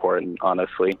more important,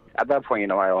 honestly. At that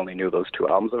point, I only knew those two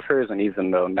albums of hers, and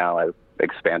even though now I've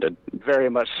expanded very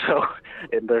much so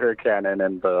into her canon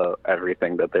and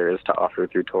everything that there is to offer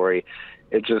through Tori,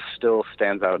 it just still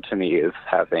stands out to me as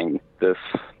having this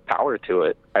power to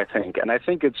it, I think. And I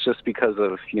think it's just because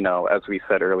of, as we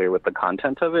said earlier with the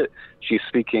content of it, she's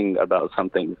speaking about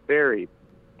something very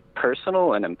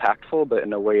personal and impactful, but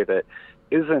in a way that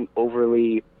isn't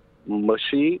overly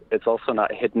mushy. It's also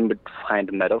not hidden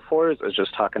behind metaphors. It's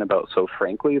just talking about so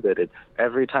frankly that it's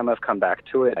every time I've come back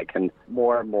to it, I can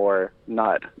more and more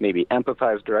not maybe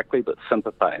empathize directly, but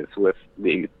sympathize with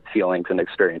the feelings and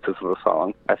experiences of the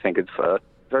song. I think it's a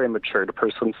very matured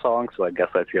person song, so I guess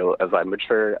I feel as I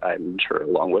mature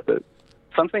along with it.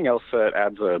 Something else that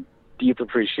adds a deep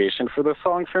appreciation for the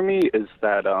song for me is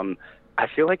that I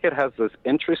feel like it has this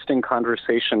interesting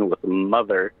conversation with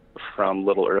Mother from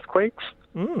Little Earthquakes,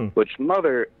 which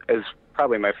Mother is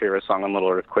probably my favorite song on Little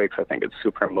Earthquakes. I think it's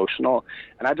super emotional.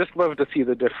 And I just love to see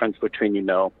the difference between,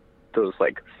 those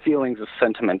feelings of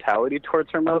sentimentality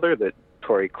towards her mother that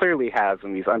Tori clearly has,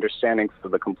 and these understandings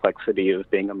of the complexity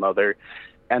of being a mother,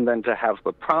 and then to have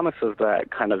the promise of that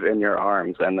kind of in your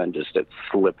arms, and then just it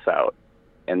slips out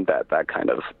in that kind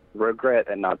of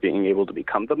regret and not being able to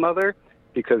become the mother.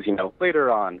 because,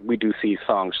 later on we do see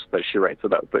songs that she writes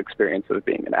about the experience of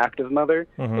being an active mother.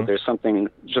 But there's something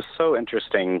just so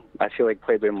interesting. I feel like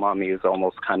Playboy Mommy is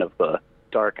almost kind of the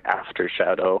dark after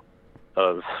shadow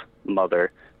of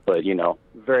Mother, but,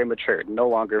 very mature, no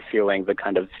longer feeling the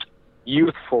kind of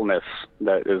youthfulness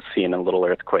that is seen in Little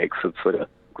Earthquakes. It's a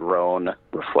grown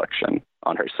reflection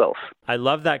on herself. I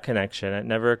love that connection. It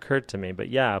never occurred to me. But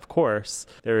yeah, of course,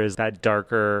 there is that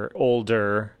darker,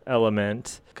 older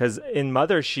element. Because in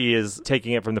Mother, she is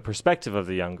taking it from the perspective of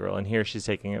the young girl. And here she's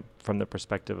taking it from the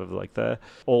perspective of like the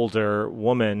older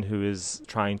woman who is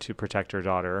trying to protect her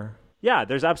daughter. Yeah,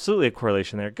 there's absolutely a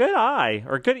correlation there. Good eye,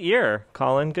 or good ear,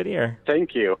 Colin, good ear.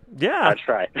 Thank you. Yeah. I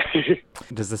try.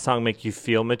 Does the song make you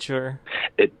feel mature?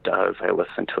 It does. I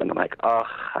listen to it and I'm like,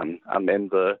 I'm in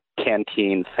the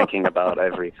canteen thinking about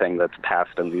everything that's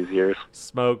passed in these years.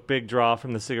 Smoke, big draw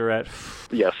from the cigarette.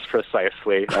 Yes,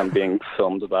 precisely. I'm being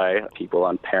filmed by people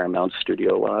on Paramount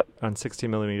Studio lot. On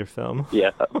 16mm film.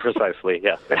 Yeah, precisely,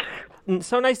 yeah.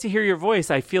 So nice to hear your voice.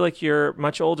 I feel like you're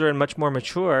much older and much more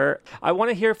mature. I want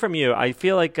to hear from you. I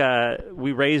feel like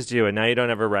we raised you and now you don't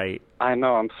ever write. I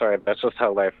know, I'm sorry. That's just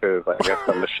how life is. I guess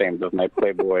I'm ashamed of my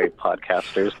Playboy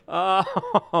podcasters.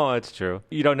 Oh, it's true.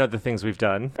 You don't know the things we've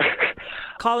done.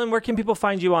 Colin, where can people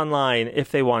find you online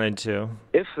if they wanted to?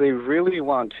 If they really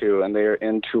want to and they're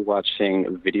into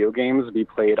watching video games be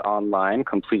played online,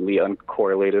 completely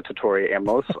uncorrelated to Tori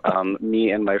Amos, me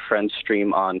and my friends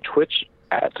stream on Twitch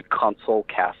at Console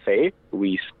Cafe.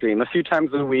 We stream a few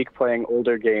times a week playing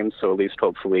older games, so at least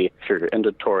hopefully if you're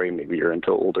into Tori, maybe you're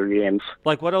into older games.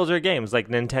 Like what older games? Like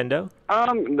Nintendo?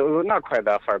 No, not quite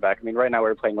that far back. I mean, right now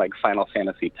we're playing like Final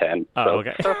Fantasy X. Oh, so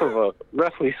okay. Stuff of a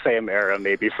roughly same era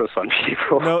maybe for some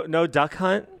people. No Duck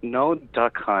Hunt? No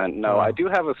Duck Hunt, no. I do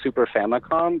have a Super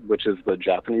Famicom, which is the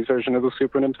Japanese version of the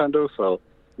Super Nintendo, so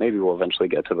maybe we'll eventually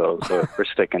get to those. So we're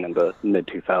sticking in the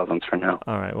mid-2000s for now.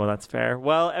 All right, well, that's fair.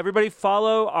 Well, everybody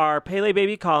follow our Pele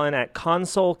Baby Colin at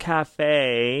Console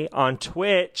Cafe on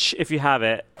Twitch if you have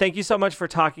it. Thank you so much for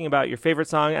talking about your favorite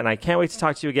song, and I can't wait to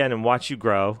talk to you again and watch you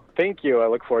grow. Thank you. I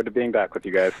look forward to being back with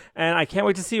you guys. And I can't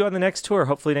wait to see you on the next tour,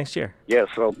 hopefully next year. Yes,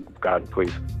 oh, God,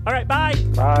 please. All right, bye.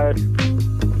 Bye.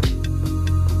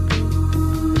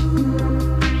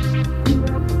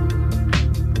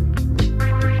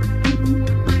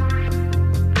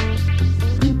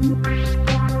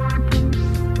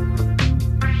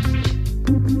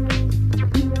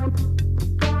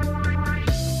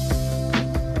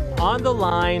 On the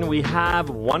line, we have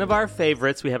one of our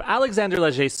favorites. We have Alexander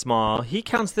Leger-Small. He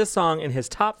counts this song in his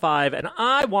top 5, and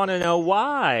I want to know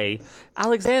why.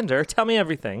 Alexander, tell me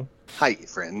everything. Hi,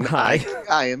 Efren. Hi.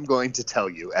 I am going to tell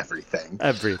you everything.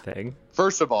 Everything.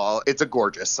 First of all, it's a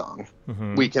gorgeous song.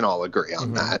 Mm-hmm. We can all agree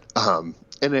on that.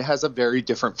 And it has a very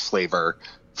different flavor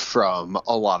from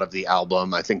a lot of the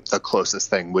album. I think the closest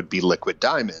thing would be Liquid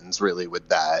Diamonds, really, with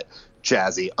that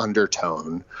jazzy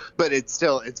undertone. But it's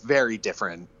very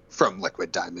different from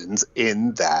Liquid Diamonds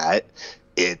in that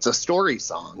it's a story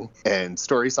song, and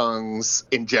story songs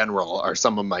in general are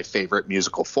some of my favorite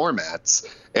musical formats.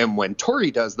 And when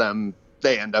Tori does them,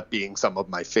 they end up being some of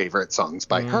my favorite songs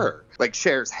by her. Like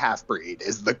Cher's Half Breed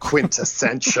is the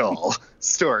quintessential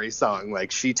story song.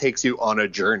 Like she takes you on a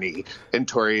journey, and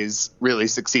Tori's really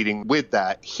succeeding with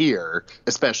that here,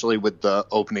 especially with the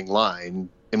opening line,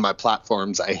 "In my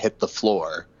platforms, I hit the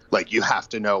floor." Like, you have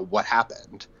to know what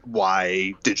happened.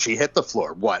 Why did she hit the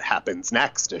floor? What happens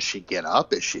next? Does she get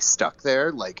up? Is she stuck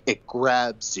there? Like, it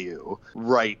grabs you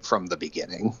right from the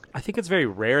beginning. I think it's very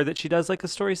rare that she does, like, a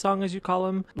story song, as you call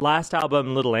them. Last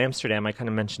album, Little Amsterdam, I kind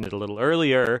of mentioned it a little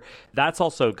earlier. That's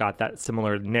also got that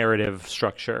similar narrative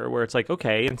structure where it's like,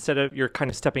 okay, instead of you're kind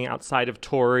of stepping outside of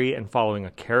Tori and following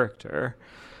a character.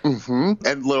 Mm-hmm.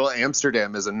 And Little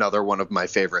Amsterdam is another one of my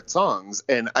favorite songs.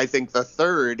 And I think the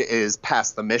third is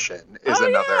Past the Mission is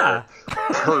another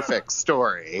perfect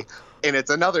story. And it's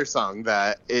another song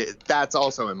that's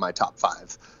also in my top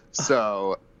 5.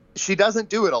 So she doesn't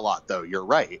do it a lot, though. You're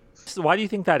right. So why do you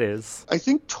think that is? I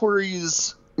think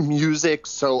Tori's music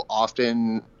so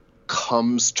often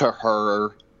comes to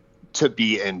her to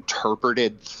be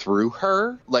interpreted through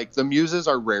her. Like, the muses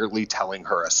are rarely telling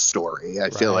her a story. I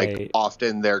feel like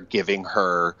often they're giving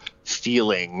her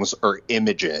feelings or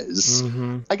images.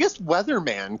 Mm-hmm. I guess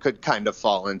Weatherman could kind of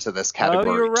fall into this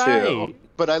category too.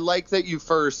 But I like that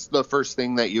the first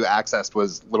thing that you accessed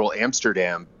was Little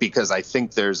Amsterdam, because I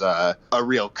think there's a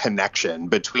real connection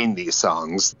between these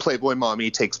songs. Playboy Mommy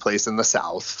takes place in the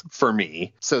South for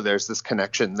me, so there's this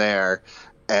connection there.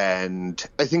 And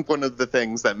I think one of the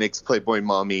things that makes Playboy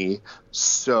Mommy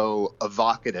so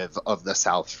evocative of the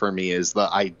South for me is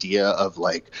the idea of,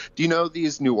 like, do you know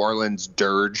these New Orleans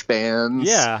dirge bands?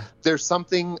 Yeah. There's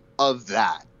something of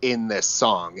that in this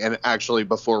song. And actually,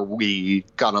 before we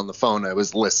got on the phone, I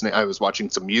was watching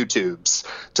some YouTubes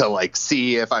to, like,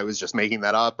 see if I was just making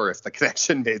that up or if the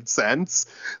connection made sense.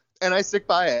 And I stick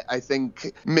by it. I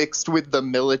think mixed with the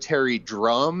military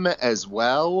drum as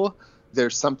well,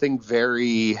 there's something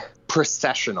very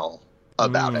processional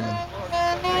about it.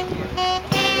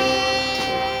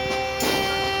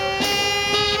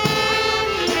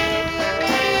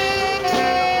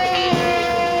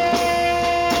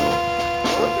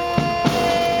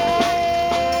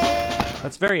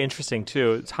 That's very interesting,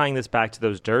 too, tying this back to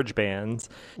those dirge bands.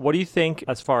 What do you think,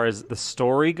 as far as the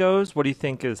story goes, what do you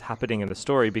think is happening in the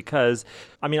story? Because,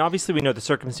 I mean, obviously we know the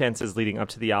circumstances leading up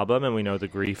to the album, and we know the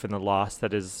grief and the loss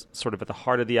that is sort of at the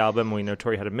heart of the album. We know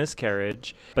Tori had a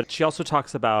miscarriage. But she also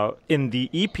talks about, in the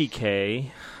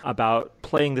EPK, about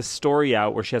playing this story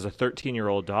out where she has a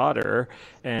 13-year-old daughter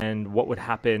and what would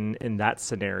happen in that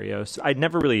scenario. So I'd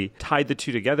never really tied the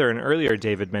two together. And earlier,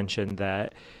 David mentioned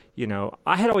that, you know,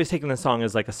 I had always taken the song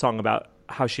as like a song about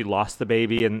how she lost the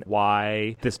baby and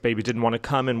why this baby didn't want to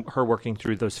come, and her working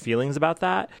through those feelings about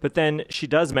that. But then she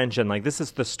does mention, like, this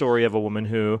is the story of a woman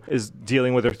who is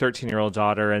dealing with her 13-year-old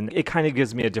daughter, and it kind of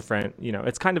gives me a different, you know,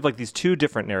 it's kind of like these two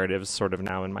different narratives sort of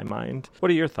now in my mind.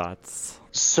 What are your thoughts?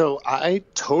 So I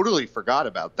totally forgot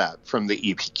about that from the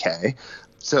EPK.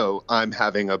 So I'm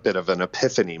having a bit of an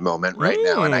epiphany moment right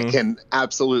now, and I can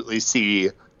absolutely see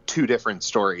two different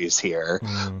stories here.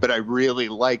 But I really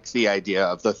like the idea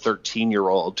of the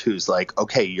 13-year-old who's like,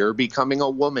 okay, you're becoming a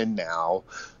woman now.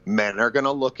 Men are going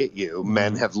to look at you.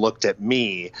 Men have looked at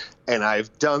me, and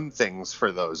I've done things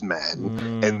for those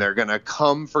men, and they're going to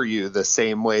come for you the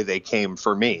same way they came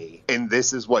for me. And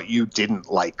this is what you didn't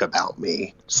like about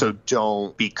me. So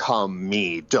don't become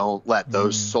me. Don't let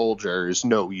those soldiers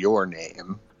know your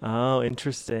name. Oh,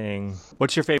 interesting.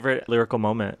 What's your favorite lyrical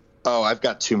moment? Oh, I've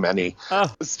got too many.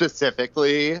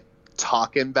 Specifically,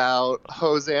 talking about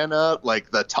Hosanna,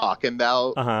 like the talking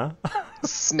about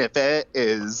snippet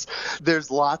is,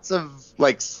 there's lots of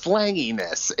like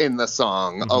slanginess in the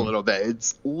song a little bit.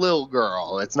 It's lil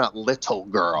girl. It's not little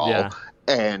girl. Yeah.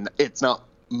 And it's not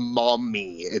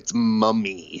mommy, it's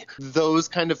mummy. Those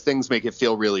kind of things make it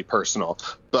feel really personal.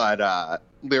 But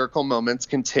lyrical moments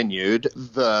continued.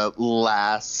 The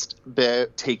last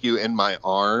bit, take you in my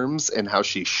arms, and how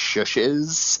she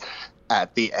shushes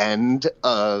at the end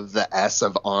of the S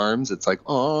of arms. It's like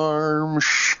arms.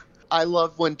 I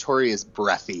love when Tori is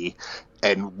breathy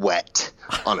and wet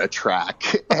on a track,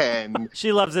 and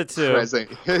she loves it too.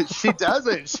 She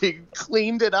doesn't. She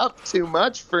cleaned it up too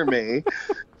much for me.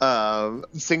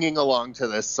 Singing along to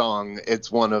this song,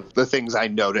 it's one of the things I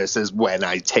notice is when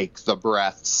I take the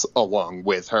breaths along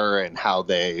with her and how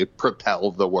they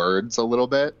propel the words a little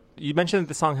bit. You mentioned that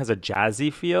the song has a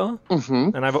jazzy feel,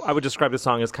 and I would describe the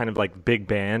song as kind of like big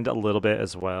band a little bit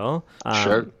as well.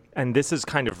 Sure. And this is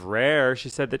kind of rare. She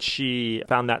said that she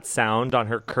found that sound on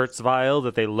her Kurzweil,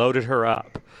 that they loaded her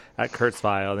up at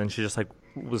Kurzweil, and she just like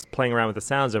was playing around with the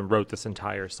sounds and wrote this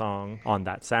entire song on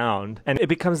that sound. And it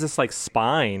becomes this like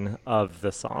spine of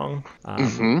the song.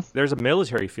 There's a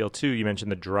military feel too. You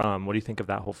mentioned the drum. What do you think of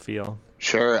that whole feel?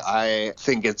 Sure. I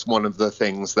think it's one of the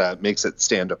things that makes it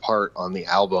stand apart on the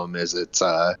album is it's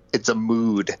a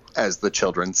mood, as the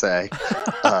children say.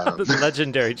 The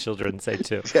legendary children say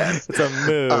too. Yes. It's a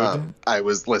mood. I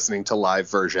was listening to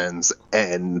live versions,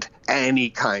 and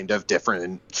any kind of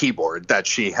different keyboard that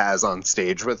she has on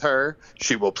stage with her,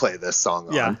 she will play this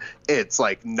song on. It's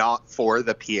like not for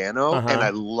the piano, and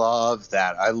I love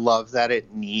that. I love that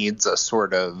it needs a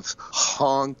sort of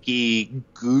honky,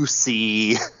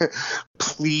 goosey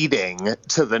pleading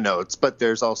to the notes, but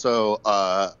there's also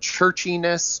a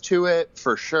churchiness to it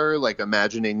for sure, like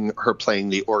imagining her playing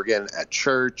the organ at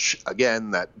church.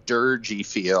 Again, that dirgy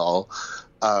feel.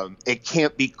 It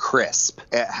can't be crisp.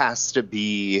 It has to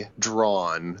be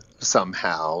drawn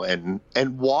somehow and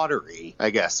watery, I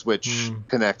guess, which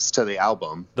connects to the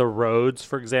album. The Rhodes,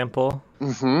 for example.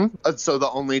 So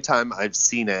the only time I've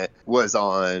seen it was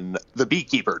on the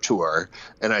Beekeeper tour,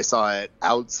 and I saw it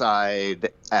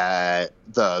outside at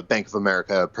the Bank of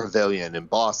America Pavilion in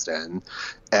Boston,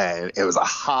 and it was a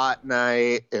hot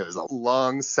night. It was a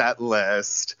long set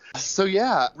list. So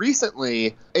yeah,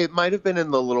 recently, it might have been in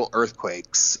the Little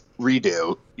Earthquakes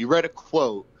redo, you read a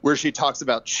quote where she talks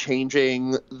about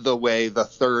changing the way the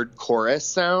third chorus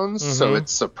sounds, so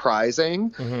it's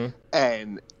surprising.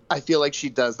 And I feel like she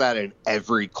does that in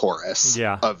every chorus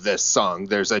of this song.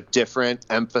 There's a different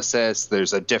emphasis.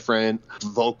 There's a different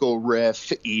vocal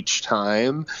riff each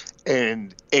time.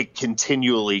 And it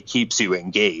continually keeps you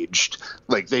engaged.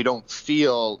 Like, they don't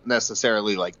feel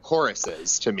necessarily like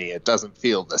choruses to me. It doesn't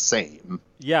feel the same.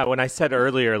 Yeah, when I said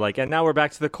earlier, like, and now we're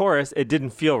back to the chorus, it didn't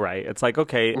feel right. It's like,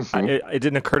 okay, it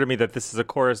didn't occur to me that this is a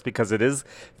chorus because it is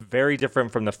very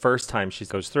different from the first time she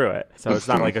goes through it. So it's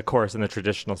not like a chorus in the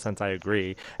traditional sense, I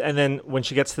agree. And then when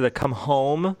she gets to the come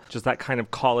home, just that kind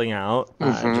of calling out,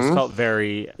 it just felt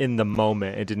very in the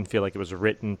moment. It didn't feel like it was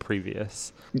written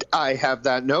previous. I have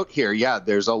that note here. Yeah,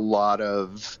 there's a lot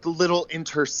of little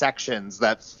intersections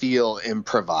that feel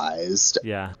improvised.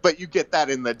 Yeah. But you get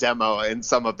that in the demo, and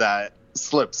some of that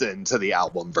slips into the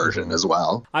album version as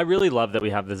well. I really love that we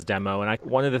have this demo, and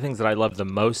one of the things that I love the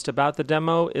most about the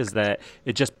demo is that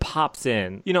it just pops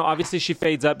in. You know, obviously she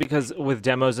fades up because with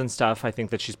demos and stuff, I think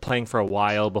that she's playing for a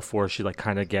while before she like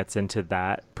kind of gets into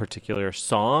that particular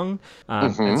song.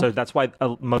 And so that's why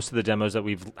most of the demos that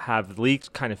we've have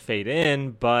leaked kind of fade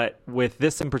in, but with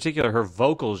this in particular, her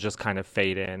vocals just kind of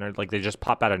fade in, or like they just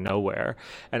pop out of nowhere.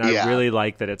 And I really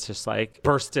like that it's just like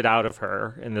bursted out of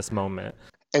her in this moment.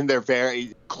 And they're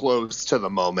very close to the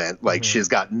moment. Like, she's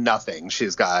got nothing.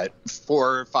 She's got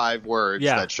 4 or 5 words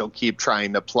that she'll keep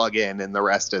trying to plug in, and the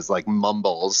rest is like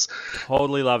mumbles.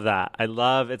 Totally love that.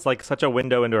 It's like such a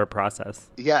window into her process.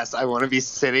 Yes, I want to be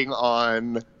sitting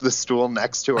on the stool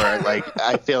next to her. Like,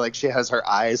 I feel like she has her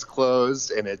eyes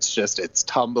closed, and it's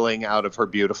tumbling out of her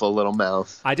beautiful little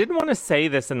mouth. I didn't want to say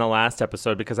this in the last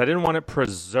episode because I didn't want it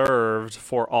preserved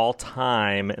for all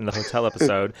time in the hotel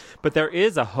episode, but there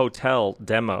is a hotel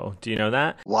demo. Do you know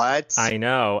that? What? I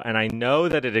know, and I know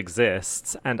that it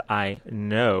exists, and I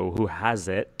know who has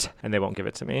it, and they won't give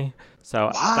it to me.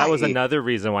 So that was another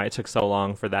reason why it took so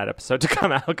long for that episode to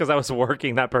come out, because I was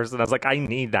working that person. I was like, I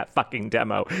need that fucking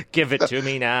demo. Give it to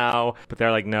me now. But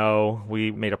they're like, no, we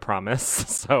made a promise,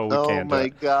 so we can't do it. Oh my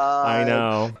God. I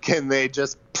know. Can they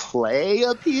just play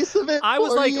a piece of it? I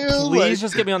was like, please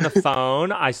just get me on the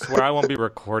phone. I swear I won't be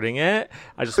recording it.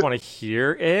 I just want to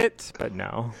hear it. But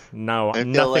no,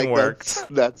 nothing worked.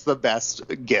 That's the best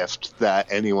gift that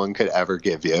anyone could ever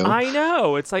give you. I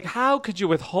know. It's like, how could you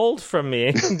withhold from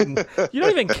me? You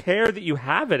don't even care that you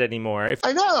have it anymore.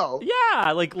 I know.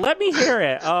 Yeah, like, let me hear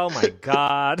it. Oh my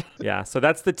God. Yeah, so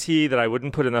that's the tea that I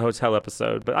wouldn't put in the hotel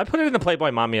episode, but I put it in the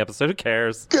Playboy Mommy episode. Who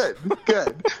cares? Good.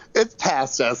 It's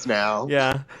past us now.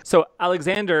 Yeah. So,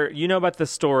 Alexander, you know about the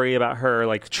story about her,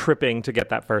 like, tripping to get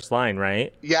that first line,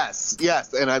 right? Yes,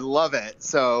 and I love it.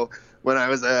 So, when I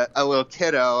was a little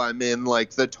kiddo, I'm in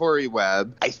like the Tory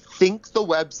web. I think the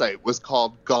website was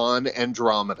called Gone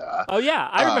Andromeda. Oh yeah,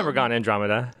 I remember Gone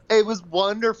Andromeda. It was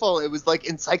wonderful. It was like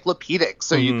encyclopedic.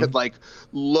 So you could like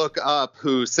look up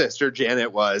who Sister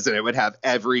Janet was, and it would have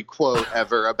every quote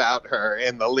ever about her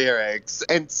in the lyrics.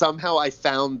 And somehow I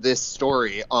found this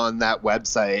story on that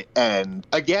website. And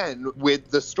again, with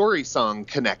the story song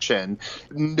connection,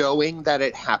 knowing that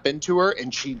it happened to her,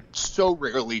 and she so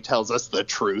rarely tells us the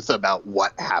truth about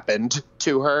what happened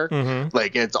to her.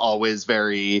 Like, it's always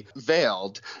very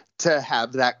veiled. To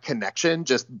have that connection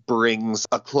just brings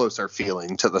a closer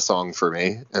feeling to the song for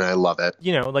me, and I love it.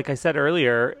 You know, like I said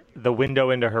earlier, the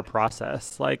window into her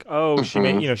process. Like,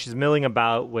 she's milling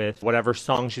about with whatever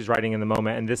song she's writing in the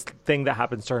moment, and this thing that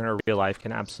happens to her in her real life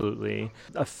can absolutely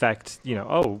affect,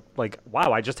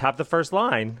 wow, I just have the first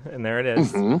line, and there it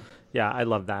is. Yeah, I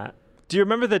love that. Do you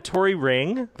remember the Tory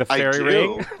ring? The fairy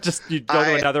ring? Just you go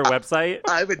to another website?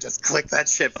 I would just click that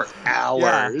shit for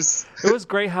hours. Yeah. It was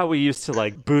great how we used to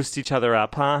like boost each other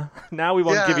up, huh? Now we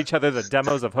won't give each other the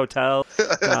demos of Hotel.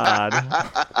 God.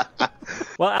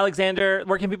 Well, Alexander,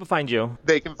 where can people find you?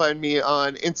 They can find me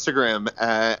on Instagram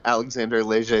at Alexander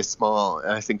Leger Small.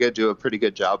 And I think I do a pretty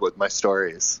good job with my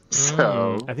stories.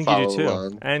 So I think you do too.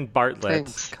 Along. And Bartlett.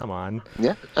 Thanks. Come on.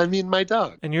 Yeah, I mean my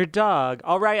dog. And your dog.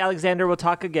 All right, Alexander, we'll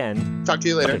talk again. Talk to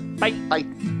you later. Okay, bye.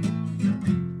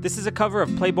 This is a cover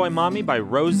of Playboy Mommy by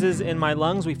Roses in My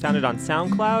Lungs. We found it on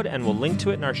SoundCloud, and we'll link to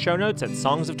it in our show notes at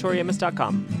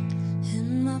songsoftoriamus.com.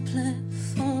 In my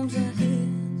platforms, I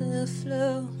hit the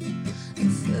floor. I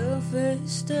fell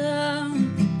face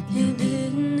down. He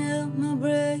didn't help my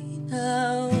brain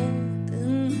out.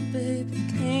 Then the baby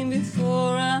came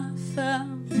before I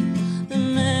found the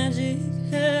magic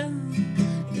hell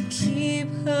to keep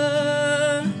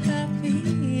her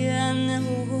happy. I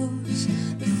never was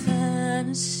the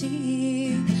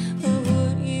fantasy of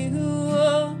what you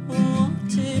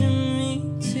wanted me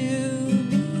to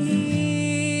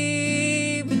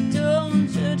be. But don't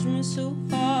judge me so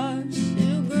harsh,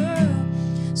 little girl.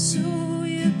 So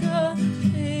you got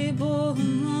Playboy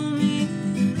Mommy.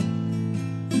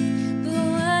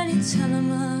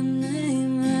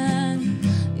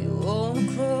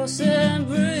 that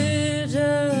bridge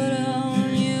out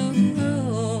on you.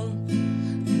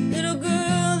 Little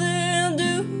girl, they'll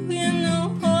do you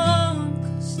no harm,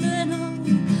 'cause they know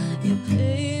you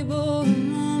playboy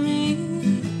mommy.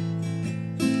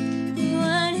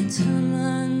 When you turn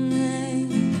my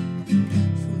name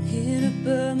from here to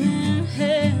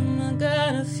Birmingham, I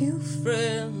got a few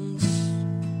friends.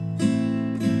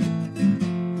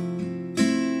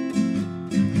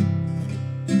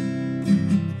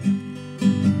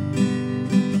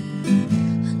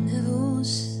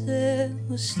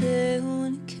 Stay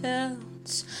when it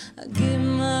counts. I get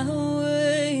my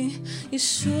way. You're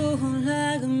so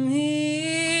like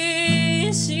me.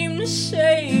 You seem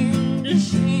ashamed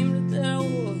that there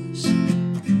was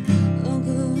a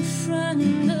good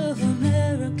friend of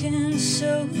American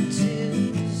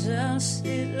soldiers. I'll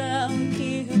sit loud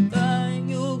here by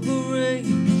your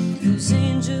grave. Those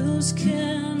angels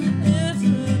can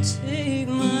ever take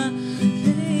my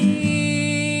place.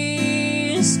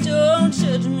 Don't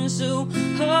judge me so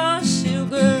harsh, you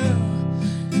girl.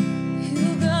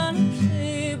 You got a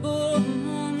playboy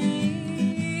mommy.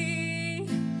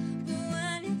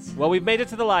 Well, we've made it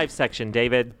to the live section,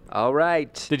 David. All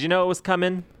right. Did you know it was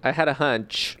coming? I had a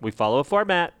hunch. We follow a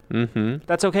format. Mm-hmm.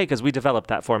 That's okay, because we developed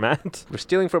that format. We're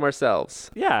stealing from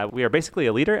ourselves. Yeah, we are basically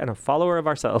a leader and a follower of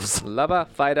ourselves. Lover,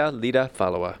 fighter, leader,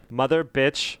 follower. Mother,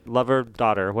 bitch, lover,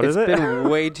 daughter. What is it? It's been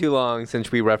way too long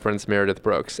since we referenced Meredith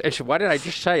Brooks. Why did I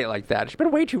just say it like that? It's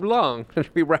been way too long since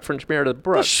we referenced Meredith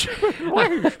Brooks.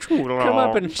 Way too long. Come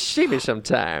up and see me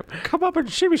sometime. Come up and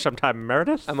see me sometime,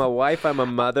 Meredith. I'm a wife, I'm a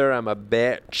mother, I'm a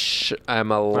bitch,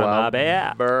 I'm a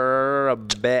lover, a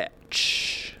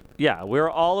bitch. Yeah, we're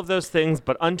all of those things,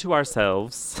 but unto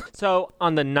ourselves. So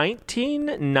on the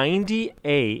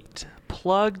 1998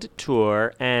 Plugged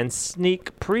Tour and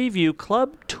Sneak Preview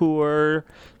Club Tour,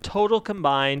 total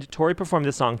combined, Tori performed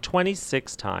this song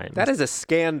 26 times. That is a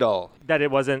scandal. That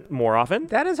it wasn't more often?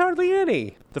 That is hardly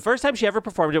any. The first time she ever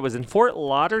performed it was in Fort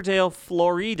Lauderdale,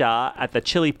 Florida at the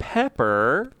Chili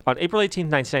Pepper on April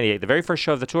 18th, 1998, the very first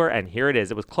show of the tour, and here it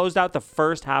is. It was closed out the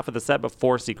first half of the set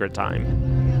before Secret Time.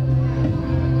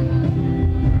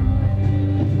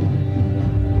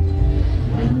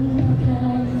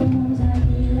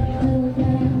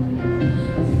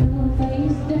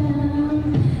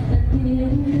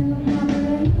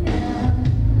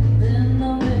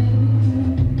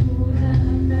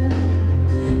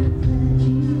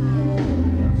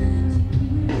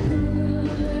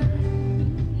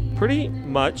 Pretty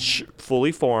much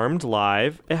fully formed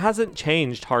live. It hasn't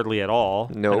changed hardly at all.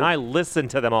 No. And I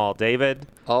listened to them all, David.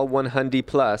 All 100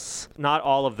 plus. Not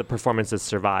all of the performances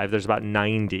survive. There's about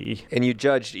 90. And you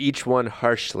judged each one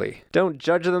harshly. Don't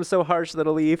judge them so harsh,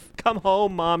 little Eve. Come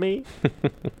home, mommy.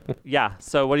 Yeah,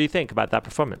 so what do you think about that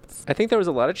performance? I think there was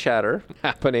a lot of chatter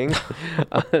happening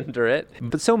under it.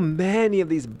 But so many of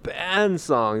these band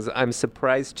songs, I'm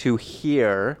surprised to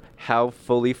hear how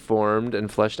fully formed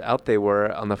and fleshed out they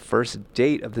were on the first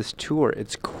date of this tour.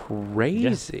 It's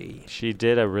crazy. Yeah, she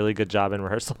did a really good job in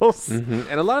rehearsals. Mm-hmm.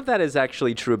 And a lot of that is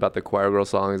actually true about the Choir Girl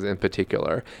songs in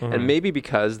particular. Mm-hmm. And maybe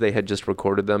because they had just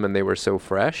recorded them and they were so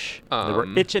fresh. They were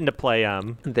itching to play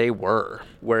them. They were.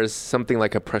 Whereas something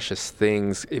like A Precious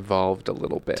Things evolved a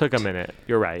little bit. Took a minute.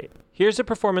 You're right. Here's a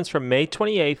performance from May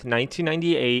 28th,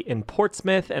 1998 in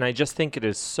Portsmouth, and I just think it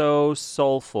is so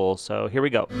soulful. So here we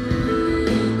go.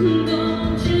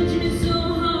 Don't judge me so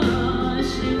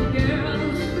harsh, you girl.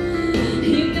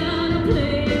 You gotta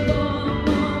play ball,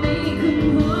 mommy,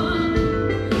 come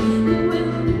on.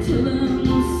 Well, tell them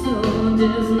so,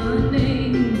 there's my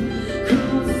name.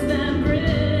 Cross that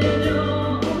bridge,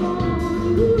 oh.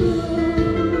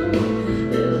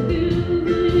 They'll give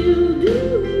you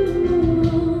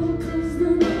do, 'cause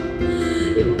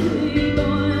then you play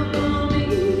ball, mommy.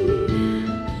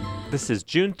 This is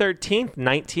June 13th,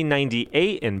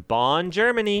 1998 in Bonn,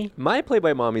 Germany. My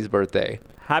Playboy Mommy's birthday.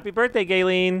 Happy birthday,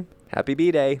 Gayleen. Happy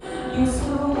B-Day.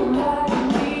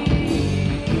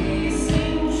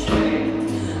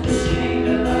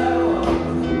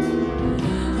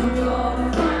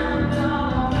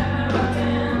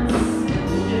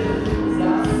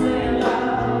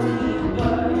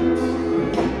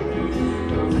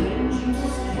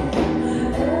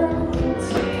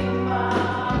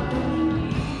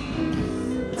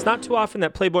 It's not too often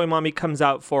that Playboy Mommy comes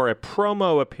out for a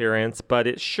promo appearance, but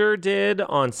it sure did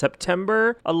on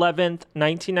September 11th,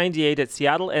 1998 at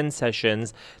Seattle End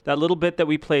Sessions. That little bit that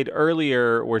we played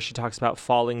earlier where she talks about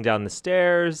falling down the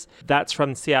stairs, that's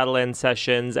from Seattle End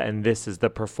Sessions, and this is the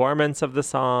performance of the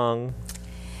song.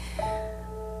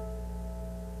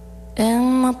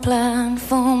 In my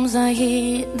platforms I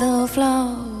hit the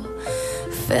floor,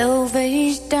 fell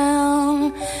face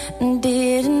down,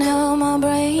 didn't help my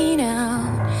brain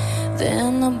out.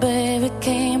 Then the baby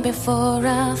came before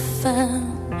I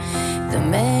found the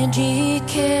magic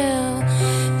hell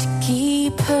to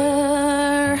keep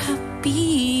her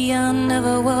happy. I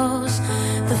never was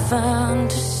the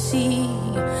fantasy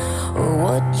or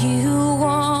what you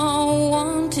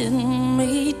wanted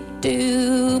me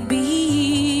to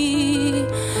be.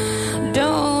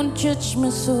 Don't judge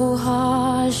me so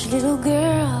harsh, little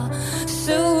girl.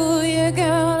 So you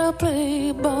gotta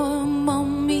play by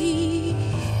mommy.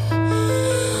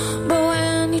 But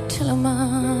when you tell her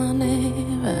my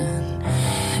name and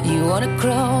you wanna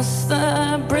cross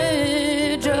the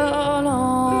bridge all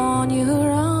on your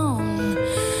own,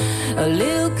 a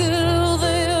little girl,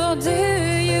 they'll do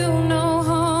you no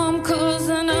harm, 'cause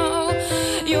I know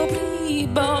you'll play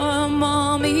by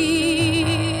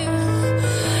mommy.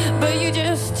 But you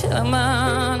just tell her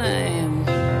my name.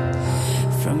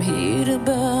 From here to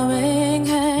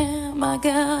Birmingham, I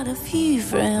got a few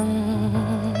friends.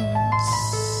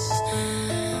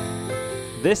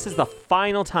 This is the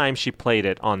final time she played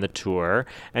it on the tour,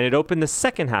 and it opened the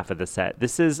second half of the set.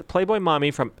 This is Playboy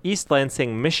Mommy from East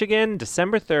Lansing, Michigan,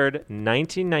 December 3rd,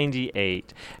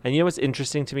 1998. And you know what's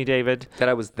interesting to me, David? That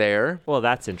I was there. Well,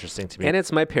 that's interesting to me. And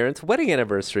it's my parents' wedding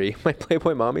anniversary. My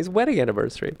Playboy Mommy's wedding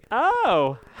anniversary.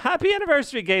 Oh, happy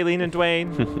anniversary, Gayleen and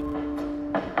Dwayne.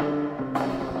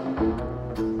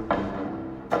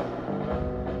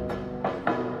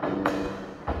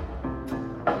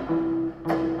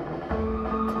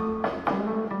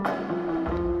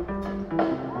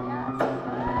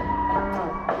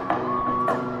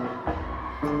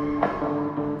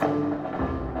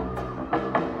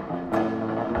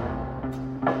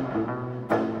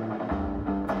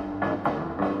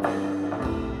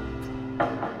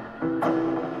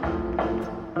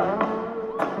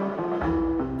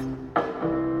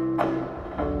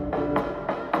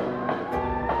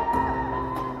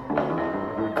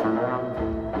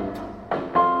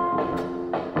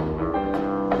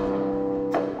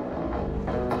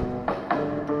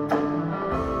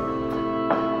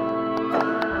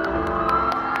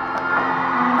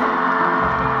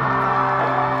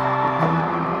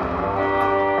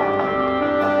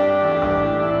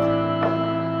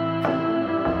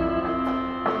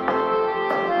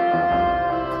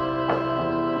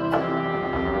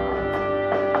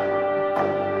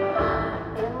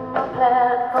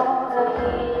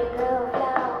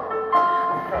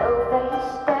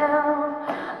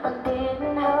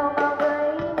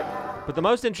 But the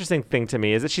most interesting thing to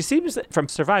me is that she seems, from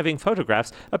surviving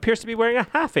photographs, appears to be wearing a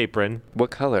half apron.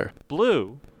 What color?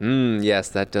 Blue. Yes,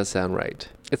 that does sound right.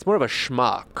 It's more of a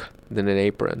schmuck than an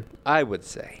apron, I would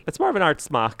say. It's more of an art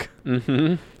smock.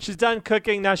 Mm-hmm. She's done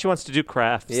cooking, now she wants to do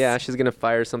crafts. Yeah, she's going to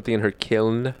fire something in her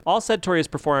kiln. All said, Tori has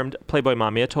performed Playboy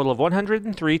Mommy a total of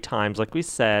 103 times, like we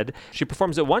said. She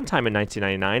performs it one time in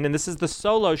 1999, and this is the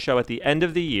solo show at the end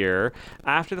of the year.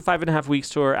 After the 5.5 Weeks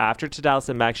tour, after To Dallas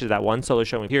and Back, she did that one solo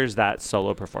show, and here's that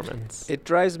solo performance. It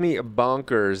drives me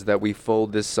bonkers that we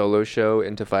fold this solo show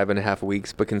into 5.5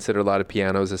 weeks, but consider a lot of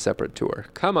pianos a separate tour.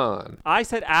 Come on. I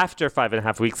said after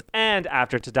 5.5 weeks and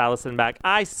after To Dallas and Back.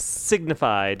 I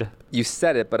signified. You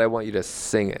said it, but I want you to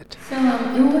sing it. So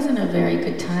it wasn't a very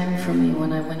good time for me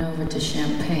when I went over to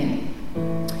Champaign.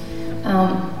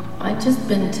 I'd just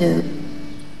been to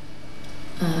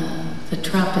the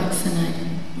tropics and I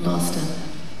lost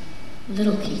a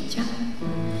little Kicha.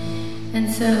 And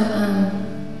so,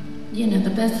 the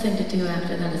best thing to do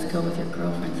after that is go with your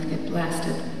girlfriends and get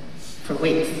blasted for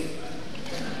weeks.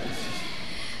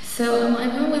 So I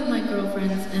went with my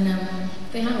girlfriends and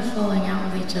they had a falling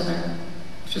out with each other,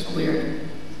 which is weird,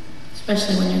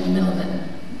 especially when you're in the middle of it,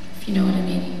 if you know what I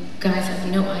mean. Guys have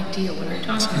no idea what I'm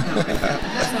talking about.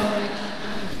 That's all right.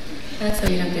 That's how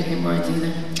you don't get hemorrhoids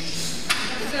either.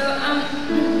 So,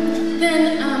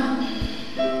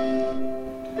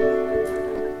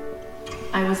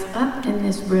 I was up in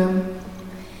this room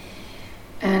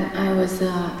and I was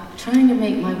trying to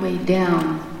make my way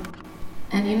down.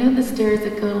 And you know the stairs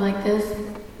that go like this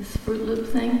Fruit Loop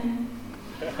thing?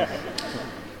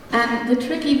 And the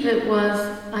tricky bit was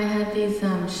I had these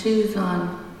shoes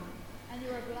on. And you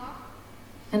were blocked?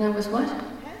 And I was what?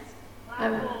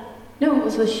 No, it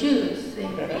was the shoes.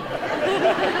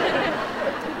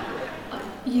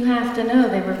 You have to know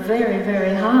they were very,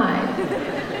 very high.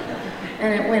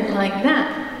 And it went like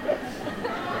that.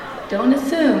 Don't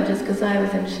assume just because I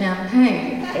was in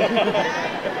Champaign.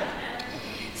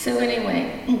 So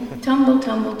anyway, tumble,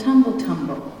 tumble, tumble,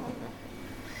 tumble.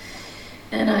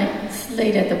 And I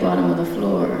laid at the bottom of the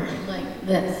floor like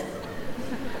this.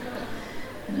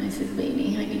 And I said,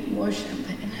 baby, I need more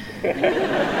champagne.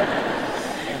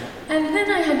 And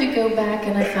then I had to go back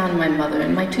and I found my mother,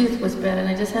 and my tooth was bad, and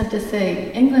I just have to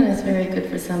say, England is very good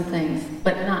for some things,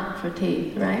 but not for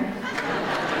teeth, right?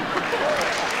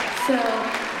 So,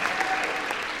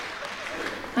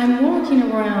 I'm walking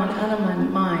around out of my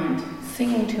mind,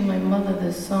 singing to my mother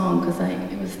this song, because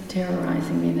it was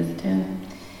terrorizing me, this tune.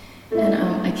 And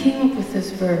I came up with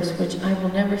this verse, which I will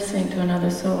never sing to another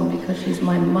soul, because she's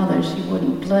my mother, she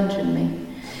wouldn't bludgeon me.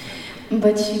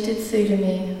 But she did say to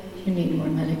me, you need more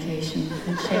medication,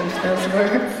 and change those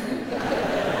words.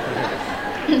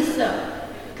 So,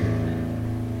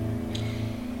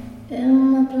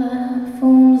 in the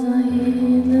platforms I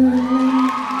hear the rain,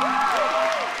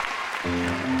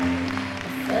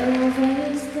 I fell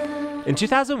face down. In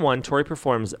 2001, Tori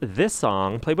performs this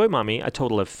song, Playboy Mommy, a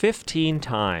total of 15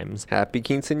 times. Happy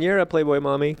quinceañera, Playboy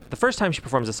Mommy. The first time she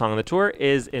performs a song on the tour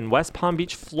is in West Palm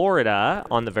Beach, Florida,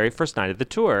 on the very first night of the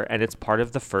tour, and it's part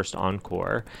of the first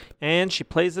encore. And she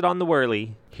plays it on the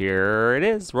whirly. Here it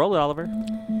is. Roll it, Oliver.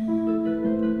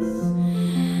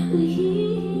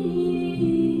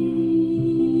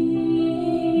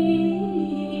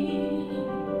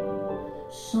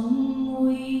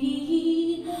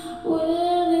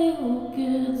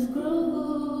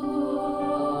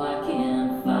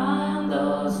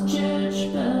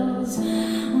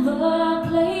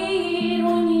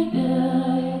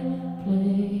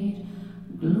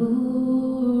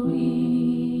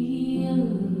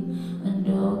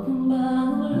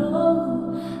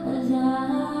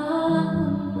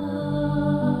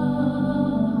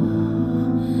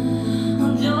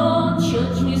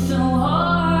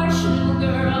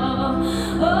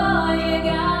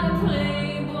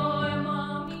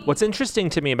 What's interesting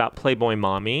to me about Playboy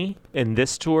Mommy in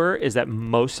this tour is that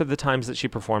most of the times that she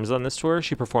performs on this tour,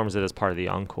 she performs it as part of the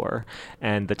encore.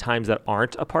 And the times that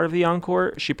aren't a part of the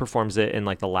encore, she performs it in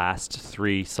like the last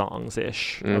 3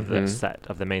 songs-ish of the set,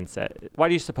 of the main set. Why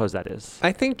do you suppose that is?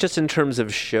 I think just in terms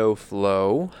of show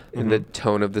flow and the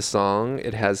tone of the song,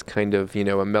 it has kind of,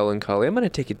 a melancholy, I'm going to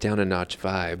take it down a notch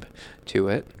vibe to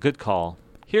it. Good call.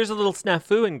 Here's a little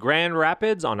snafu in Grand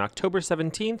Rapids on October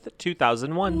 17th,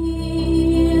 2001.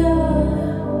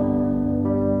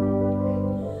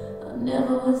 I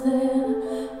never was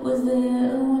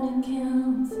there when it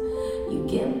counts. You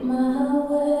get my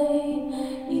way,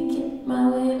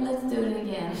 let's do it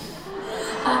again.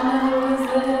 I never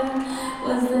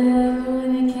was there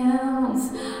when it counts.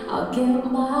 I'll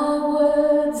get my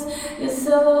words, you're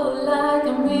so like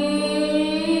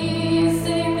me.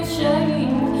 Sing the shame.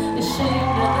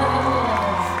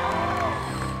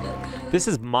 This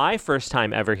is my first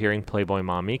time ever hearing Playboy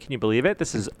Mommy. Can you believe it?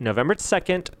 This is November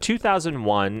 2nd,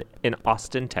 2001 in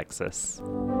Austin, Texas. I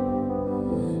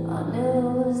never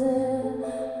was there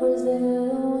when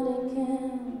it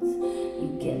counts. You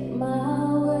get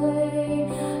my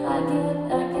way. I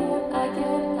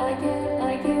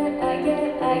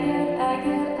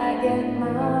get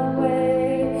my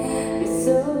way. You're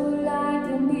so like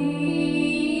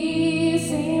me.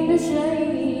 Seemed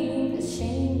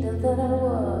ashamed of that I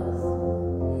was.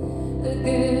 A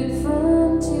good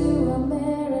friend to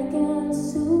American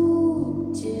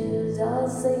soldiers, I'll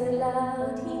say it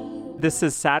loud. This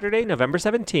is Saturday, November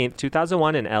 17th,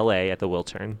 2001 in LA at the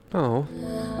Wiltern. Oh.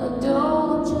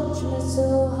 Don't judge me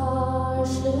so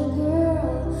harshly,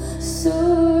 girl.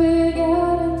 So you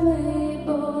gotta play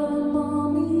boy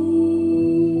mommy.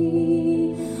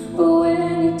 But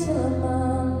when you turn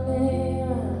my man,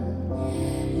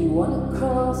 you wanna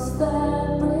cross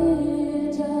that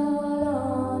bridge all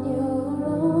on your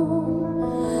own.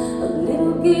 A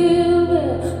little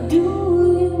Gilbert, do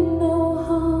you no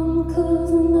harm?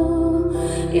 'Cause I know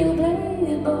you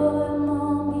play boy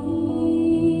mommy.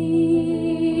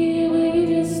 We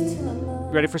just turn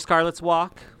my Ready for Scarlett's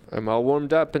Walk? I'm all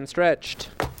warmed up and stretched.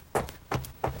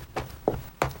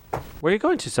 Where are you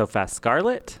going to so fast,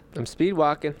 Scarlett? I'm speed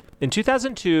walking. In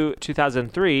 2002,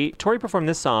 2003, Tori performed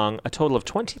this song a total of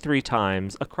 23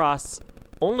 times across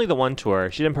only the one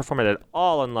tour. She didn't perform it at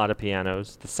all on Lotta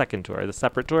Pianos, the second tour, the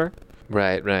separate tour.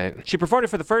 Right. She performed it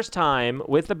for the first time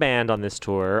with the band on this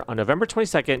tour on November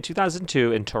 22nd,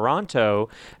 2002 in Toronto,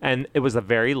 and it was the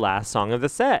very last song of the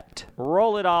set.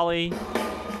 Roll it, Ollie.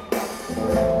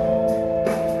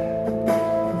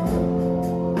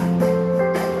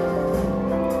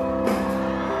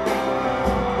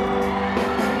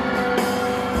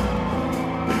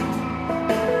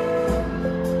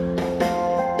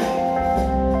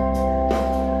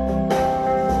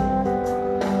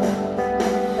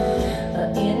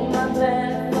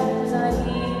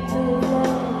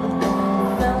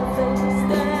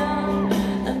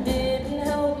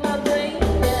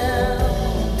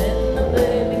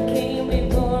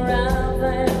 Before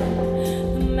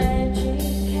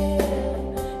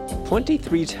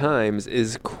 23 times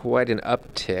is quite an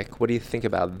uptick. What do you think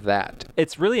about that?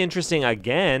 It's really interesting,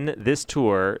 again, this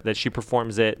tour, that she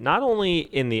performs it not only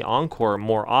in the encore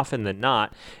more often than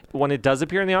not. When it does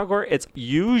appear in the encore, it's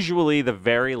usually the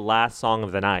very last song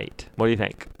of the night. What do you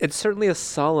think? It's certainly a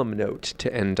solemn note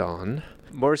to end on.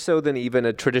 More so than even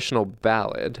a traditional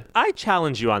ballad. I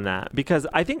challenge you on that because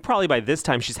I think probably by this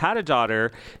time she's had a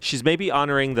daughter. She's maybe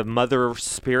honoring the mother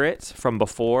spirit from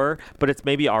before, but it's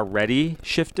maybe already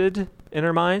shifted in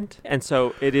her mind. And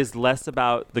so it is less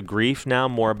about the grief now,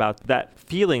 more about that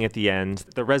feeling at the end.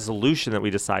 The resolution that we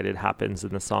decided happens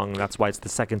in the song. That's why it's the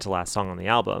second to last song on the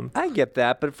album. I get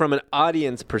that, but from an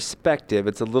audience perspective,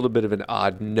 it's a little bit of an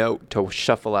odd note to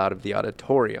shuffle out of the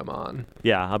auditorium on.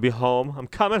 Yeah, I'll be home. I'm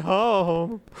coming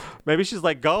home. Maybe she's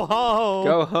like, go home.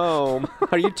 Go home.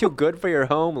 Are you too good for your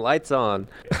home? Lights on.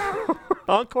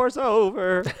 Encore's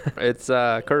over. It's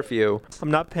curfew.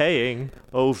 I'm not paying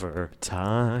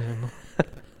overtime.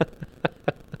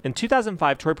 In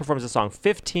 2005, Tori performs the song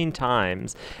 15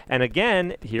 times. And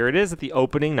again, here it is at the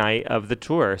opening night of the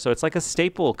tour. So it's like a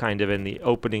staple kind of in the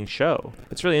opening show.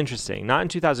 It's really interesting. Not in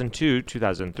 2002,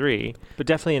 2003, but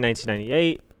definitely in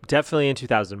 1998. Definitely in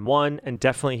 2001, and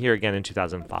definitely here again in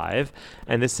 2005.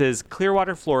 And this is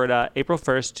Clearwater, Florida, April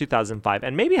 1st, 2005.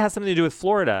 And maybe it has something to do with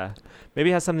Florida. Maybe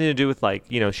it has something to do with, like,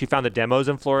 you know, she found the demos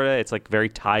in Florida. It's like very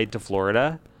tied to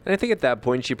Florida. And I think at that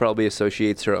point she probably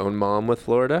associates her own mom with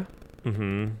Florida.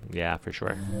 Mm-hmm. Yeah, for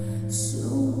sure.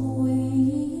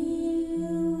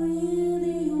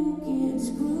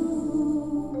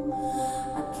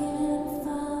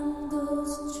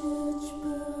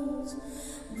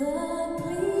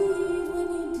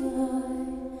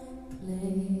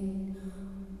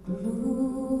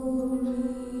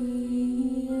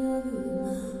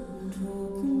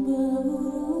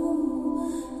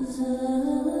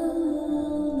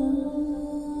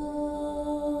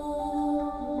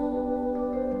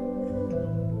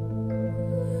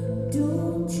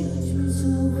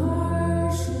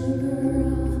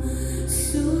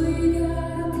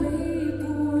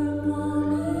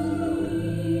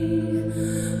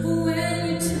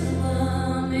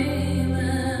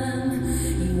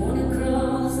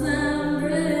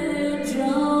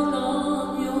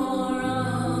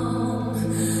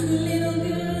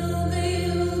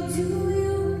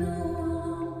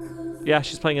 Yeah,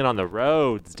 she's playing it on the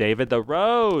roads, David. The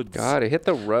roads. Gotta hit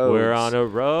the roads. We're on a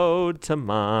road to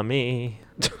mommy.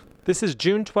 This is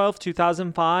June 12th,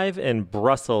 2005 in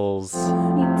Brussels. You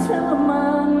tell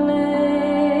my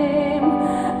name,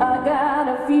 I got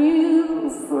a few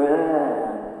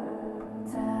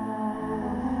friends.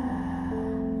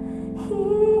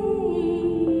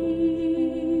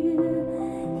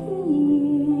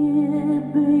 Here,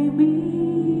 baby.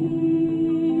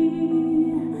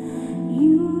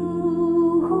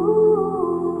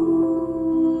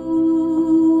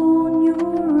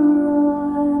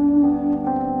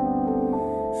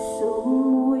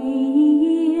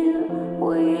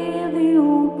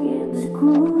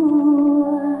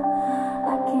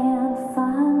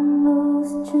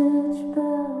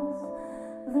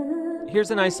 Here's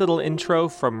a nice little intro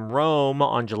from Rome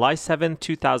on July 7th,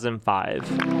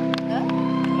 2005.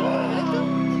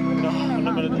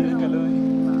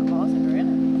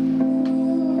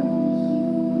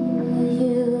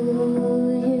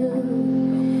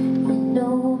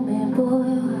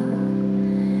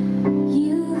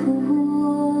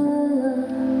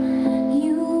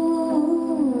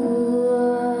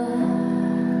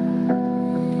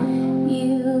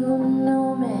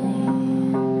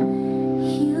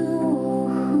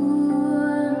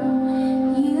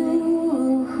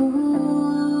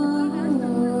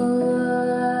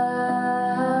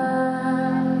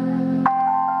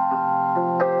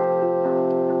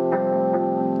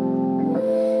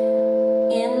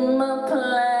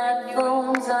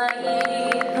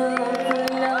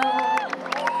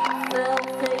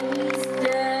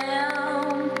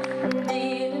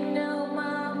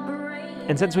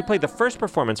 And since we played the first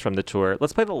performance from the tour,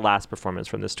 let's play the last performance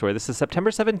from this tour. This is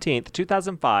September 17th,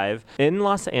 2005 in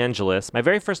Los Angeles. My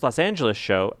very first Los Angeles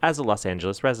show as a Los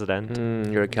Angeles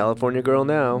resident. You're a California girl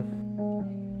now.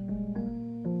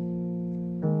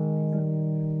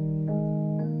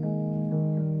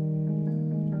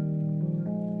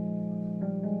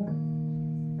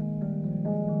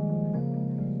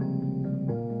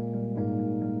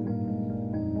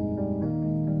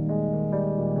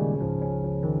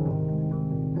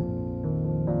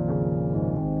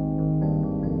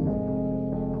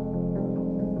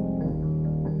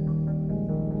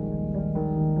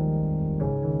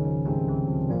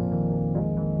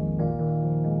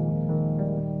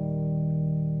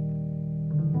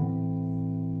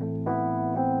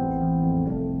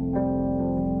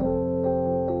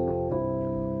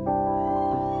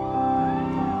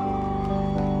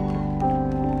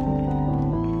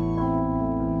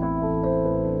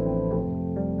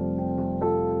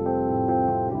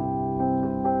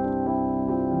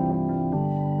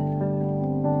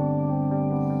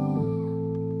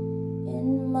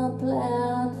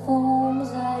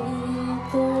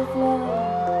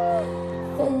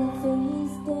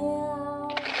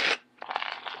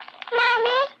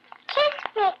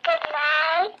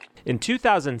 In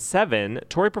 2007,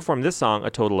 Tori performed this song a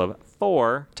total of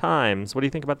 4 times. What do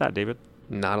you think about that, David?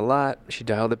 Not a lot. She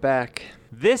dialed it back.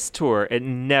 This tour, it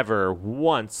never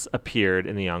once appeared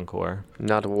in the encore.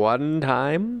 Not one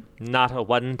time? Not a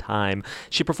one time.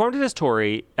 She performed it as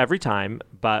Tori every time,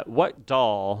 but what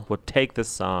doll would take this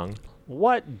song?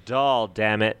 What doll,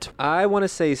 damn it? I want to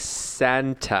say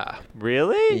Santa.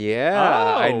 Really?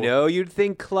 Yeah. Oh. I know you'd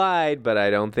think Clyde, but I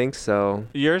don't think so.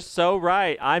 You're so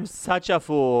right. I'm such a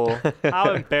fool.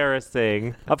 How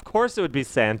embarrassing. Of course it would be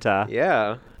Santa.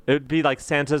 Yeah. It would be like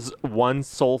Santa's one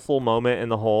soulful moment in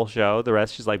the whole show. The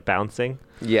rest, she's like bouncing.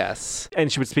 Yes. And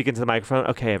she would speak into the microphone.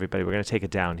 Okay, everybody, we're going to take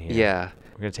it down here. Yeah.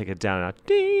 We're going to take it down now.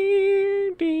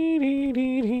 Dee, dee, dee,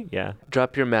 dee, dee. Yeah.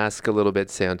 Drop your mask a little bit,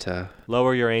 Santa.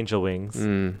 Lower your angel wings.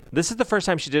 This is the first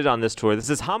time she did it on this tour. This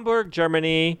is Hamburg,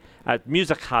 Germany at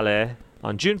Musikhalle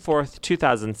on June 4th,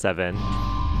 2007.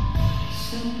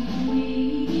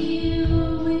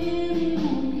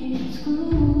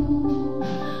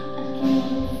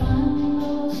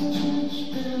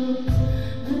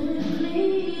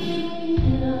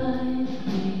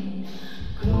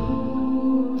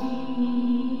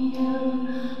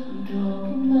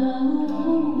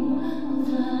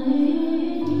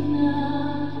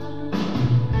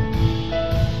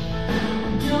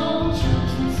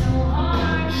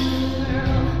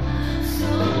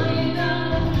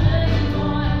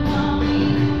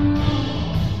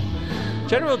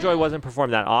 General Joy wasn't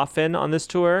performed that often on this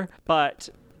tour, but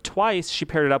twice she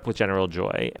paired it up with General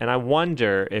Joy. And I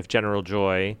wonder if General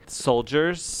Joy,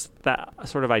 Soldiers, that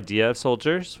sort of idea of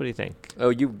Soldiers, what do you think? Oh,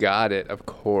 you got it, of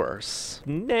course.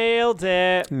 Nailed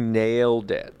it.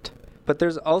 Nailed it. But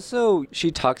there's also, she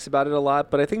talks about it a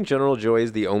lot, but I think General Joy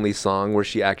is the only song where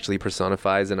she actually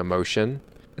personifies an emotion.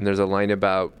 And there's a line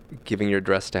about giving your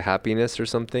dress to happiness or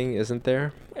something, isn't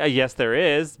there? Yes, there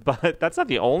is, but that's not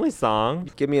the only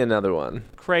song. Give me another one.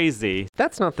 Crazy.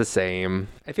 That's not the same.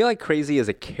 I feel like Crazy is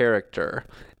a character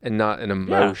and not an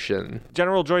emotion. Yeah.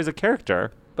 General Joy's a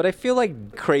character. But I feel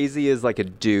like Crazy is like a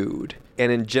dude.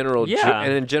 And in General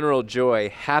Joy,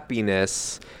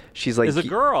 happiness, she's like... is a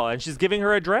girl, and she's giving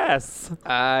her a dress.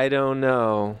 I don't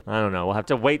know. We'll have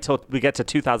to wait till we get to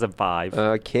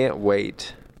 2005. Can't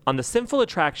wait. On the Sinful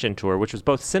Attraction tour, which was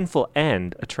both sinful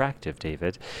and attractive,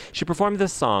 David, she performed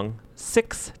this song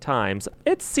 6 times.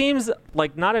 It seems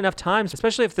like not enough times,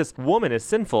 especially if this woman is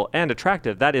sinful and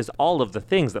attractive. That is all of the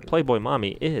things that Playboy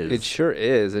Mommy is. It sure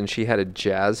is, and she had a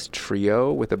jazz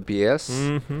trio with a bass.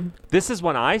 Mm-hmm. This is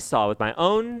one I saw with my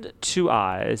own 2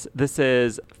 eyes. This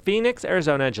is Phoenix,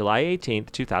 Arizona, July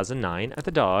 18th, 2009 at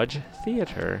the Dodge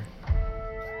Theater.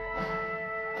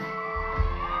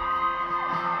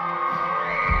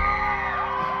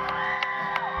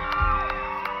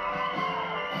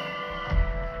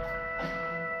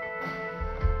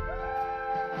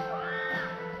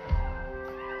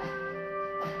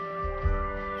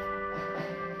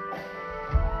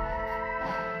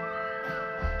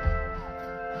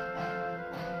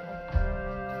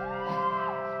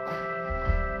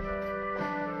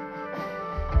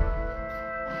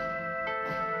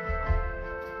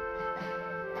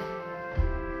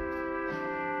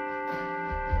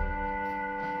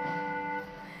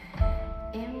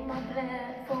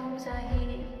 Platforms I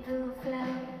hit the floor,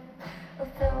 I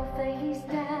fell face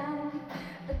down,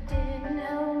 I didn't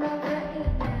know my way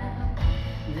now.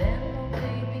 Then my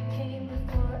baby came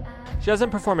before I... She doesn't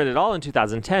perform it at all in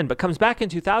 2010, but comes back in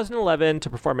 2011 to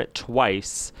perform it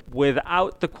twice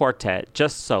without the quartet,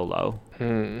 just solo.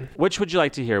 Which would you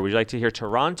like to hear? Would you like to hear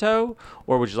Toronto,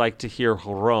 or would you like to hear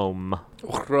Rome?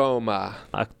 Roma.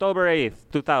 October 8th,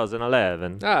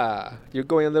 2011. Ah, you're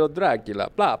going a little Dracula.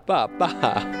 Blah, blah, blah.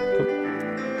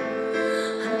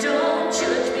 Don't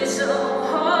judge me so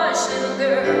harsh, little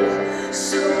girl.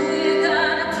 So we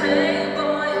gotta play,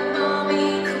 boy,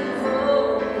 mommy, come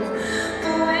home.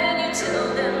 But when you tell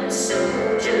them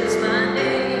soldiers my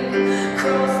name,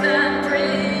 cross that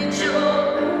bridge,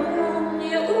 oh,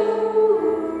 yeah,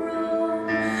 ooh, oh.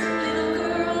 Little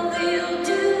girl, they'll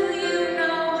do you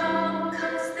no harm,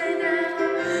 'cause they know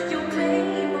you'll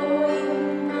play, boy,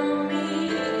 mommy.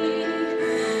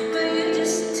 But you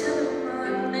just tell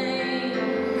them my name.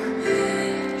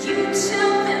 You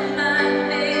tell them my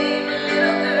name,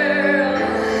 little girl.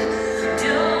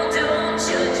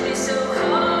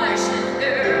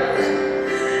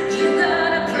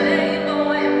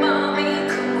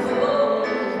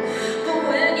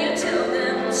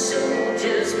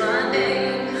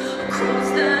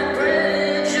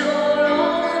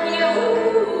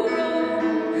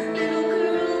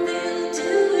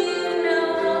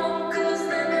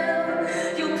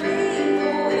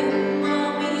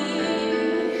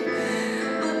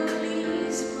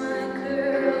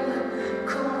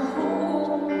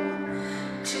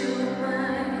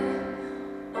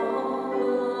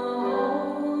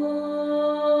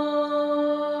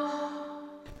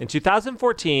 In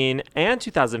 2014 and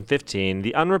 2015,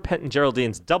 the Unrepentant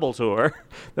Geraldines double tour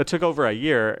that took over a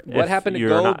year. What happened to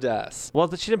Gold Dust? Well,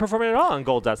 she didn't perform it at all on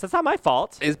Gold Dust. That's not my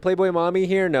fault. Is Playboy Mommy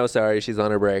here? No, sorry. She's on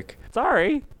her break.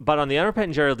 Sorry. But on the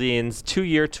Unrepentant Geraldines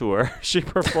 2-year tour, she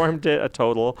performed it a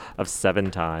total of 7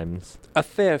 times. A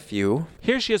fair few.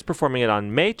 Here she is performing it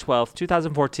on May 12th,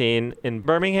 2014 in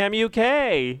Birmingham,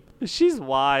 UK. She's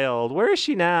wild. Where is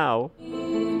she now?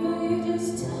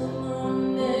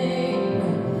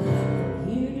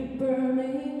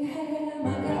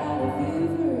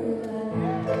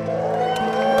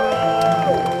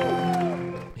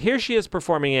 Here she is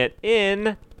performing it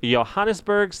in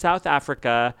Johannesburg, South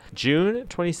Africa, June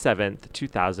 27th,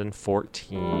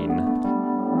 2014. I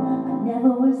never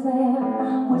was there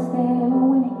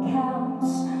when it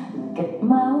counts. Get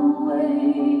my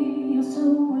way, you're so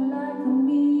like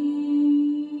me.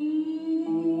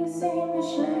 You seem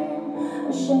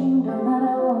ashamed of that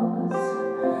I was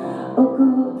a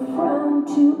good friend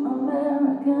to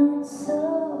American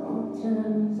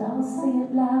soldiers. I'll say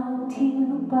it loud here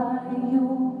by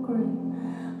your grave.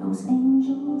 Those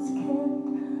angels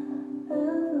can't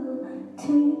ever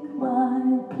take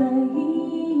my place.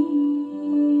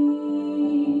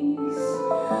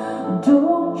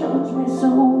 Don't judge me so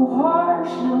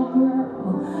harsh, little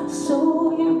girl. So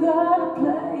you gotta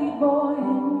play boy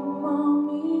and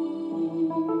mommy,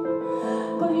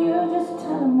 but you just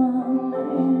tell my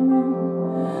name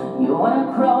and you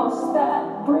wanna cross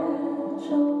that bridge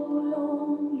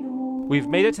alone. We've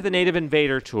made it to the Native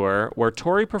Invader tour, where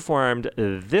Tori performed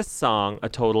this song a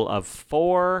total of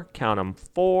 4, count 'em,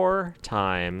 4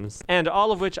 times, and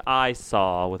all of which I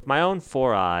saw with my own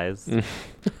 4 eyes.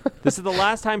 This is the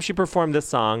last time she performed this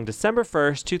song, December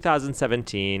 1st,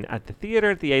 2017, at the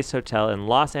Theater at the Ace Hotel in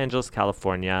Los Angeles,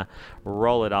 California.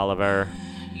 Roll it, Oliver.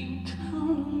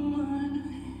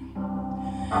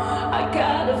 I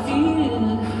got a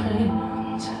feeling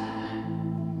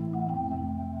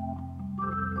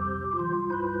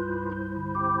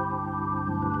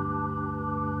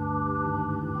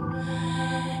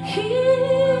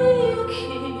he'll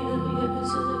kill you.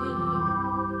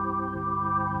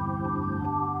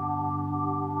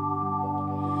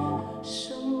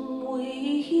 Somewhere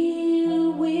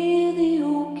here where the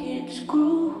orchids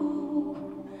grow,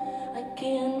 I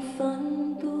can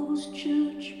find those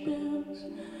church bells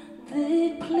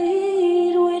they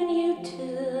played when you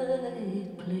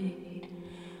played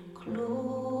Gloria.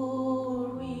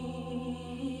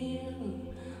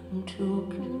 I'm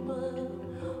talking about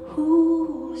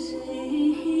Hosanna.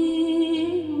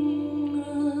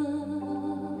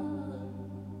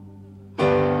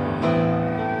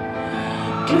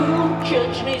 Don't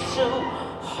judge me so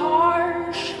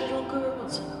harsh, little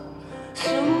girls.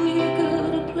 So you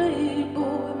gotta play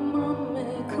boy, mommy,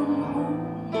 come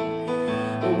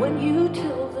home. When you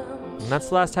tell them. And that's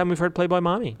the last time we've heard Playboy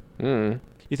Mommy.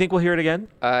 You think we'll hear it again?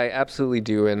 I absolutely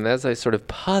do. And as I sort of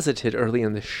posited early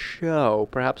in the show,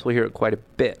 perhaps we'll hear it quite a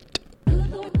bit.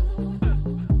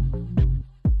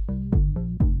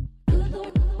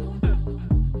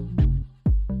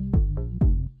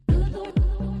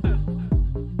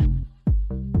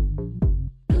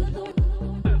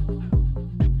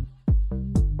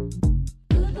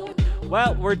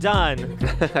 Well, we're done.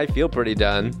 I feel pretty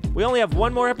done. We only have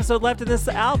one more episode left in this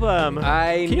album.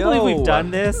 Can you believe we've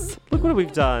done this? Look what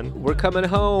we've done. We're coming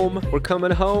home. We're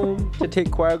coming home to take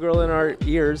Choir Girl in our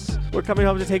ears. We're coming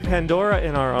home to take Pandora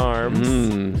in our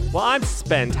arms. Well, I'm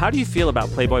spent. How do you feel about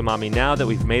Playboy Mommy now that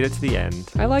we've made it to the end?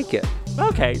 I like it.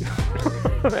 Okay.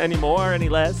 Any more? Any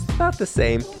less? About the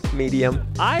same. Medium.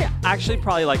 I actually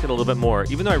probably like it a little bit more.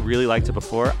 Even though I really liked it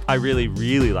before, I really,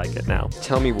 really like it now.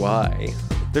 Tell me why.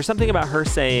 There's something about her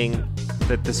saying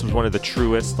that this was one of the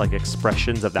truest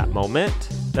expressions of that moment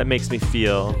that makes me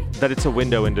feel that it's a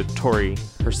window into Tori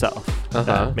herself.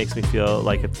 That makes me feel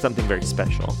like it's something very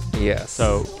special. Yes.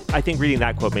 So I think reading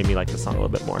that quote made me like the song a little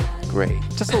bit more. Great.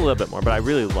 Just a little bit more, but I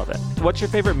really love it. What's your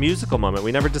favorite musical moment?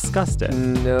 We never discussed it.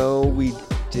 No, we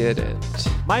didn't.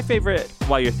 My favorite,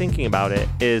 while you're thinking about it,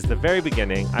 is the very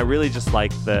beginning. I really just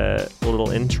like the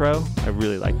little intro. I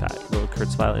really like that little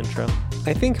Kurzweil intro.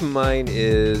 I think mine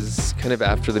is kind of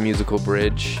after the musical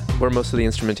bridge, where most of the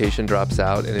instrumentation drops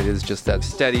out, and it is just that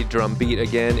steady drum beat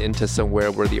again into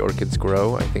Somewhere Where the Orchids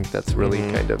Grow. I think that's really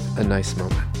kind of a nice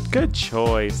moment. Good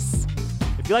choice.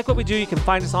 If you like what we do, you can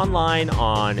find us online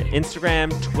on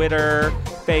Instagram, Twitter,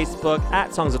 Facebook,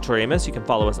 at Songs of Tori Amos. You can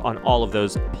follow us on all of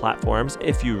those platforms.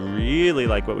 If you really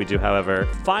like what we do, however,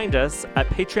 find us at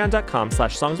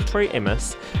patreon.com/Songs of Tori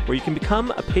Amos, where you can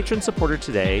become a patron supporter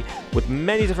today with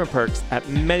many different perks at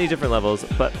many different levels,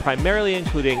 but primarily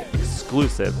including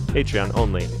exclusive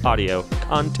Patreon-only audio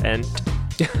content.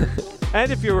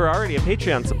 And if you were already a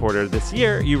Patreon supporter this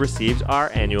year, you received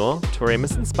our annual Tori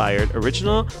Amos-inspired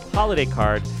original holiday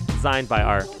card designed by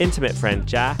our intimate friend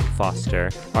Jack Foster,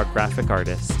 our graphic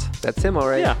artist. That's him, all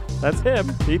right. Yeah, that's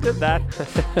him. He did that.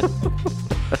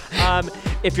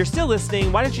 If you're still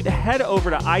listening, why don't you head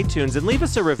over to iTunes and leave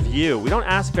us a review? We don't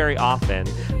ask very often,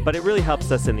 but it really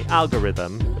helps us in the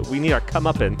algorithm. We need our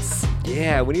comeuppance.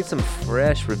 Yeah, we need some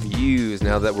fresh reviews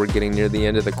now that we're getting near the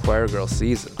end of the Choir Girl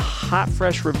season. Hot,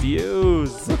 fresh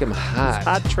reviews. Make them hot.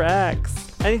 Hot tracks.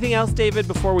 Anything else, David,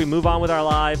 before we move on with our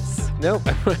lives? Nope,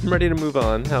 I'm ready to move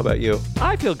on. How about you?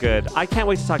 I feel good. I can't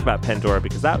wait to talk about Pandora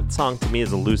because that song to me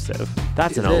is elusive.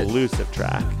 That's an elusive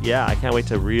track. Yeah, I can't wait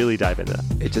to really dive into that.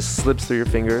 It just slips through your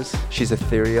fingers. She's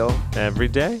ethereal. Every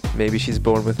day. Maybe she's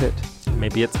born with it.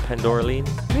 Maybe it's Pandoraline.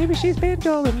 Maybe she's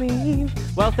Pandoraline.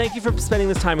 Well, thank you for spending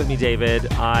this time with me,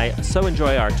 David. I so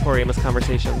enjoy our Tori Amos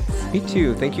conversations. Me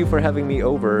too. Thank you for having me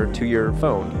over to your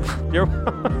phone. You're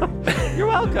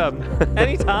welcome.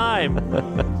 Anytime.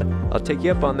 I'll take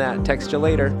you up on that. Text you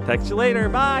later. Text you later.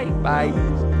 Bye. Bye.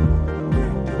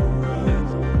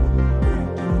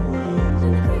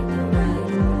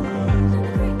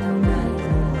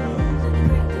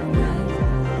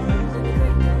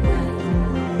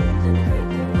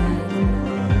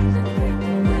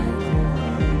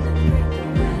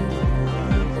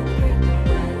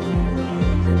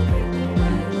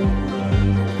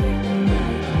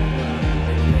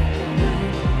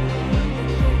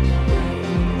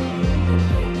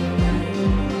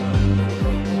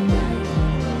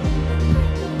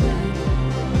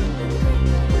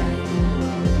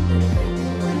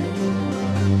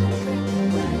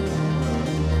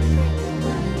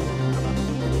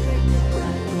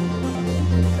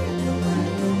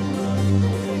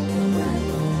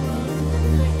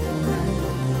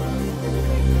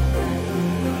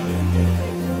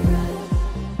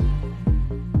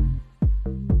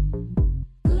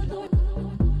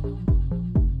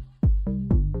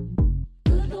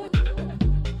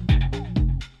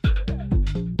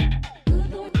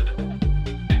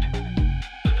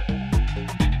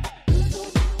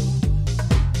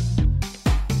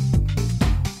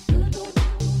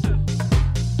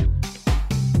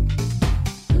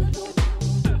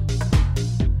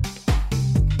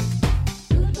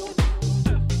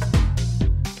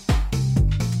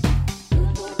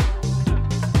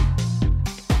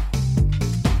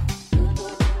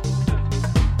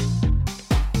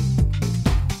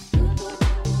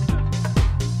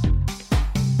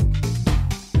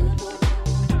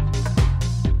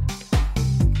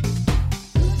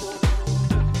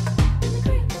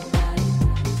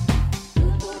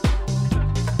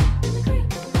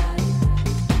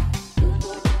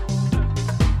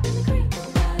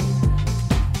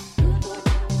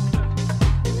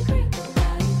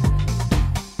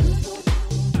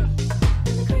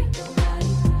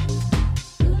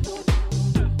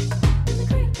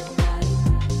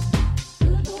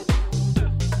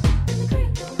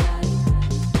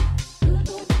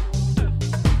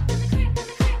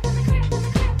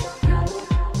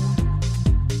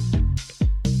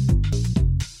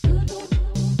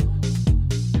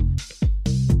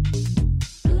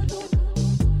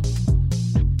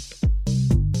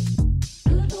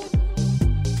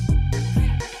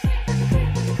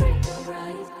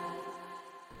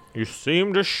 You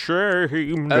seemed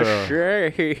ashamed.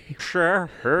 Ashamed.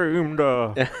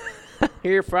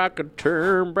 If I could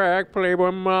turn back,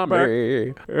 Playboy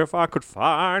Mommy. If I could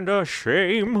find a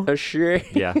shame. A shame.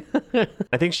 Yeah.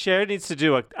 I think Cher needs to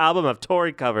do an album of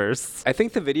Tori covers. I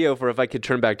think the video for If I Could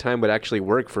Turn Back Time would actually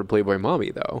work for Playboy Mommy,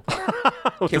 though.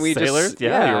 Can we sailors? Just,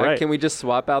 yeah, you're right. Can we just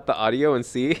swap out the audio and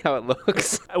see how it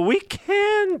looks? We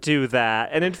can do that.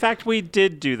 And in fact, we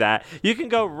did do that. You can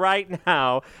go right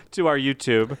now to our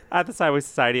YouTube at the Sideways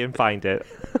Society and find it.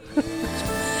 But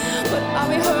I'll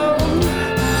be home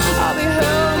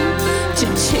to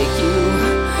take you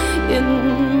in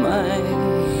my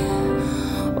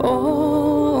arms.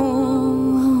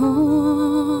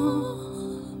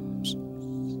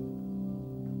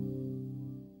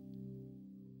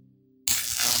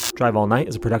 Drive All Night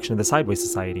is a production of the Sideways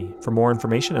Society. For more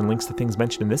information and links to things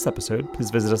mentioned in this episode, please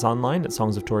visit us online at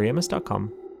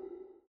songsoftoriamos.com.